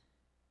it's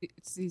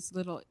these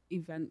little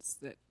events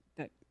that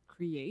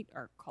create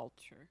our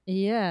culture.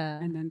 Yeah.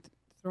 And then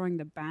throwing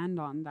the band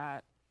on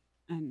that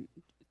and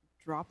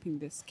dropping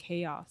this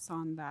chaos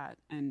on that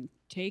and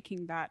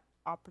taking that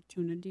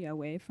opportunity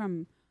away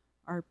from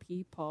our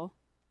people.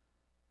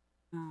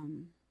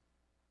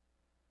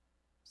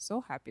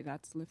 So happy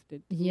that's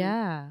lifted too.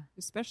 Yeah.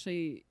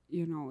 Especially,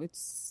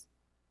 it's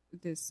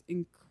this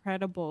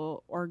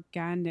incredible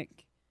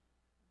organic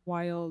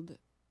wild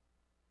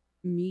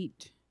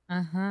meat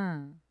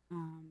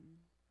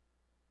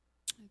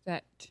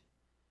that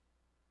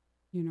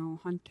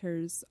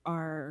hunters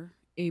are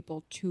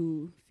able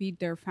to feed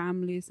their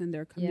families and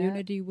their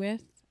community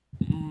with.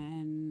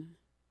 And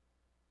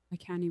I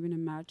can't even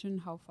imagine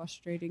how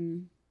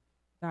frustrating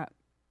that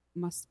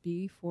must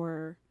be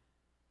for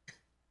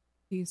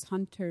these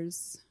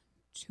hunters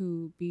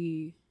to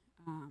be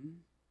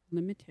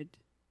limited.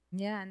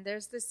 Yeah, and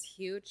there's this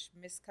huge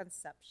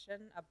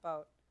misconception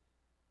about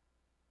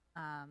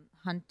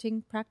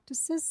hunting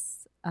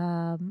practices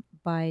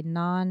by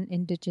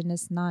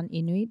non-Indigenous,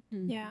 non-Inuit.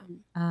 Yeah.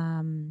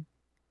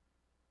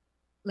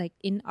 Like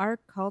in our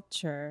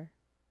culture,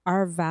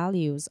 our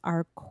values,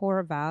 our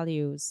core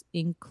values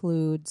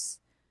includes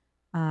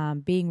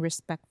being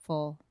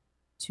respectful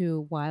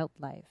to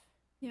wildlife.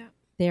 Yeah.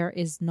 There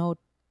is no,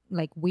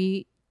 like,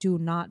 we do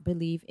not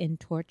believe in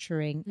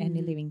torturing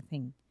any living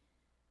thing.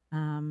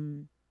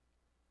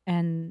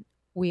 And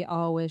we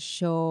always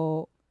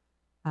show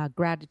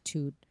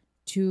gratitude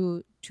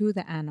to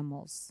the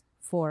animals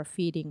for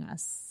feeding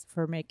us,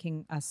 for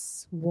making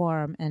us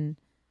warm, and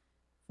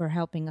for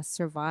helping us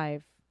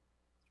survive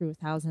through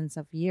thousands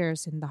of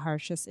years in the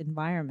harshest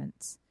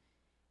environments.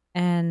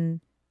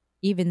 And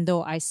even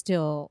though I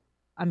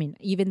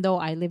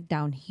live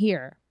down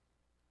here,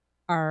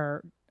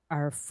 our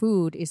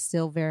food is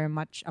still very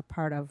much a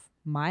part of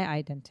my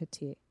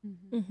identity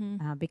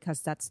Mm-hmm.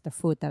 because that's the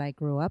food that I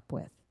grew up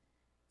with.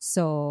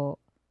 So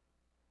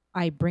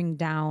I bring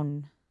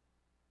down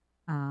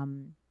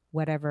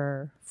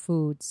whatever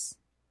foods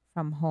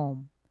from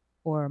home,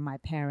 or my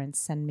parents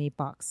send me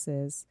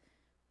boxes,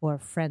 or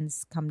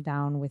friends come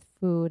down with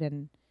food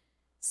and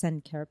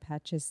send care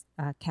packages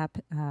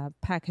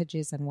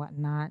and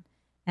whatnot.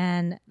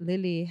 And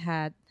Lily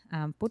had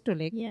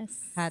Putulik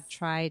had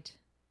tried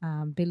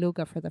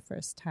beluga for the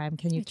first time.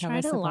 Can you tell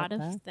us about that? I tried a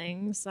lot of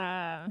things.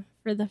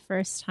 For the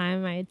first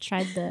time, I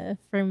tried the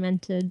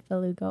fermented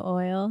beluga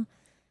oil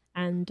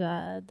and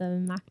the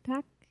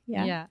maktak.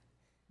 Yeah.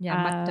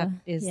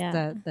 Maktak is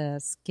the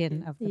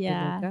skin of the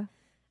beluga.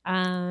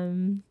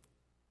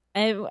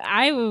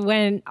 I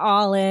went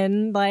all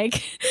in.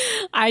 Like,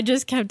 I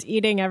just kept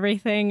eating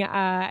everything.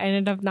 I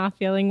ended up not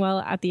feeling well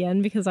at the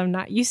end because I'm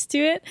not used to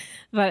it,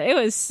 but it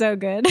was so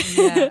good.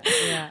 It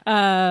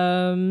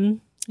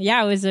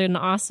was an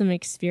awesome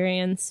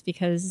experience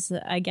because,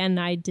 again,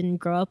 I didn't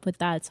grow up with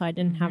that, so I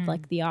didn't have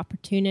like the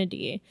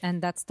opportunity.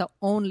 And that's the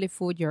only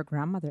food your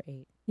grandmother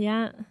ate.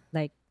 Yeah,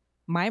 like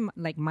my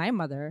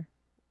mother,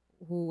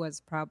 who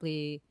was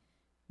probably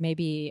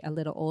maybe a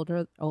little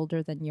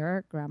older than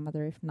your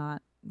grandmother, if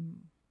not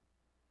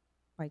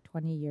by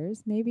 20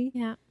 years, maybe.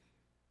 Yeah.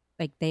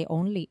 Like they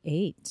only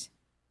ate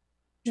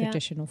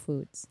traditional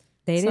foods.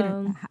 They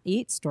didn't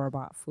eat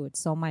store-bought food.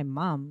 So my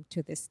mom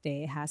to this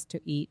day has to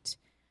eat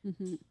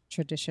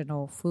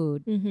traditional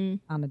food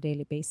on a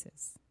daily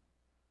basis.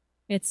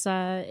 It's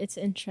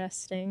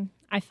interesting.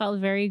 I felt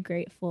very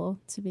grateful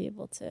to be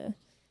able to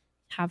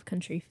have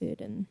country food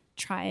and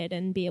try it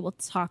and be able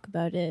to talk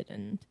about it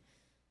and,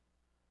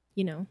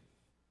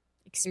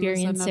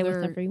 experience it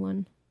with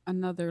everyone.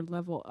 Another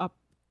level up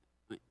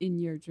in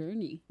your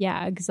journey.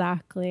 Yeah,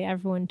 exactly.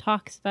 Everyone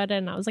talks about it,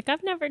 and I was like,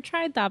 I've never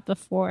tried that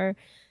before.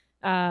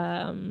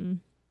 I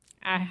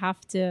have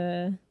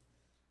to.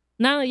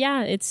 No,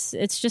 yeah, it's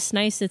just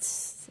nice.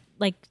 It's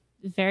like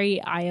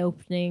very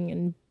eye-opening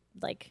and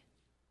like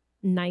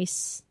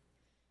nice,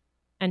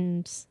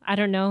 and I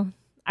don't know.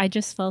 I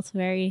just felt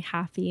very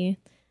happy,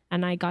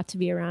 and I got to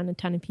be around a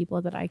ton of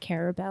people that I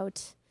care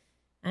about,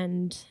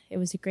 and it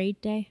was a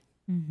great day.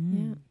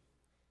 Yeah,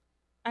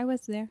 I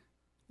was there.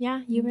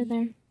 Yeah, you were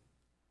there.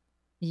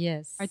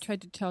 Yes. I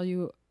tried to tell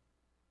you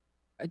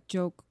a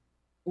joke,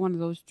 one of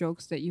those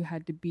jokes that you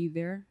had to be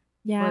there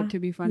for it to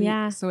be funny.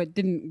 Yeah. So it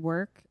didn't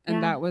work.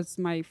 And that was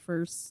my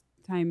first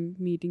time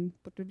meeting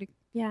Putulik.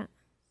 Yeah.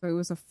 So it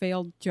was a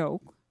failed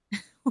joke.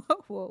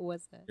 What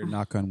was it? Your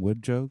knock on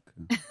wood joke?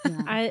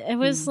 It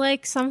was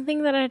like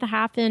something that had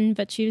happened,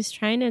 but she was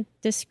trying to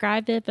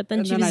describe it, but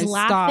then she was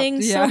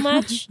laughing so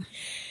much.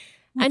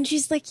 And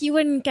she's like, you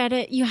wouldn't get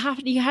it. You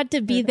had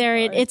to be there.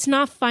 It's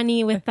not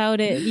funny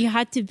without it. You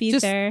had to be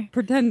Just there.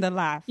 Pretend to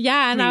laugh.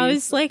 Yeah, and please. I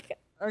was like,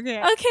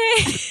 okay.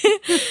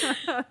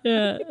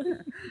 Yeah.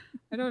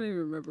 I don't even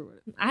remember what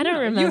it I don't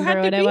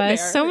remember what it was.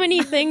 There. So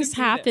many things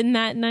happened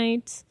that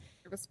night.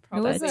 It was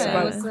probably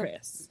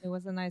Chris. It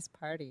was a nice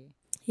party.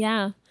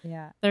 Yeah.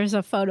 Yeah. There's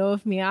a photo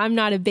of me. I'm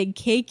not a big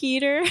cake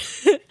eater.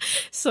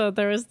 So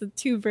there was the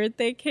 2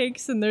 birthday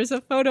cakes and there's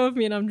a photo of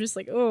me and I'm just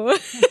like, oh.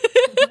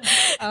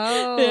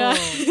 Oh. Yeah.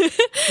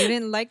 You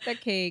didn't like the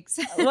cakes.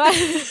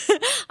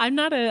 I'm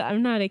not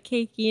a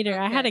cake eater.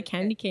 I had a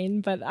candy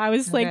cane, but I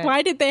was like,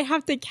 why did they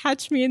have to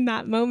catch me in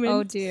that moment?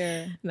 Oh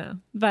dear. No.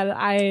 But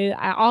I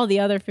all the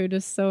other food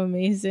was so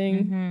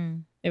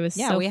amazing. It was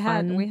so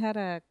fun. We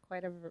had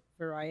quite a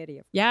variety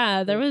of food.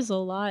 Yeah, there was a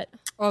lot.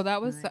 Oh,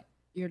 that was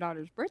your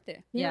daughter's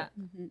birthday. Yeah.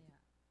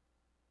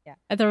 Yeah.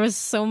 There was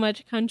so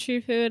much country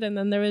food, and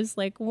then there was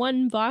like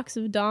 1 box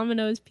of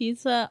Domino's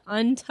pizza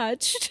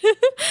untouched.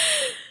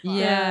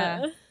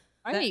 Yeah.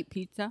 I ate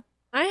pizza.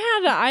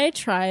 I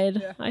tried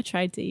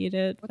to eat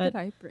it. What but did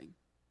I bring?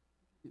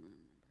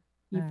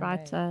 You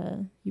brought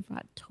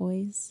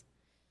toys.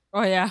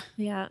 Oh yeah.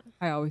 Yeah.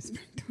 I always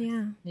bring toys.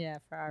 Yeah. Yeah,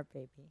 for our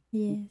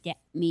baby. Yeah.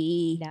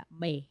 Not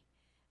me.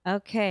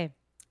 Okay.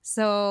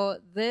 So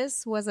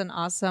this was an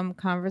awesome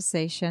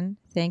conversation.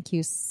 Thank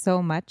you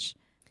so much.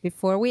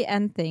 Before we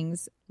end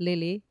things,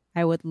 Lily,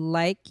 I would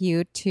like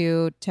you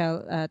to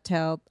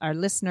tell our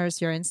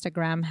listeners your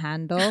Instagram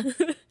handle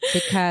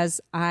because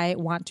I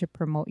want to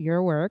promote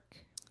your work.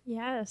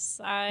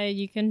 Yes,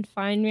 you can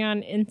find me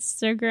on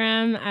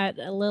Instagram at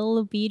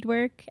Lil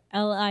Beadwork,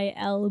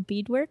 LIL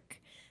Beadwork.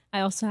 I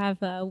also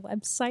have a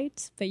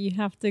website, but you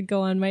have to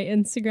go on my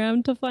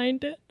Instagram to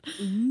find it.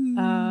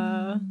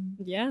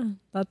 Yeah,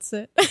 that's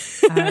it.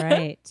 All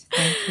right.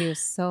 Thank you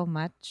so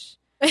much.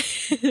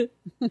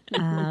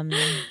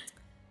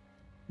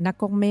 Na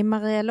kung may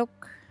makialok,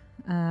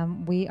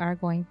 we are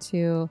going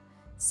to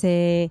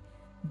say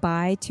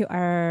bye to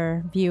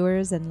our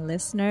viewers and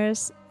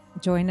listeners.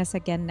 Join us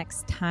again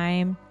next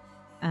time.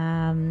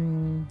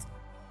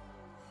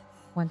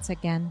 Once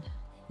again,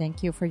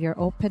 thank you for your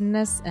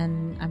openness,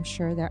 and I'm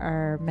sure there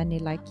are many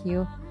like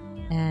you.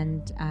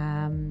 And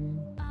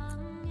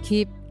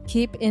keep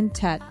in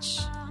touch.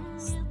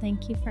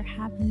 Thank you for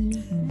having me.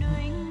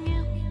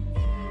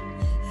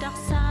 Dark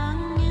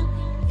sang,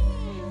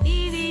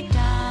 evie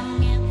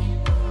dang,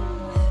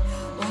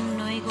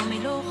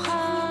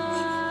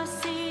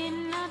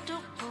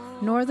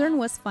 Northern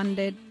was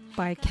funded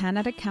by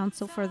Canada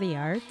Council for the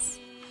Arts.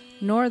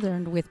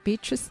 Northern with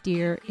Beatrice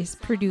Deer is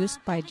produced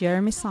by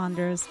Jeremy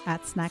Saunders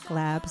at Snack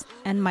Labs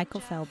and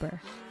Michael Felber.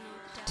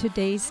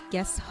 Today's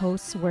guest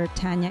hosts were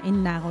Tanya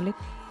Inarolik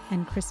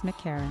and Chris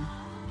McCarran.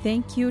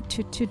 Thank you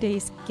to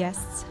today's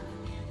guests,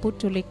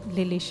 Putulik,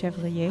 Lily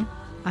Chevrier.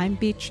 I'm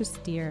Beatrice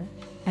Deer,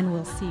 and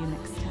we'll see you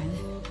next time.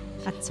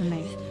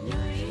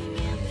 Atsune.